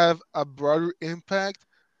have a broader impact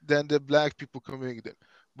than the black people committing them.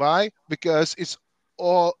 Why? Because it's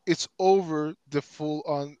over the full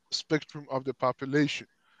on spectrum of the population.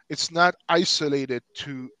 It's not isolated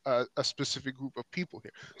to a specific group of people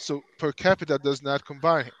here. So per capita does not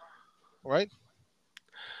combine here, right?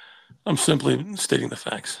 I'm simply stating the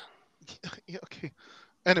facts. Yeah, okay.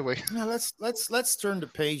 Anyway, Now let's turn the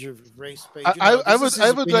page of race page. This is I his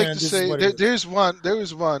would opinion, like and to this is say what it that is. there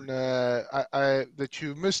is one that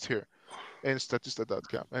you missed here in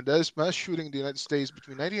Statista.com, and that is mass shooting in the United States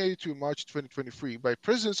between 1982 and March 2023 by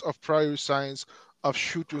presence of prior signs of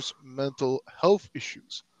shooters' mental health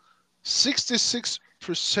issues.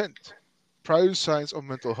 66% prior signs of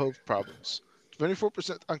mental health problems,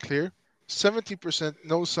 24% unclear, 70%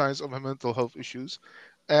 no signs of mental health issues,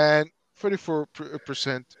 and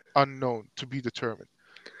 34% unknown to be determined.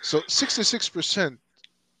 So 66%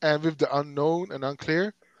 and with the unknown and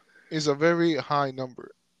unclear is a very high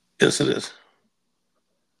number. Yes, it is.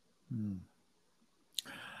 Hmm.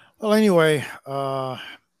 Well, anyway,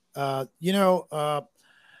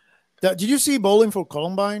 did you see Bowling for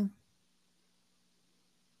Columbine?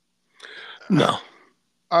 No, You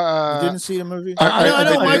Uh, didn't see the movie? I know, I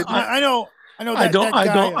know, I Mike. did. I know that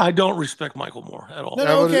guy. I don't respect Michael Moore at all. No,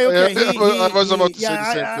 no, okay, okay. I was about to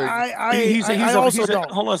Yeah, say the same thing. I also He's a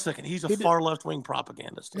don't. hold on a second. He's a He did, far left wing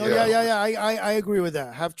propagandist. no, Okay, I yeah, Yeah. don't yeah, yeah. respect. I agree with that.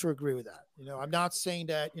 I have to agree with that. I'm not saying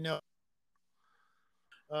that.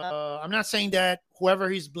 I'm not saying that whoever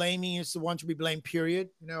he's blaming is the one to be blamed. Period.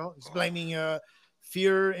 He's blaming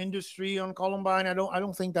fear industry on Columbine. I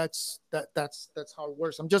don't think that's how it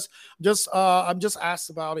works. I'm just asked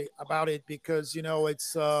about it because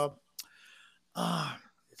it's uh,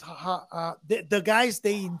 the guys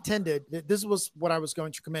they intended. This was what I was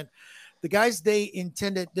going to comment. The guys they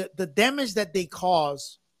intended the damage that they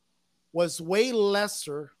caused was way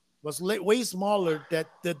lesser, way smaller that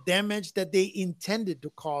the damage that they intended to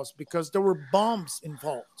cause because there were bombs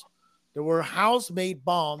involved. There were house-made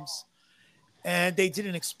bombs, and they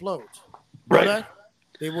didn't explode. You know Right. that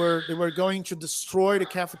they were going to destroy the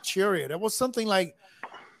cafeteria. That was something like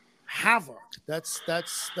havoc. That's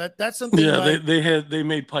something Yeah, like they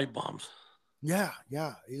made pipe bombs. yeah,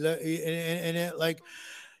 yeah, and it, like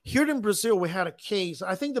here in Brazil we had a case.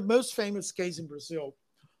 I think the most famous case in Brazil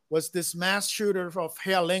was this mass shooter of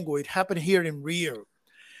Realengo. It happened here in Rio.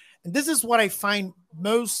 And this is what I find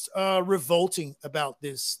most revolting about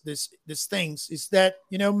these things is that,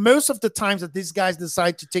 most of the times that these guys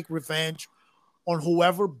decide to take revenge on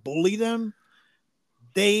whoever bullied them,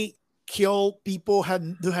 they kill people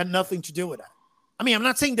who had nothing to do with that. I mean, I'm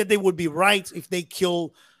not saying that they would be right if they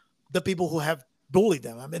kill the people who have bullied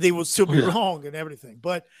them. I mean, they will still Oh be yeah. wrong and everything.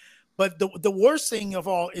 But the worst thing of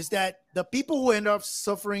all is that the people who end up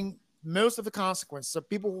suffering most of the consequences are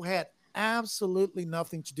people who had absolutely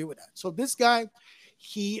nothing to do with that. So this guy,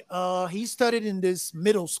 he studied in this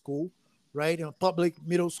middle school, right, in a public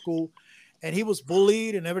middle school, and he was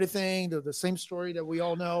bullied and everything. The same story that we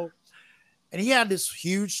all know, and he had this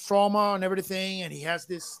huge trauma and everything, and he has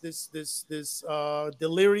this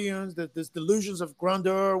deliriums, this delusions of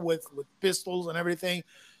grandeur with pistols and everything.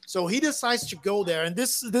 So he decides to go there, and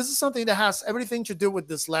this is something that has everything to do with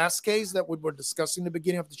this last case that we were discussing in the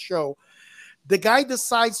beginning of the show. The guy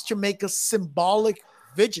decides to make a symbolic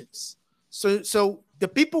vengeance. So the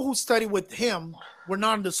people who study with him were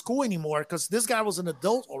not in the school anymore because this guy was an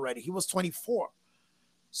adult already. He was 24.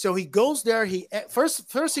 So he goes there. He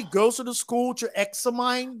first he goes to the school to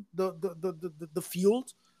examine the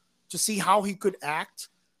field to see how he could act.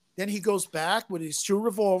 Then he goes back with his two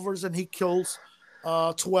revolvers and he kills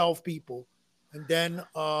 12 people. And then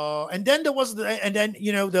there was and then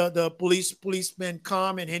the policemen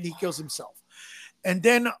come and he kills himself. And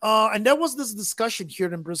there was this discussion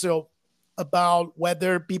here in Brazil about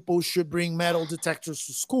whether people should bring metal detectors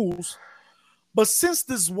to schools. But since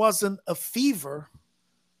this wasn't a fever,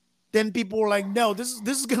 then people were like, no, this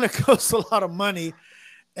is going to cost a lot of money,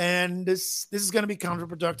 and this is going to be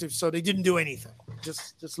counterproductive. So they didn't do anything.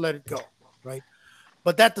 Just let it go, right?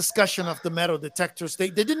 But that discussion of the metal detectors, they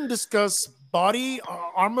didn't discuss body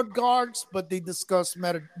armored guards, but they discussed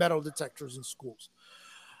metal detectors in schools.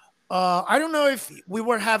 I don't know if we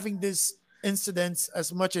were having this incidents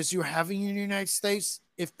as much as you're having in the United States,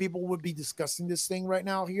 if people would be discussing this thing right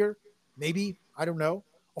now here. Maybe, I don't know.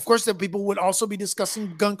 Of course, the people would also be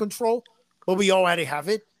discussing gun control, but we already have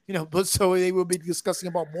it, but so they will be discussing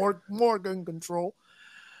about more gun control.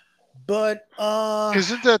 But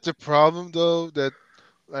Isn't that the problem though? That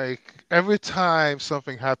like every time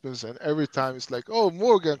something happens, and every time it's like, oh,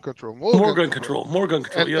 more gun control, more More gun gun control, control. More gun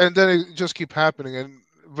control. Yep. and then it just keep happening. And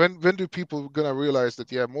when do people gonna realize that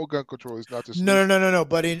yeah, more gun control is not the solution? no.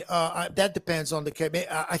 But that depends on the case.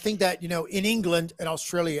 I think that in England and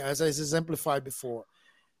Australia, as I exemplified before,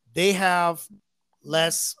 they have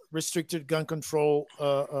less restricted gun control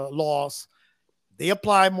laws. They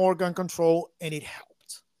apply more gun control, and it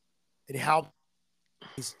helped. It helped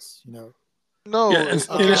cases. Yeah. No, okay.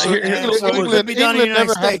 So And England, so it could England, be done in the England United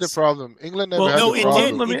never had the States. problem. England never Well, had the No, it well, did.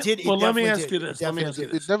 problem. let me It did. It well let me definitely ask did. you It this. Let me ask definitely you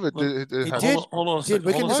did. It this. never Let, did. It It had. hold did. on. Hold on a It did. second.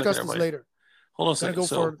 We Hold can on a What? second, discuss this everybody. later. Hold on a Gonna second. go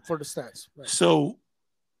So for the stats. Right. so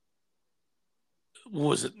what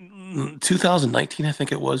was it 2019? I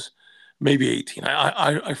think it was maybe 18.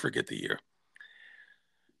 I forget the year.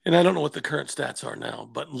 And I don't know what the current stats are now,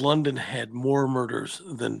 but London had more murders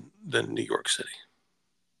than New York City.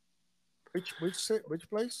 Which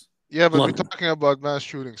place? Yeah, but we're London. talking about mass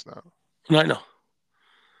shootings now. And I know,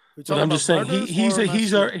 We but talking I'm just about saying murders or mass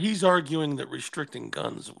shooting? he's arguing that restricting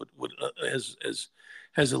guns would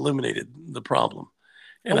has eliminated the problem.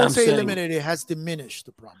 I And won't I'm say saying eliminated. It has diminished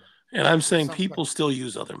the problem. Something like people still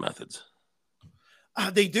use other methods.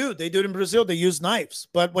 they do. They do it in Brazil. They use knives,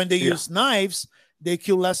 but when they Yeah. use knives, they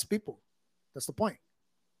kill less people. That's the point.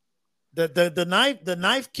 The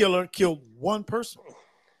knife killer killed one person.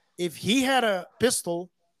 If he had a pistol,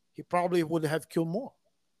 he probably would have killed more.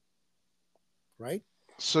 Right?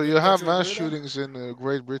 So you Don't have you mass agree with that? shootings in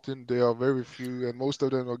Great Britain. They are very few, and most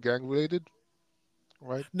of them are gang related,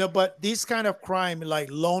 right? No, but this kind of crime, like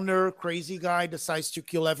loner, crazy guy decides to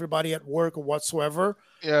kill everybody at work or whatsoever,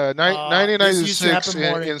 Yeah, this used to 1996 happen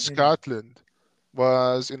more in in Scotland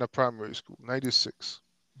was in a primary school. 96,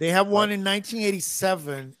 they have right? one in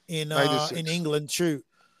 1987 in 96. England too.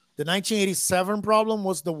 The 1987 problem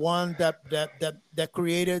was the one that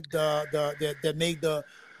created that made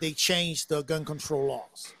they changed the gun control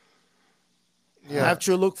laws. I Yeah, have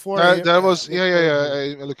to look for that it. that was Look yeah for it yeah here.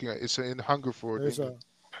 yeah. I'm looking at it. It's in Hungerford, There's England.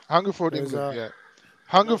 a Hungerford, there's England. a Yeah, there's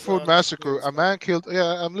Hungerford a display massacre. in A man Scotland. killed.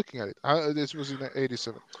 Yeah, I'm looking at it. This was in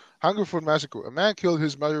 '87. Hungerford massacre. A man killed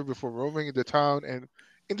his mother before roaming the town and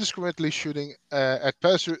indiscriminately shooting at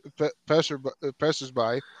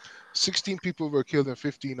passersby. 16 people were killed and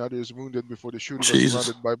 15 others wounded before the shooter was Jesus.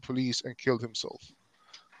 surrounded by police and killed himself.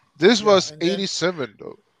 This Yeah, was and then '87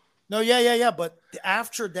 though. no, yeah. But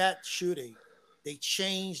after that shooting, they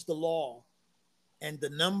changed the law, and the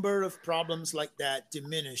number of problems like that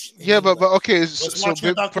diminished in Yeah, England. but okay, I was so watching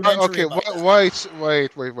a documentary okay, about that.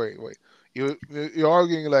 wait. You're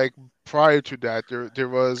arguing like prior to that there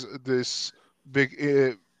was this big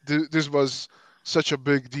this was such a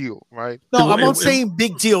big deal, right? No, I'm not it- saying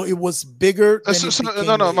big deal. It was bigger than it No,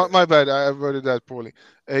 became no, later. my bad. I worded that poorly.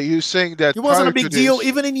 You're saying It that wasn't a prior to big deal this,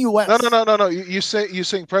 even in no, no, US. no, no, no. You're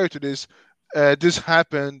saying prior to this, this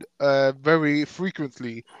happened very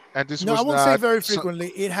frequently, and this No, I was won't say not. very So, frequently.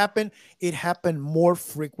 It happened. It happened more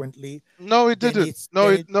frequently no, it than didn't. it's No,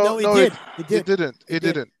 than it it. no, No, it no, it did. It it did. didn't. It It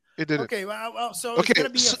did. didn't. It didn't. Okay. Well, so it's Okay, gonna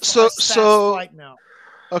be a so stats so fight now.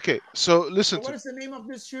 okay, so So listen what to is the name of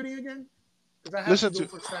this shooting again? Because I have to listen go to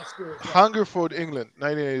for stats too as well. Hungerford, England,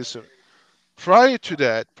 1987. Prior to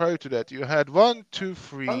that, you had one, two,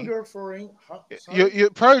 three. Hunger for You, sorry. you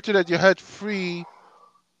prior to that, you had three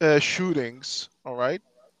shootings. All right,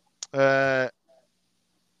 uh,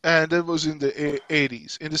 and that was in the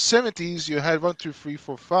 80s. In the 70s, you had one, two, three,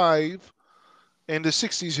 four, five. In the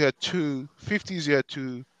 60s, you had two. 50s, you had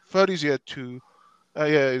two. 30s, you had two. Yeah,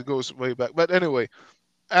 it goes way back. But anyway,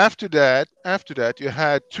 after that, you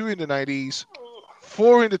had two in the 90s,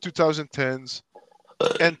 four in the 2010s,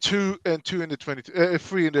 and two in the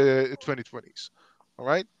three in the 2020s. All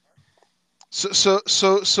right. So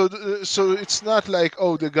it's not like,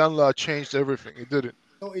 oh, the gun law changed everything. It didn't.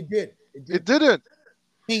 No, it did. It It did. didn't.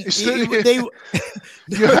 I mean, It's still, they.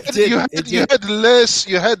 you No, it had did. It did.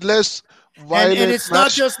 you had less And violent it's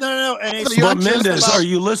not mass. just no, and No, it's you but not had just Mendez, are about. less.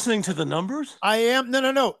 you listening to the numbers? I am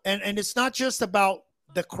no, and it's not just about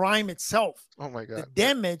the crime itself. Oh my The God.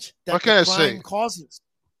 damage What that the can I crime say? causes.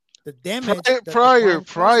 The damage that the Prior crime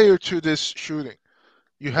causes. prior to this shooting,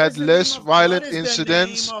 you What had is the name less of what violent is the name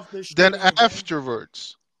incidents of the than shooting again?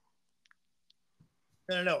 afterwards.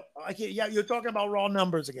 No. I can't, yeah, you're talking about raw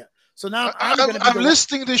numbers again. So now I, I'm I'm, going to be I'm the one.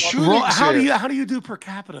 listing the Raw, shootings here. how do you do per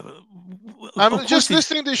capita? Of I'm course, just he's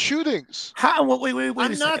listing the shootings. how. Wait a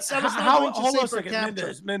I'm second. not. I was not going to Hold on say a per second, capita.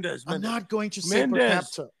 I'm Mendez, not going to say per Mendez,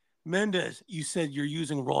 capita. Mendez. You said you're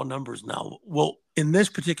using raw numbers now. Well, in this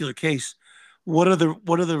particular case, what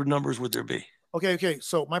other numbers would there be? Okay.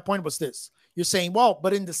 So my point was this: you're saying, well,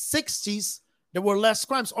 but in the '60s there were less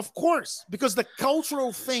crimes, of course, because the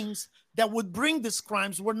cultural things that would bring these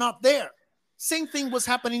crimes were not there. Same thing was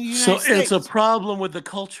happening in the So United it's a States. problem with the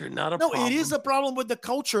culture, not a No, it is problem. a problem with the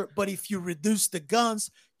culture. But if you reduce the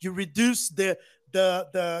guns, you reduce the the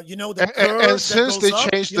And curve that since they goes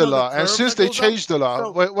up. changed the The law, and curve since that they goes up. changed the law,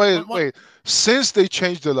 So what wait, since they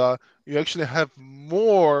changed the law, you actually have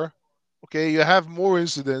more. Okay, you have more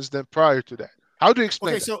incidents than prior to that. How do you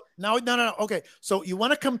explain okay, that? so now no. Okay, so you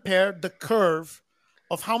want to compare the curve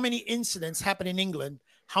of how many incidents happen in England,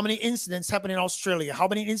 how many incidents happen in Australia, how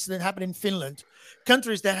many incidents happen in Finland,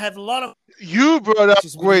 countries that have a lot of You brought up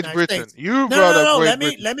issues with the Great United Britain. States. You No, no, brought no, up no. Great Let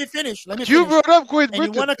Britain. me finish. Let me You finish. brought up Great And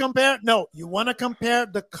you want Britain. to compare? No, you want to compare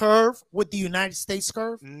the curve with the United States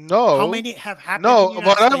curve? How No, many have happened in no. the United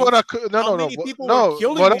What I States? want to no How no no many people were no.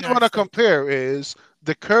 killed in What the I want United to States? compare is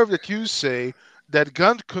the curve that you say that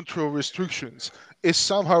gun control restrictions is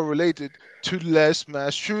somehow related to less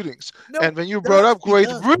mass shootings. No, And when it you brought does. up It Great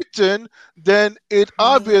does. Britain, then it No,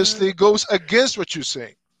 obviously goes against what you're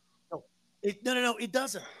saying. no, no. It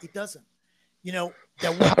doesn't. It doesn't.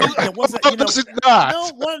 There How, would be. There was a. how does it not?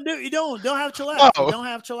 No, one. You don't have to laugh. You How? don't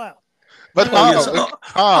have to laugh. But Oh yes. how?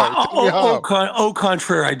 How? Tell me how.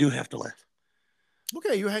 Contrary, I do have to laugh.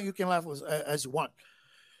 Okay, you can laugh as you want.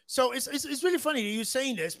 So it's really funny you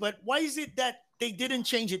saying this, but why is it that they didn't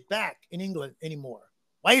change it back in England anymore?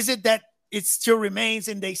 Why is it that it still remains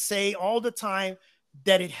and they say all the time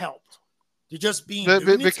that it helped? They're just being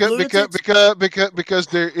lunatics. Because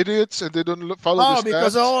they're idiots and they don't follow the Oh,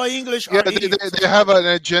 because stats. all English Yeah, are idiots or they have something.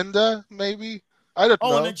 an agenda, maybe. I don't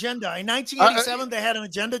Oh, an know. agenda. In I, 1987, they had an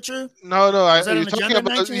agenda, true? no, no. Was that You're an talking agenda in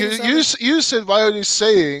about 1987? you said Violet is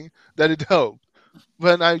saying that it helped.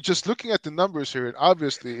 When I'm just looking at the numbers here, and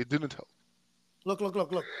obviously it didn't help. Look.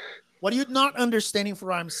 What you're not understanding for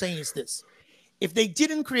what I'm saying is this. If they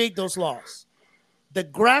didn't create those laws, the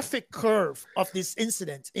graphic curve of this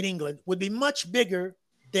incident in England would be much bigger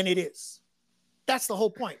than it is. That's the whole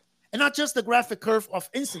point. And not just the graphic curve of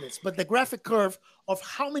incidents, but the graphic curve of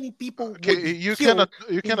how many people would Okay, be killed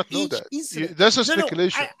you in cannot know each that. incident. That's a No, I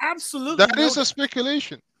speculation. absolutely That know is a that.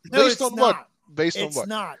 speculation. No, Based it's on what? not. Based on It's what?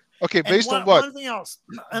 not. Okay, And based on what? one thing else.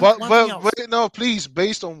 One thing But else. wait, no, please.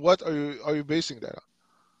 Based on what are you basing that on?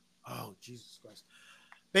 Oh, Jesus Christ.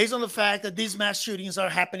 Based on the fact that these mass shootings are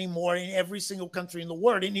happening more in every single country in the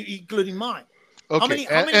world, including mine. Okay,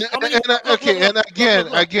 How many, okay, and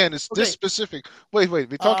look. again, it's this Okay. specific. We're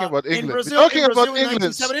talking about In England. We're Brazil, talking about in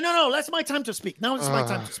England. 1970. No, that's my time to speak. Now it's my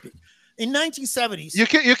time Uh, to speak. in 1970s, you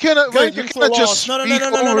cannot gun wait. You control cannot just laws. No, no, no, speak no,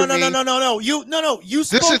 no, no, over no, no, no, me. no, no, no. You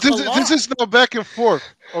This is spoke a lot. this is no back and forth.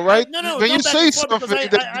 All right. No, no, When it's you not back say and forth because something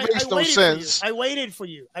that I makes no waited for you. sense, I waited for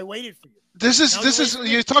you. I waited for you. Now this you wait is for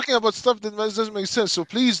you're me. talking about stuff that doesn't make sense. So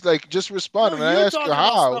please, like, just respond No, when I you're ask you talking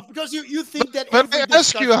about how. stuff because you But think that when I every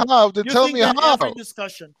ask you discussion, how, then tell me how.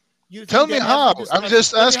 you Tell think me that every how. I'm discussion. just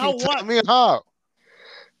Tell me asking. how what? Tell me how.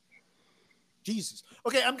 Jesus.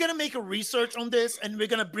 Okay, I'm gonna make a research on this, and we're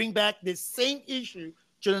gonna bring back this same issue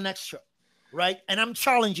to the next show, right? And I'm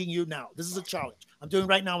challenging you now. This is a challenge I'm doing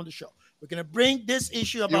right now on the show. We're gonna bring this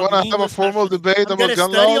issue You about want the to have a English not formal shooting. debate I'm about gonna gun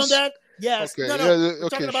study on laws? that. Yes. Okay. No, no. Yeah. We're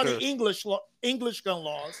talking Okay. about the Sure. English gun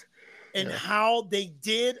laws and Yeah. how they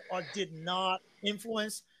did or did not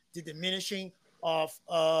influence the diminishing of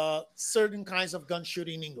certain kinds of gun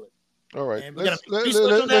shooting in England. All right. And we're gonna make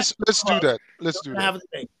research on that. Let's do that. Let's We're do gonna that. have a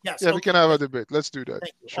debate. Yes. Yeah, we can Okay. have a Thank you. debate. Let's do that.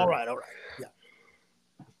 Thank you. Sure. All right. All right. Yeah.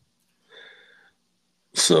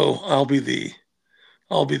 So I'll be the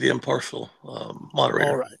impartial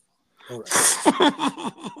moderator. All right. All right.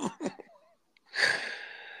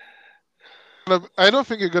 I don't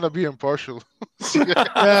think you're gonna be impartial.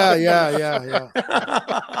 Yeah. Yeah. Yeah. Yeah.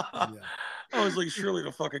 Yeah. I was like, surely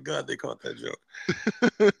to fucking God they caught that joke.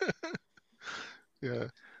 Yeah.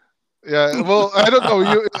 Yeah. Well, I don't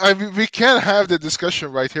know. I mean, we can't have the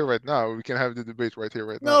discussion right here, right now. We can have the debate right here,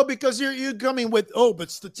 right now. No, because you're coming with but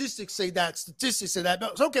statistics say that. Statistics say that. No,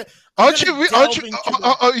 it's okay. Aren't you?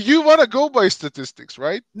 You want to go by statistics,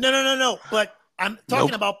 right? No. But I'm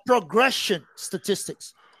talking about progression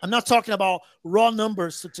statistics. I'm not talking about raw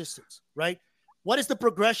numbers statistics, right? What is the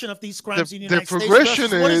progression of these crimes in the United States? What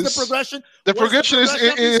is the progression? The progression is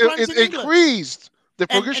it increased. The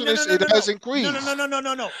progression is it has increased.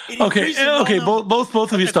 No. Okay.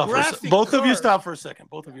 Both of you stop for a second. Both of you stop stop for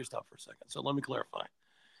a second. So let me clarify.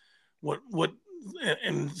 What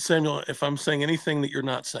and Samuel, if I'm saying anything that you're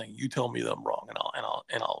not saying, you tell me that I'm wrong,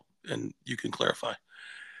 and you can clarify.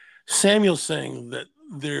 Samuel's saying that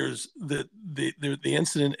there's the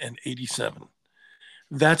incident in '87.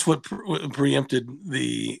 That's what preempted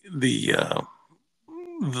the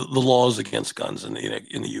laws against guns in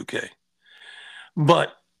the UK.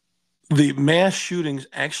 But the mass shootings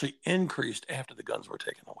actually increased after the guns were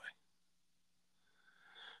taken away.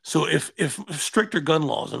 So if stricter gun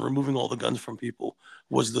laws and removing all the guns from people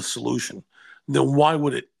was the solution, then why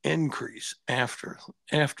would it increase after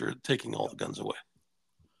taking all the guns away?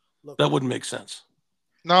 Look, that wouldn't make sense.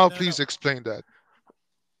 Now, please explain that.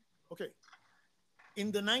 Okay.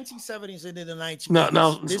 In the 1970s and in the 1980s.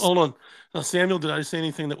 Now, hold on. Now, Samuel, did I say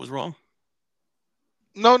anything that was wrong?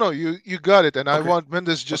 No, you got it, and okay. I want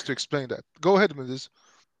Mendes just to explain that. Go ahead, Mendes.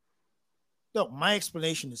 No, my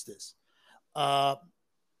explanation is this.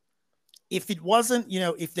 If it wasn't,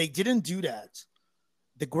 if they didn't do that,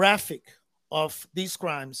 the graphic of these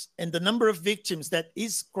crimes and the number of victims that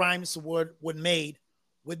these crimes would made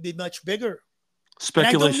would be much bigger.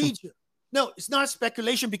 Speculation. No, it's not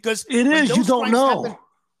speculation because it is. You don't know.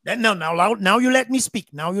 Now you let me speak.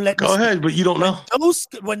 Go ahead, but you don't know.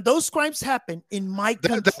 When those crimes happen in my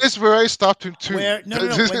country, that is where I stopped him too. When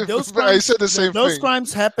those crimes, I said the same thing.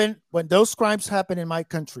 When those crimes happen in my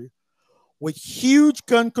country, with huge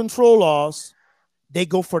gun control laws, they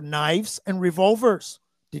go for knives and revolvers.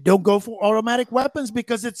 They don't go for automatic weapons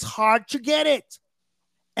because it's hard to get it,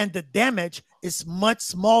 and the damage is much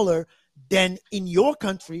smaller than in your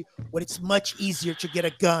country, when it's much easier to get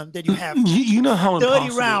a gun than you have. You know how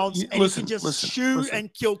 30 rounds and you can just shoot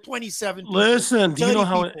and kill 27 people. Listen, do you know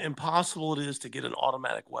how impossible it is to get an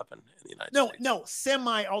automatic weapon in the United States? No,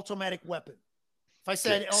 semi-automatic weapon. If I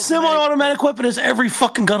said semi-automatic weapon is every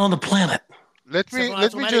fucking gun on the planet. Let me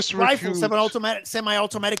just rifle,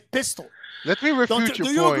 semi-automatic pistol. Let me refute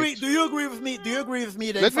your point. Do you agree with me?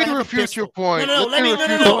 That let me refute your point. No.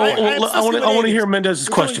 I want to hear Mendez's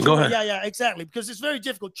question. Go ahead. Yeah, exactly. Because it's very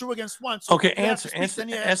difficult. 2 against 1. So okay, ask the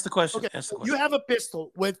question. Okay. Ask the question. You have a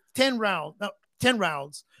pistol with 10 rounds. No, 10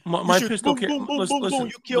 rounds. My pistol. Boom.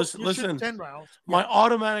 You shoot 10 rounds. My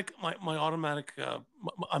automatic.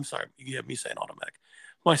 I'm sorry. You have me saying automatic.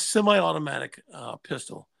 My semi-automatic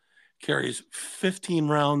pistol carries 15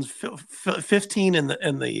 rounds. 15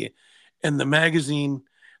 in the magazine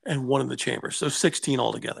and 1 in the chamber. So 16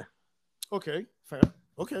 altogether. Okay, fair.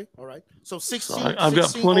 Okay, all right. So 16. So I've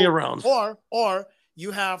got plenty of rounds. Or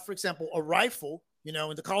you have, for example, a rifle. In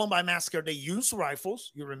the Columbine massacre, they used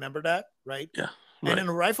rifles. You remember that, right? Yeah. Right. And in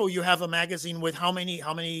a rifle, you have a magazine with how many?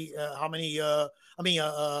 How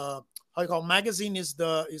you call magazine is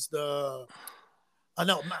the.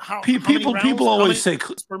 No, how people many rounds, people always say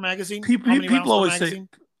per magazine. People always say.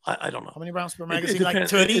 I don't know. How many rounds per It magazine? Like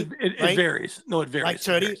depends. 30, It right? varies. No, it varies. Like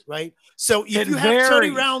 30, right? So if It you have 30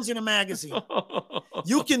 varies. rounds in a magazine,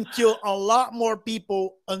 you can kill a lot more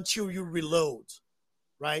people until you reload,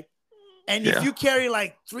 right? And if you carry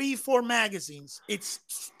like 3-4 magazines, it's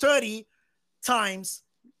 30 times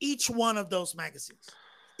each one of those magazines.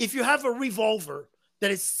 If you have a revolver that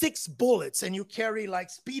is 6 bullets and you carry like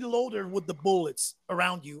speed loader with the bullets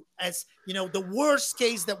around you, as you know, the worst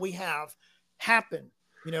case that we have happen,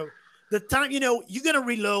 you know, the time, you know, you're going to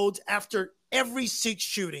reload after every 6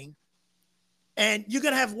 shooting, and you're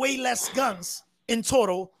going to have way less guns in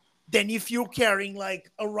total than if you're carrying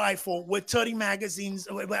like a rifle with 30 magazines,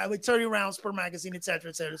 with 30 rounds per magazine, et cetera,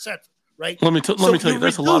 et cetera, et cetera. Right? Let me tell you,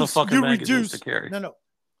 that's a lot of fucking magazines to carry. No.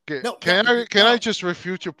 Okay. No, can I just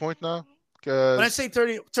refute your point now? When I say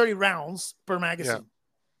 30 rounds per magazine,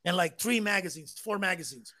 and like 3 magazines, 4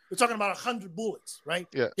 magazines, we're talking about 100 bullets, right?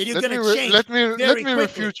 Yeah. Then you're going to change. Let me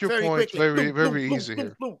refute your point very easy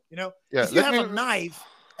here. You know, if you have a knife,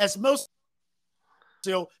 as most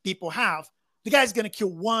people have, the guy's going to kill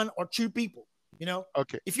 1 or 2 people. You know.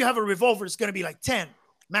 Okay. If you have a revolver, it's going to be like 10,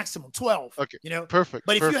 maximum 12. Okay. You know. Perfect.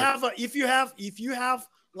 But if you have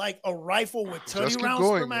like a rifle with 30 rounds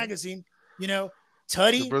per magazine, you know.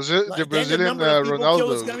 30, the Brazilian the number of people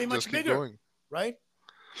killed is Ronaldo going to be much bigger, going. Right?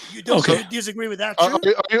 You don't disagree with that?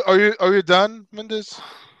 Are you done, Mendes?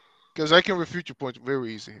 Because I can refute your point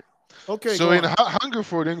very easy here. Okay. So in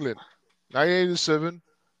Hungerford, England, 1987,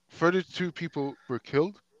 32 people were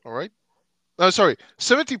killed. All right.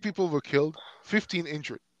 70 people were killed, 15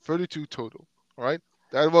 injured, 32 total. All right.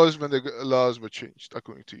 That was when the laws were changed,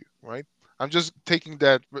 according to you. Right. I'm just taking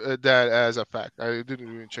that as a fact. I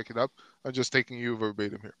didn't even check it up. I'm just taking you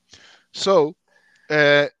verbatim here. So,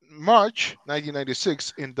 March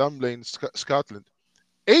 1996 in Dunblane, Scotland,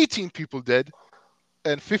 18 people dead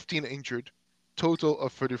and 15 injured, total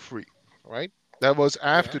of 33. Right? That was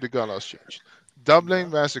after the gun laws changed. Dunblane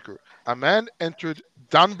massacre. A man entered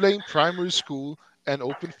Dunblane Primary School and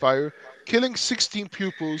opened fire, killing 16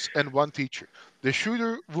 pupils and 1 teacher. The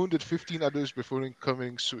shooter wounded 15 others before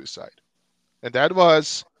committing suicide. And that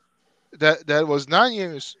was 9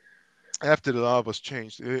 years after the law was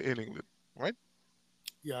changed in England, right?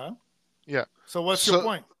 Yeah. Yeah. So what's your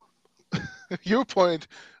point?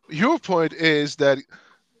 Your point is that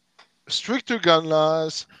stricter gun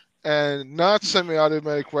laws and not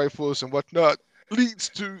semi-automatic rifles and whatnot leads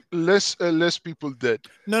to less people dead.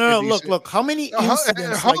 No. Look. How many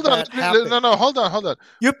incidents like that happen? No. Hold on.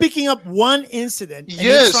 You're picking up one incident and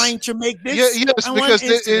you're trying to make this. Yes, because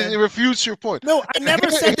it refutes your point. No, I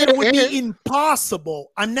never said that it would be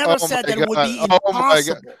impossible. I never said that it would be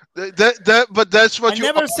impossible. But that's what you.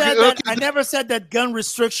 I never said that gun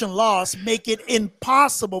restriction laws make it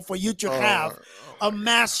impossible for you to have a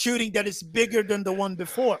mass shooting that is bigger than the one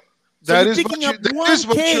before. So that you're is picking what up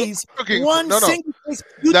one case, one single case.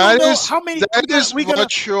 You don't know how many. That is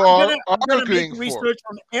what you are arguing for. Research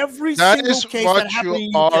on every that single is case what that happened in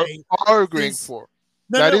you are UK. arguing for.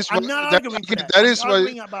 I'm not arguing for that. That is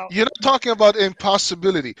what you're not talking about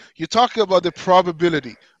impossibility. You're talking about the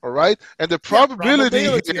probability. All right, and the probability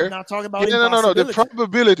here. I'm not talking about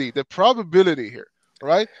impossibility. The probability here. All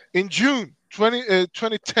right, in June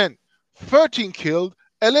 2010, 13 killed,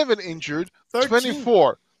 11 injured,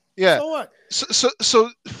 24. Yeah. So what? So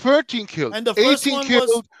 13 killed, and the 18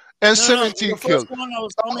 killed, and 17 killed.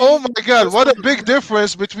 Oh my God! What a big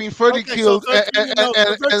difference between 30 killed and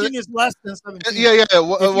 13 is less than 17. Yeah.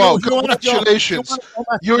 Wow! Congratulations!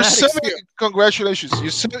 Congratulations!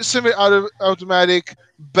 Your semi-automatic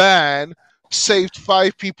ban saved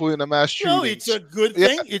 5 people in a mass shooting. No, it's a good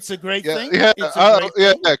thing. It's a great thing. Yeah.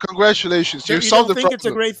 Congratulations! You solved the problem. You think it's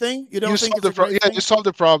a great thing? You don't think it's a great thing? Yeah, you solved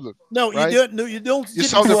the problem. No, right? you don't. No, you don't. You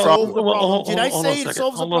solved the problem. Did I say it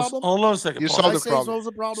solves the problem? Hold on a second. You solved the problem.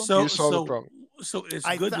 So, you solved the problem. So it's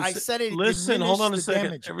good. I said it. Listen, hold on a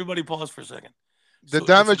second. Everybody, pause for a second. The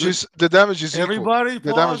damage is everybody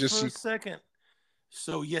equal. Pause for a second.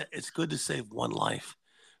 So yeah, it's good to save one life,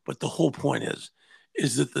 but the whole point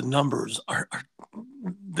is that the numbers are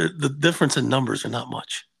the difference in numbers are not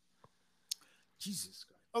much. Jesus.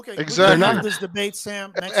 Okay, exactly. We're have this debate,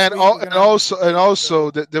 Sam. And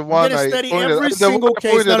also the one I study every single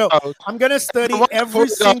case. I'm going to study every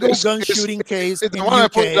single gun shooting case in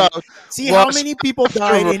UK. See how many people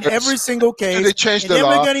died in every single case. They changed the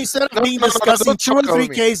law. And then instead of being discussing 2 or 3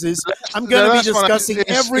 cases, I'm going to be discussing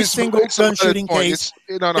every single gun shooting case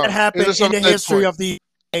that happened in the history of the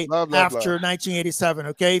after 1987.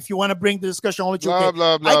 Okay, if you want to bring the discussion only to UK,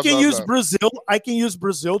 I can use Brazil. I can use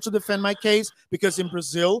Brazil to defend my case because in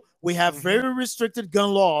Brazil We have very restricted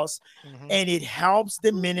gun laws, and it helps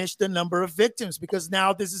diminish the number of victims because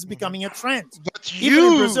now this is becoming a trend. But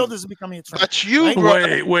Even in Brazil, this is becoming a trend. But you right?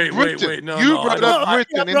 brought wait. No, you no, brought up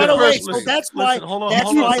Britain in the first So place. that's why. Hold on, That's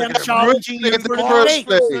hold on a why second I'm here. challenging you In for the the first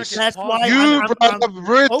debate. place. That's why You I'm brought up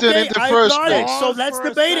Britain okay. in the I first got it. place. So let's For a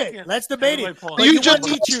debate it. second. Let's debate it. Everybody pause. But You you just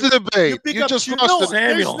want me lost to the debate. pick You up just two? lost No, the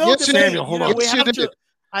there's Samuel, no Yes, you debate. did. Samuel, hold You know, on. we Yes, you have did. to.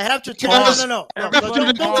 I have to talk. Because No. after Don't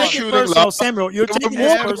the take it shooting personal, last, Samuel. You're there were taking more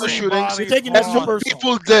this personal. shootings You're taking this and too more personal.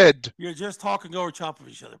 people dead. You're just talking over top of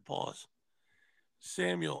each other. Pause.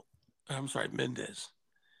 Samuel, I'm sorry, Mendez.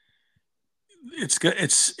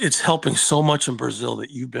 It's helping so much in Brazil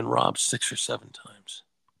that you've been robbed 6 or 7 times.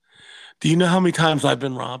 Do you know how many times I've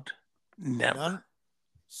been robbed? Never. None.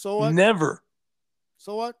 So what? Never.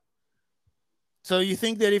 So what? So you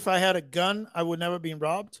think that if I had a gun, I would never be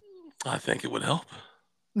robbed? I think it would help.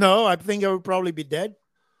 No, I think I would probably be dead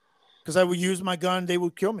because I would use my gun. They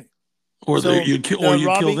would kill me. Or So you'd kill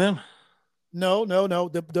them. No.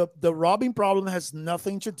 The robbing problem has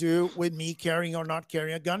nothing to do with me carrying or not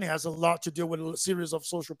carrying a gun. It has a lot to do with a series of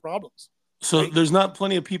social problems. So right? there's not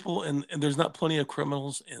plenty of people and there's not plenty of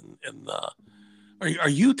criminals are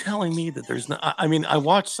you telling me that there's not? I mean, I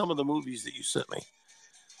watched some of the movies that you sent me.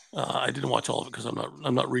 I didn't watch all of it because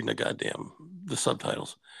I'm not reading the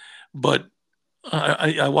subtitles, but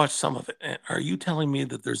I watched some of it. Are you telling me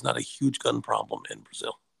that there's not a huge gun problem in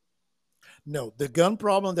Brazil? No, the gun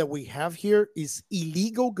problem that we have here is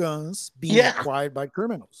illegal guns being acquired by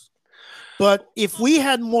criminals. But if we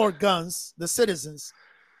had more guns, the citizens,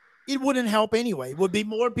 it wouldn't help anyway. It would be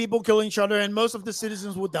more people killing each other, and most of the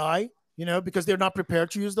citizens would die. Because they're not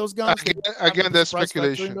prepared to use those guns. Again, that's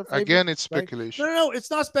speculation. Again, it's speculation. Right? No,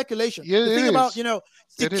 it's not speculation. Yeah, the thing about,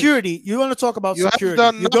 security, you want to talk about security.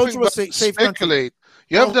 You go to a safe country.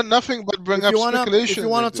 You have done nothing but bring up speculation. If you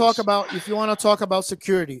want to talk about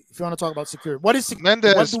security, what is security?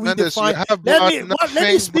 Mendes, what do we define? Let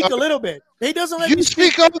me speak a little bit. He doesn't let me speak.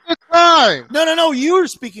 You speak all the time. No, you're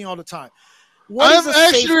speaking all the time. I'm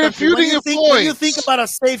actually refuting your point. When you think about a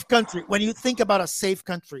safe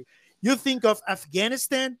country, you think of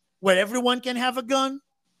Afghanistan, where everyone can have a gun,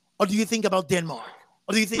 or do you think about Denmark?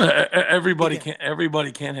 Or do you think everybody can't have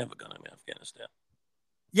a gun in Afghanistan?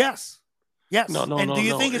 Yes. No. And do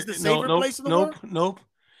you think it's the safer place in the world? Nope.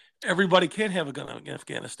 Everybody can't have a gun in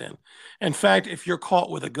Afghanistan. In fact, if you're caught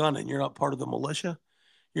with a gun and you're not part of the militia,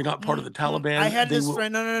 you're not part of the Taliban. I had this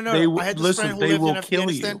friend. No. I had this friend who lived in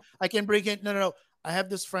Afghanistan. I can break it. No. I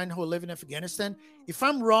have this friend who live in Afghanistan. If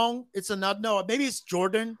I'm wrong, it's not. No, maybe it's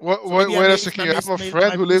Jordan. Wait a second. You have a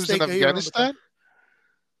friend who lives in Afghanistan?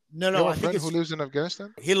 No. I think who lives in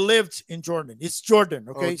Afghanistan? He lived in Jordan. It's Jordan.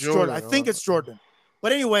 Okay, it's Jordan. I think it's Jordan.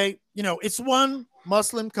 But anyway, it's one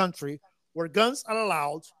Muslim country where guns are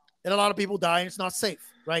allowed, and a lot of people die, and it's not safe.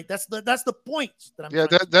 Right? That's the point that I'm.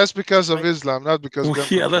 That's because of Islam, not because.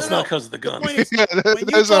 That's not because of the gun.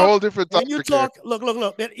 There's a whole different topic. When you talk, look.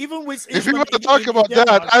 Even with if you want to talk about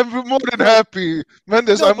that, I'm more than happy,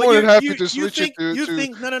 Mendes. I'm more than happy to switch it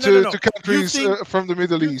to countries from the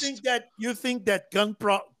Middle East. You think that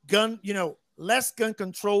less gun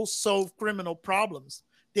control solve criminal problems?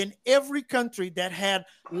 Then every country that had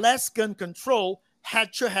less gun control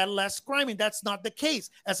had less crime, and that's not the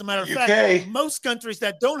case. As a matter of fact, most countries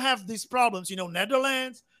that don't have these problems,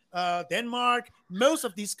 Netherlands, Denmark, most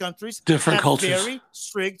of these countries different have cultures, very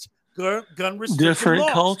strict gun restriction different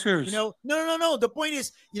laws. Cultures. No. The point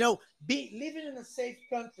is, living in a safe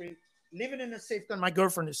country. My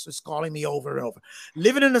girlfriend is calling me over and over.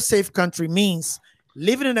 Living in a safe country means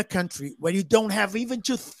living in a country where you don't have even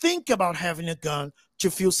to think about having a gun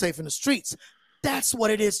to feel safe in the streets. That's what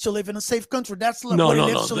it is to live in a safe country. That's what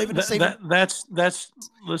it is to live in a safe country.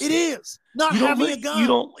 Listen, it is not having a gun.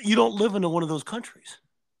 You don't live in one of those countries.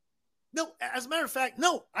 No, as a matter of fact,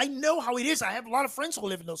 no. I know how it is. I have a lot of friends who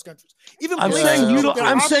live in those countries. I'm saying you don't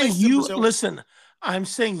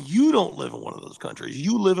live in one of those countries.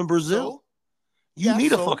 You live in Brazil. You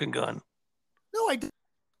need a fucking gun. No, I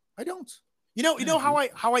don't. You know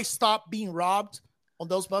how I stopped being robbed on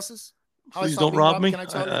those buses? Please don't rob me. I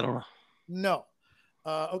don't know. No.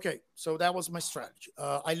 Okay, so that was my strategy.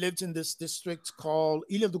 I lived in this district called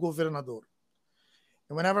Ilha do Governador.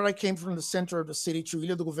 And whenever I came from the center of the city to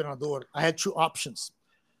Ilha do Governador, I had 2 options.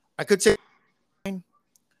 I could take and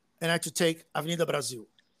I had to take Avenida Brasil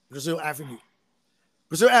Avenue.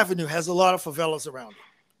 Brazil Avenue has a lot of favelas around it.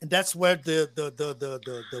 And that's where the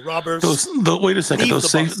robbers. Wait a second. Those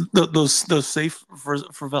safe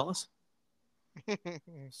favelas.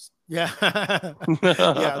 Yeah,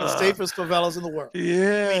 yeah, the safest favelas in the world.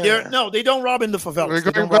 I mean, they're Yeah. no, they don't rob in the We're favelas.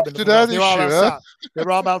 They going don't back rob in the to favelas. that They rob issue, huh? outside. They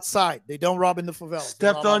rob outside. They don't rob in the favelas. They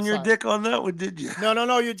Stepped rob on your outside. dick on that one, did you? No, no,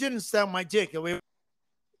 no. You didn't stab my dick. We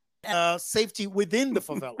safety within the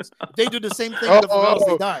favelas. If they do the same thing in Oh, the oh, favelas,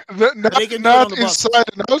 they oh. die. But they Not can do it on not the buses. inside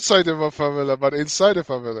and outside of a favela, but inside a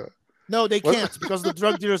favela. No, they What? can't because the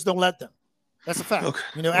drug dealers don't let them. That's a fact. Okay.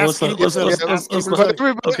 You know, Well, ask any Yeah, Brazilian. Ask any let's not. but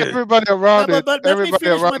Brazilian. Okay. everybody Yeah, around it, but let me everybody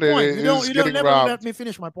finish my around it point. is You don't getting never let robbed. me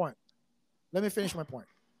finish my point. Let me finish my point.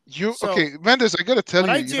 You So okay, Mendes? I gotta tell what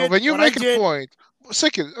you, I did, when you what I make a did, point, one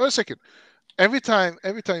second. Every time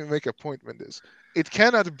you make a point, Mendes, it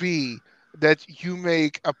cannot be that you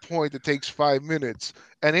make a point that takes 5 minutes,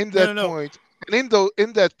 and in no, no, that no, point,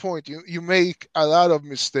 in that point, you make a lot of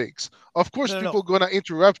mistakes. Of course, no, no, people no. gonna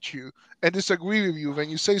interrupt you and disagree with you when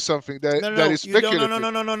you say something that No, no, that no, is you don't. No, no,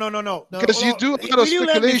 speculative, no, no, no, no, no, no, no. because you Hold do a on. lot of Will you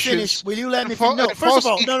let me finish? speculations Will you let and, me finish? No, and first of false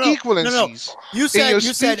all, no, no, no, no. equivalencies You in your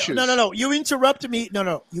said, no, no, speeches. no. You interrupted me. No,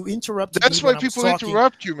 no, you interrupted me That's why when I was people talking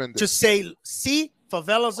interrupt you, to Mendes. say, see,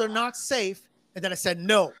 favelas are not safe. And then I said,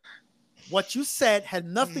 no. What you said had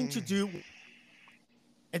nothing to do with,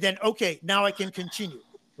 and then, okay, now I can continue,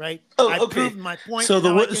 right? I Oh, okay. proved my point So and the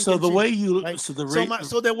now I way, can so the way continue, you, right? so the So rate, my,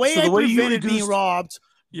 so the way so I the way you prevented being reduced, robbed,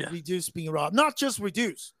 yeah, reduced being robbed, not just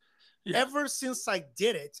reduce. yeah. Ever since I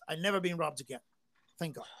did it, I never been robbed again.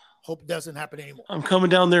 Thank God. Hope it doesn't happen anymore. I'm coming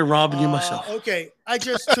down there robbing you myself. Okay, I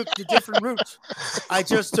just took the different route. I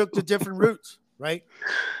just took the different route, right?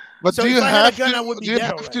 But So do if you I had a have gun, to? I would be Do you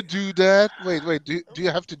dead have to already. do that? Wait. Do you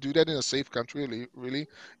have to do that in a safe country? Really? Really?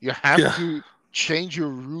 You have Yeah. to change your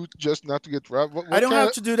route just not to get robbed. What? I What don't kind have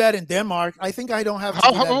of? to do that in Denmark. I think I don't have to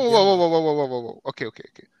How? do How that in whoa, whoa, whoa, Denmark. whoa, whoa, whoa, whoa, whoa. Okay.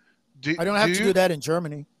 Do I don't do have to do you? that in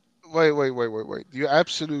Germany. Wait. Do you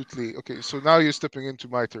absolutely? Okay. So now you're stepping into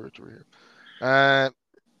my territory here. Uh,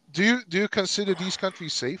 do you consider these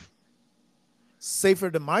countries safe? Safer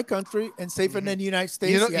than my country and safer than Hmm. the United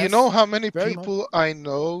You States. know, you know Yes, how many very much. people I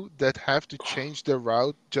know that have to change their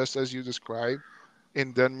route just as you described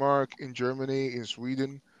in Denmark, in Germany, in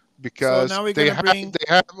Sweden, So because now we're they gonna have bring. they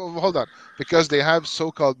have oh, hold on, because they have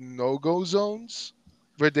so-called no-go zones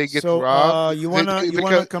where they get So robbed. you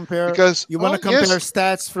wanna compare Because oh yes,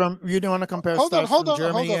 stats from you don't want to compare hold on, stats hold from on,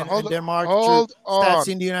 hold Germany on, and hold on, Denmark to hold stats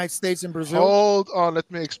on, in the United States and Brazil. hold on. Let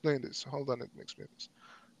me explain this. Hold on, let me explain this.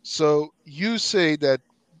 So you say that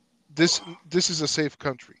this is a safe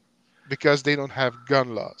country because they don't have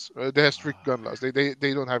gun laws. They have strict gun laws.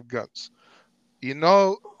 They don't have guns. You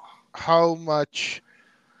know how much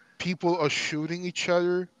people are shooting each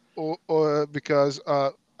other, or because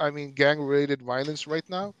I mean gang related violence right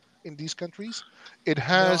now in these countries. It No,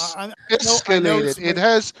 has I know escalated. it's It way,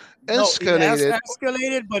 has no, it has escalated.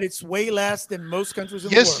 escalated, but it's way less than most countries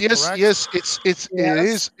in the Yes, world. yes, Correct? yes. It's it Yes,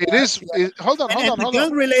 is it yes, is. yes. It, hold on, And hold on, the hold on.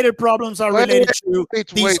 gun related problems are Wait, related to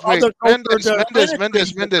these wait. other covert penetrating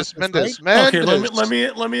right? Okay. Let me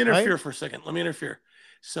Mendes. Right? interfere for a second. Let me interfere.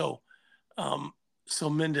 So, um, so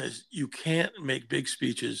Mendez, you can't make big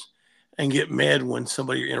speeches and get mad when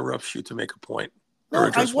somebody interrupts you to make a point or No, I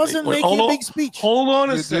address wasn't making a big speech. hold on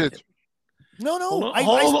a You did. second. No, Hold no, on, I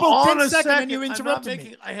hold spoke on 10 a seconds and second. you I'm not interrupted me.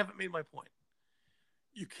 making. I haven't made my point.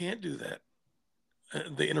 You can't do that.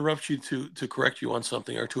 They interrupt you to correct you on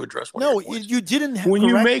something or to address one of your No, points. you didn't When you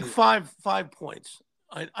correct make me. five points,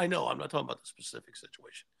 I know I'm not talking about the specific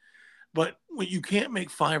situation, but when you can't make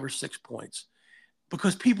 5 or 6 points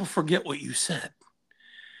because people forget what you said.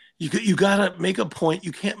 You gotta make a point.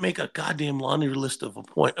 You can't make a goddamn laundry list of a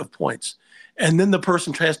point of points, and then the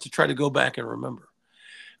person tries to try to go back and remember.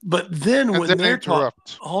 But then And when then they're talking,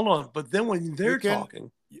 interrupt. hold on. But then when You they're can.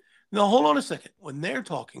 talking, no, hold on a second. When they're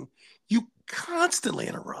talking, you constantly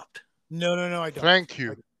interrupt. No, no, no, I don't. Thank I you.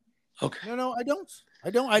 don't. Okay. No, no, I don't. I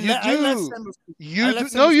don't. You I let do. Sandra speak. I You let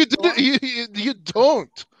do. No, Sandra you speak a didn't. lot. You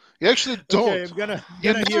don't. You actually Okay, don't. I'm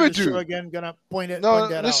You gonna hear never the show do. again. Gonna point No,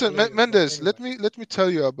 that out listen, later. But Mendes. anyway, Let me tell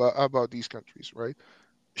you about these countries, right?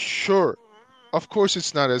 Sure, of course,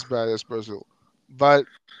 it's not as bad as Brazil, but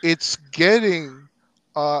it's getting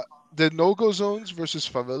uh the no-go zones versus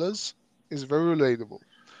favelas is very relatable.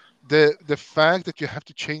 The fact that you have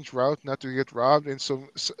to change route not to get robbed in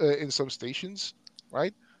some stations,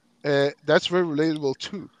 right? That's very relatable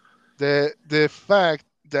too. The fact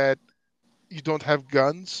that you don't have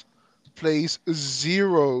guns plays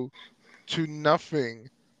zero to nothing.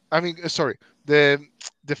 I mean, sorry, the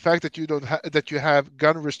the fact that that you have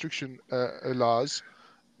gun restriction laws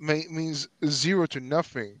means zero to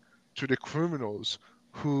nothing to the criminals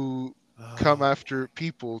who come oh, after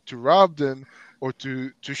people to rob them or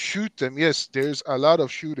to shoot them. Yes, there's a lot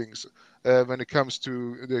of shootings when it comes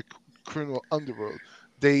to the criminal underworld.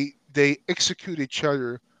 they execute each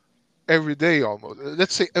other every day almost.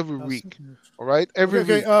 Let's say every week. All right, every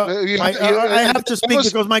Okay. week. I have to speak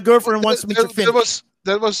because my girlfriend wants me to finish.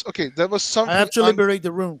 That was okay. That was I something. have to liberate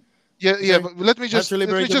the room. Yeah, yeah. Okay? But let me I have just to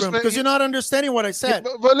liberate the room because you're not understanding what I yeah, said.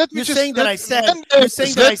 but let me You're just saying that let I said. You're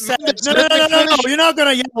saying Mendes, that I said. No, no, let no, me no, no, no. finish. You're not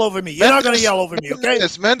gonna yell over me. You're not gonna Mendes, yell over me. Okay? You're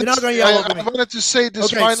not Mendes, gonna yell over I me. wanted to say this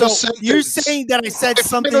Okay. final So you're sentence. saying that I said My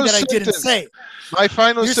something final that I didn't sentence. say. My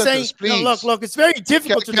final You're saying sentence, no. Look, please. look. It's very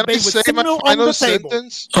difficult to Can I debate with say my Signal on final the table.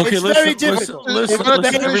 sentence? Okay, It's very listen, listen, difficult I to listen, wanted to listen.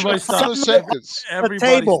 debate finish my Everybody with stop. final Signal on sentence. the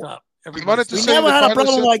Everybody table. stop. I Everybody wanted to We stop. say never the had a final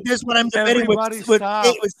problem sentence. like this when I'm debating Everybody with stop.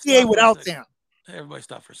 CA Stop for a without second. them. Everybody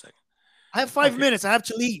stop for a second. I have 5 Okay. minutes. I have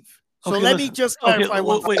to leave. So Okay, let me listen. just Okay, clarify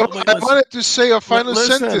one thing. wait, wait, I listen. wanted to say a final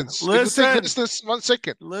Listen, sentence. It will take listen, just 1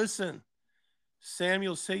 second. listen.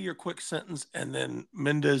 Samuel, say your quick sentence, and then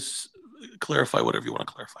Mendez, clarify whatever you want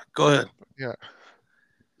to clarify. Go ahead. Yeah.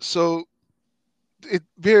 So it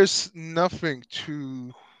bears nothing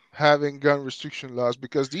to having gun restriction laws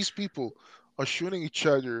because these people are shooting each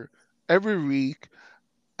other every week,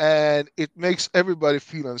 and it makes everybody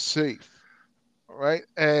feel unsafe. All right,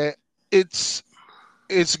 and it's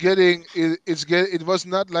it was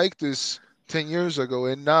not like this 10 years ago,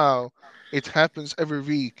 and now it happens every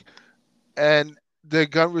week, and the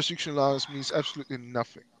gun restriction laws means absolutely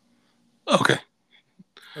nothing. Okay.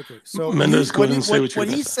 Okay. So Mendez, go ahead and say what you're what going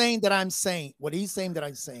to he's say. saying that I'm saying, what he's saying that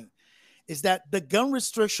I'm saying is that the gun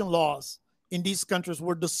restriction laws in these countries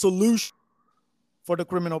were the solution for the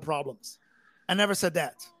criminal problems. I never said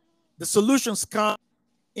that. The solutions come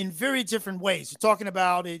in very different ways. You're talking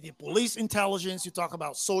about the police intelligence, you talk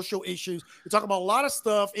about social issues, you talk about a lot of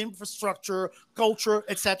stuff, infrastructure, culture,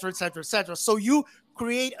 etc., etc., etc. So you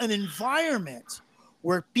create an environment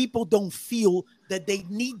where people don't feel that they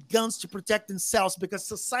need guns to protect themselves because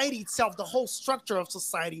society itself, the whole structure of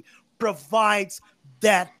society, provides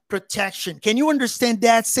that protection. Can you understand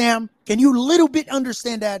that, Sam? Can you a little bit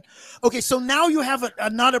understand that? Okay, so now you have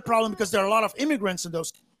another problem because there are a lot of immigrants in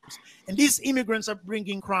those, and these immigrants are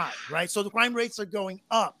bringing crime, right? So the crime rates are going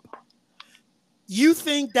up. You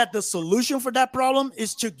think that the solution for that problem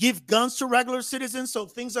is to give guns to regular citizens so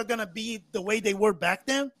things are going to be the way they were back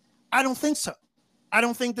then? I don't think so. I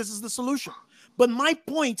don't think this is the solution. But my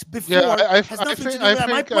point Yeah, before has nothing to do with that.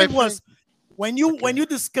 My point was when you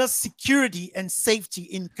discuss security and safety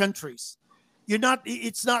in countries,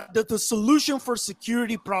 it's not that the solution for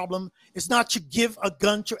security problem is not to give a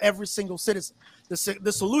gun to every single citizen.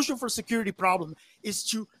 The solution for security problem is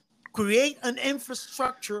to create an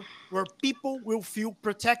infrastructure where people will feel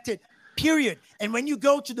protected, period. And when you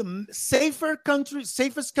go to the safest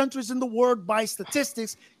countries in the world by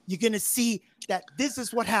statistics, you're going to see that this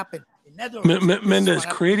is what happened in Netherlands. Mendez,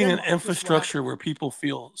 creating an infrastructure where people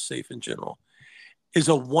feel safe in general is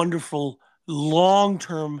a wonderful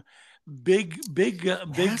long-term big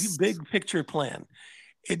picture plan.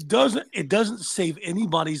 It doesn't save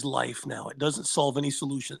anybody's life now. It doesn't solve any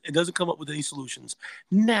solution. It doesn't come up with any solutions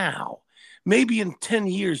now. Maybe in 10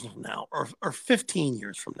 years from now, or 15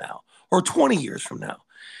 years from now, or 20 years from now.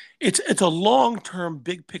 It's a long-term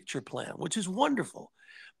big picture plan, which is wonderful,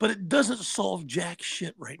 but it doesn't solve jack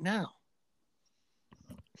shit right now.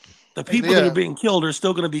 The people that are being killed are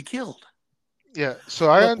still going to be killed. Yeah, so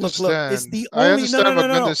I understand. Look, it's the only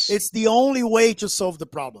no. It's the only way to solve the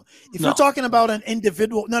problem. If you're talking about an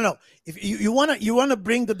individual, if you wanna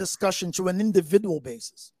bring the discussion to an individual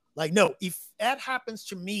basis, like no, if that happens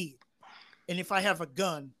to me, and if I have a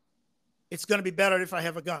gun, it's gonna be better if I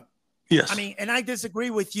have a gun. Yes. I mean, and I disagree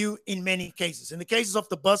with you in many cases. In the cases of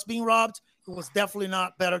the bus being robbed, it was definitely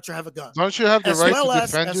not better to have a gun. Don't you have the right to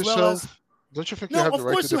defend yourself? Don't you think you have the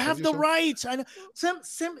right to defend yourself? No, of course you have the right.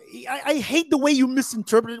 Sam, I hate the way you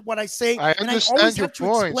misinterpreted what I say. I understand your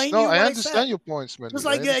points. No, I understand your points, man. Just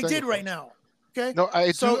like I did right now. Okay. No,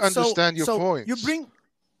 I do understand your points. You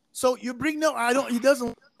bring. No, I don't. It doesn't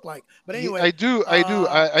look like. But anyway, I do.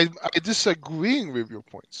 I disagreeing with your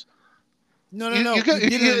points. No.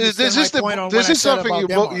 This is something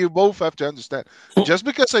you both have to understand. Just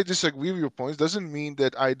because I disagree with your points doesn't mean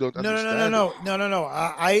that I don't understand. No.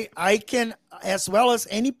 I can, as well as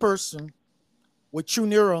any person with 2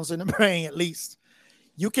 neurons in the brain, at least,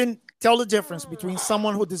 you can tell the difference between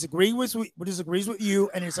someone who disagrees with you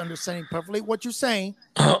and is understanding perfectly what you're saying.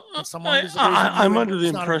 And someone I'm under the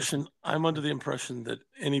impression that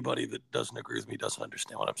anybody that doesn't agree with me doesn't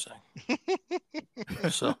understand what I'm saying.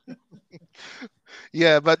 So.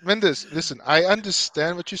 Yeah, but Mendes, listen, I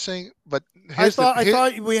understand what you're saying, but I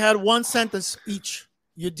thought we had one sentence each.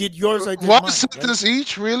 You did yours, I did mine. One sentence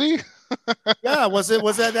each, really? Yeah, was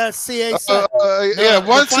that CA said? Yeah,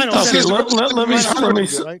 one sentence.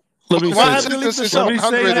 Okay, Let me Well, I say have to this. leave the Is show. Let me say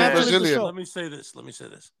 100 in have to this. leave the Brazilian. show. Let me say this. Let me say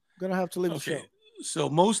this. Gonna have to leave the Okay. show. So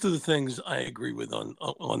most of the things I agree with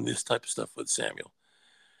on this type of stuff with Samuel.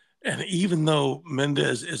 And even though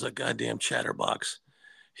Mendez is a goddamn chatterbox,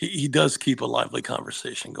 he does keep a lively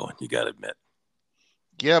conversation going. You got to admit.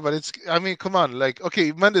 Yeah, but it's. I mean, come on. Like,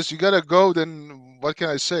 okay, Mendes, you gotta go. Then what can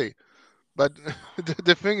I say? But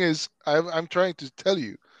the thing is, I'm trying to tell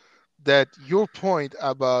you that your point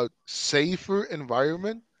about safer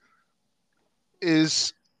environment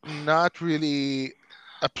is not really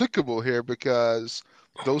applicable here because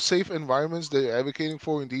those safe environments they're advocating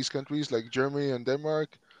for in these countries like Germany and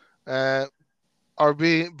Denmark uh, are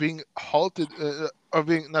being halted, are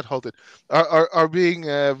being not halted, are being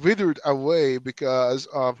withered away because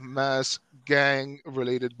of mass gang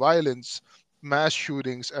related violence, mass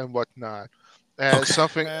shootings and whatnot. Okay.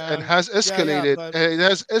 Something and And has yeah, escalated. but It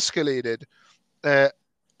has escalated uh,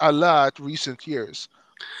 a lot recent years.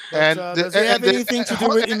 And the does it have and the anything to do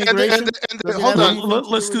ho- with and immigration? Does it hold have on. anything to do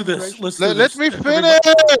Let's with do this. immigration? Let's do Let this. me Everybody,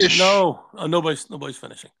 finish. no, nobody's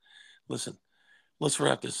finishing. Listen, let's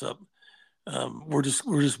wrap this up. We're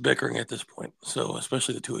just bickering at this point. So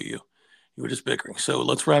especially the two of you, you were just bickering. So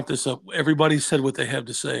let's wrap this up. Everybody said what they have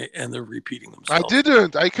to say, and they're repeating I themselves.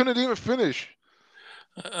 didn't. I couldn't even finish.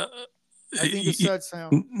 Uh, I think you said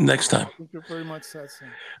Sam. next time. I think you pretty much said Sam.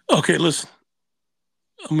 Okay, listen.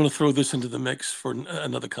 I'm going to throw this into the mix for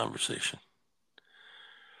another conversation.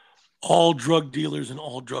 All drug dealers and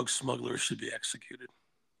all drug smugglers should be executed.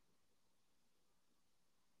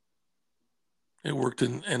 It worked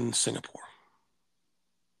in Singapore.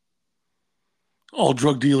 All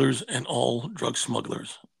drug dealers and all drug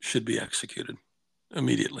smugglers should be executed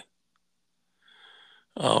immediately.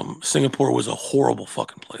 Singapore was a horrible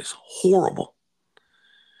fucking place. Horrible.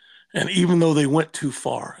 And even though they went too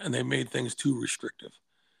far and they made things too restrictive,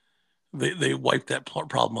 they wiped that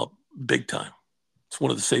problem up big time. It's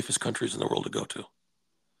one of the safest countries in the world to go to.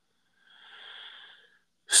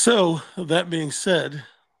 So that being said,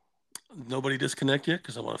 nobody disconnect yet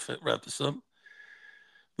because I want to wrap this up.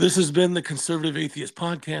 This has been the Conservative Atheist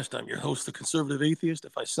Podcast. I'm your host, the Conservative Atheist.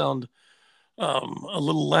 If I sound a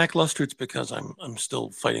little lackluster, it's because I'm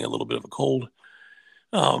still fighting a little bit of a cold.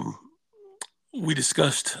 We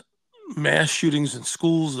discussed mass shootings in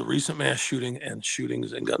schools, the recent mass shooting, and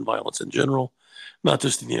shootings and gun violence in general, not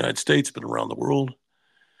just in the United States, but around the world.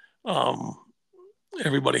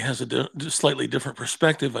 Everybody has a slightly different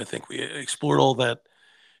perspective. I think we explored all that.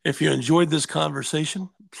 If you enjoyed this conversation,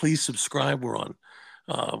 please subscribe. We're on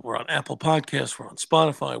Apple Podcasts, we're on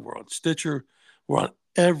Spotify, we're on Stitcher, we're on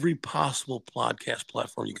every possible podcast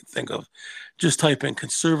platform you can think of. Just type in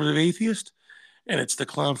Conservative Atheist, and it's the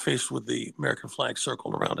clown face with the American flag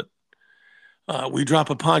circled around it. We drop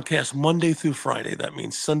a podcast Monday through Friday. That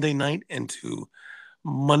means Sunday night into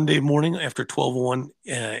Monday morning after 12:01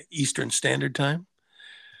 Eastern Standard Time,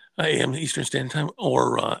 a.m. Eastern Standard Time,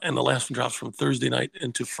 and the last one drops from Thursday night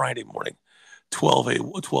into Friday morning,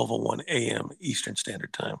 12:01 a.m. Eastern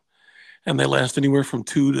Standard Time, and they last anywhere from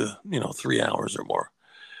 2 to 3 hours or more.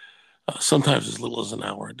 Sometimes as little as an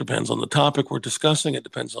hour. It depends on the topic we're discussing. It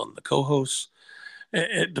depends on the co-hosts.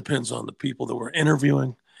 It depends on the people that we're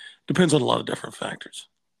interviewing. Depends on a lot of different factors.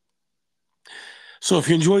 So if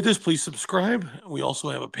you enjoyed this, please subscribe. We also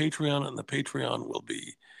have a Patreon, and the Patreon will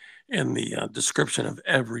be in the description of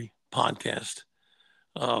every podcast.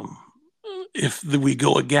 If we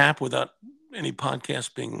go a gap without any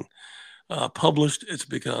podcast being published, it's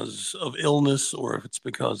because of illness or if it's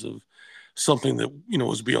because of something that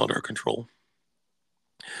was beyond our control.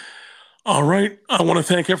 All right, I want to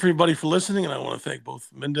thank everybody for listening, and I want to thank both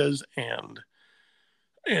Mendez and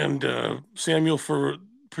Samuel for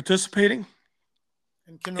participating.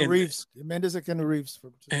 And Keanu Reeves, Mendes and Keanu Reeves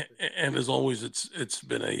for participating. And as always, it's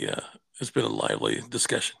been a lively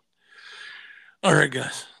discussion. All right,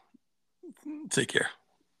 guys, take care.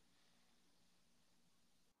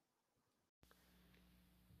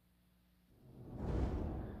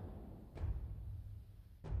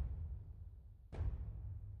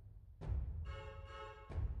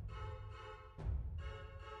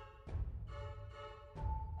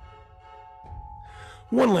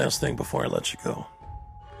 One last thing before I let you go.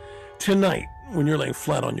 Tonight, when you're laying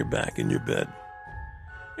flat on your back in your bed,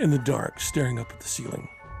 in the dark, staring up at the ceiling,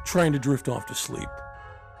 trying to drift off to sleep,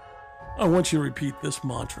 I want you to repeat this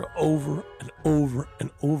mantra over and over and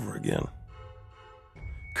over again.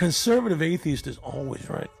 Conservative atheist is always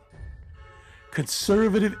right.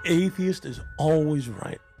 Conservative atheist is always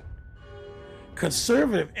right.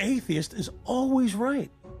 Conservative atheist is always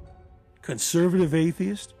right. Conservative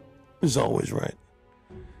atheist is always right.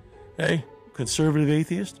 Hey, conservative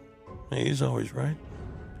atheist, he's always right.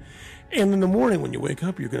 And in the morning when you wake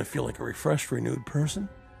up, you're going to feel like a refreshed, renewed person.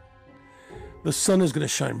 The sun is going to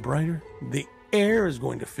shine brighter. The air is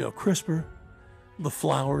going to feel crisper. The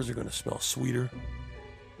flowers are going to smell sweeter.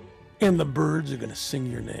 And the birds are going to sing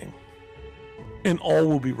your name. And all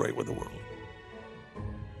will be right with the world.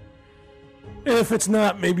 And if it's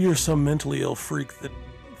not, maybe you're some mentally ill freak that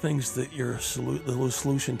thinks that the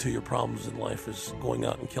solution to your problems in life is going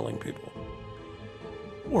out and killing people.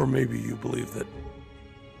 Or maybe you believe that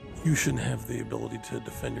you shouldn't have the ability to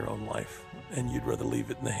defend your own life, and you'd rather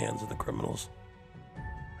leave it in the hands of the criminals.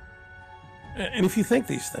 And if you think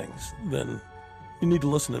these things, then you need to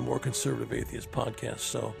listen to more conservative atheist podcasts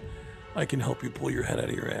so I can help you pull your head out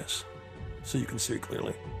of your ass so you can see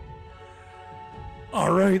clearly.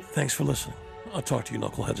 All right, thanks for listening. I'll talk to you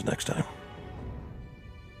knuckleheads next time.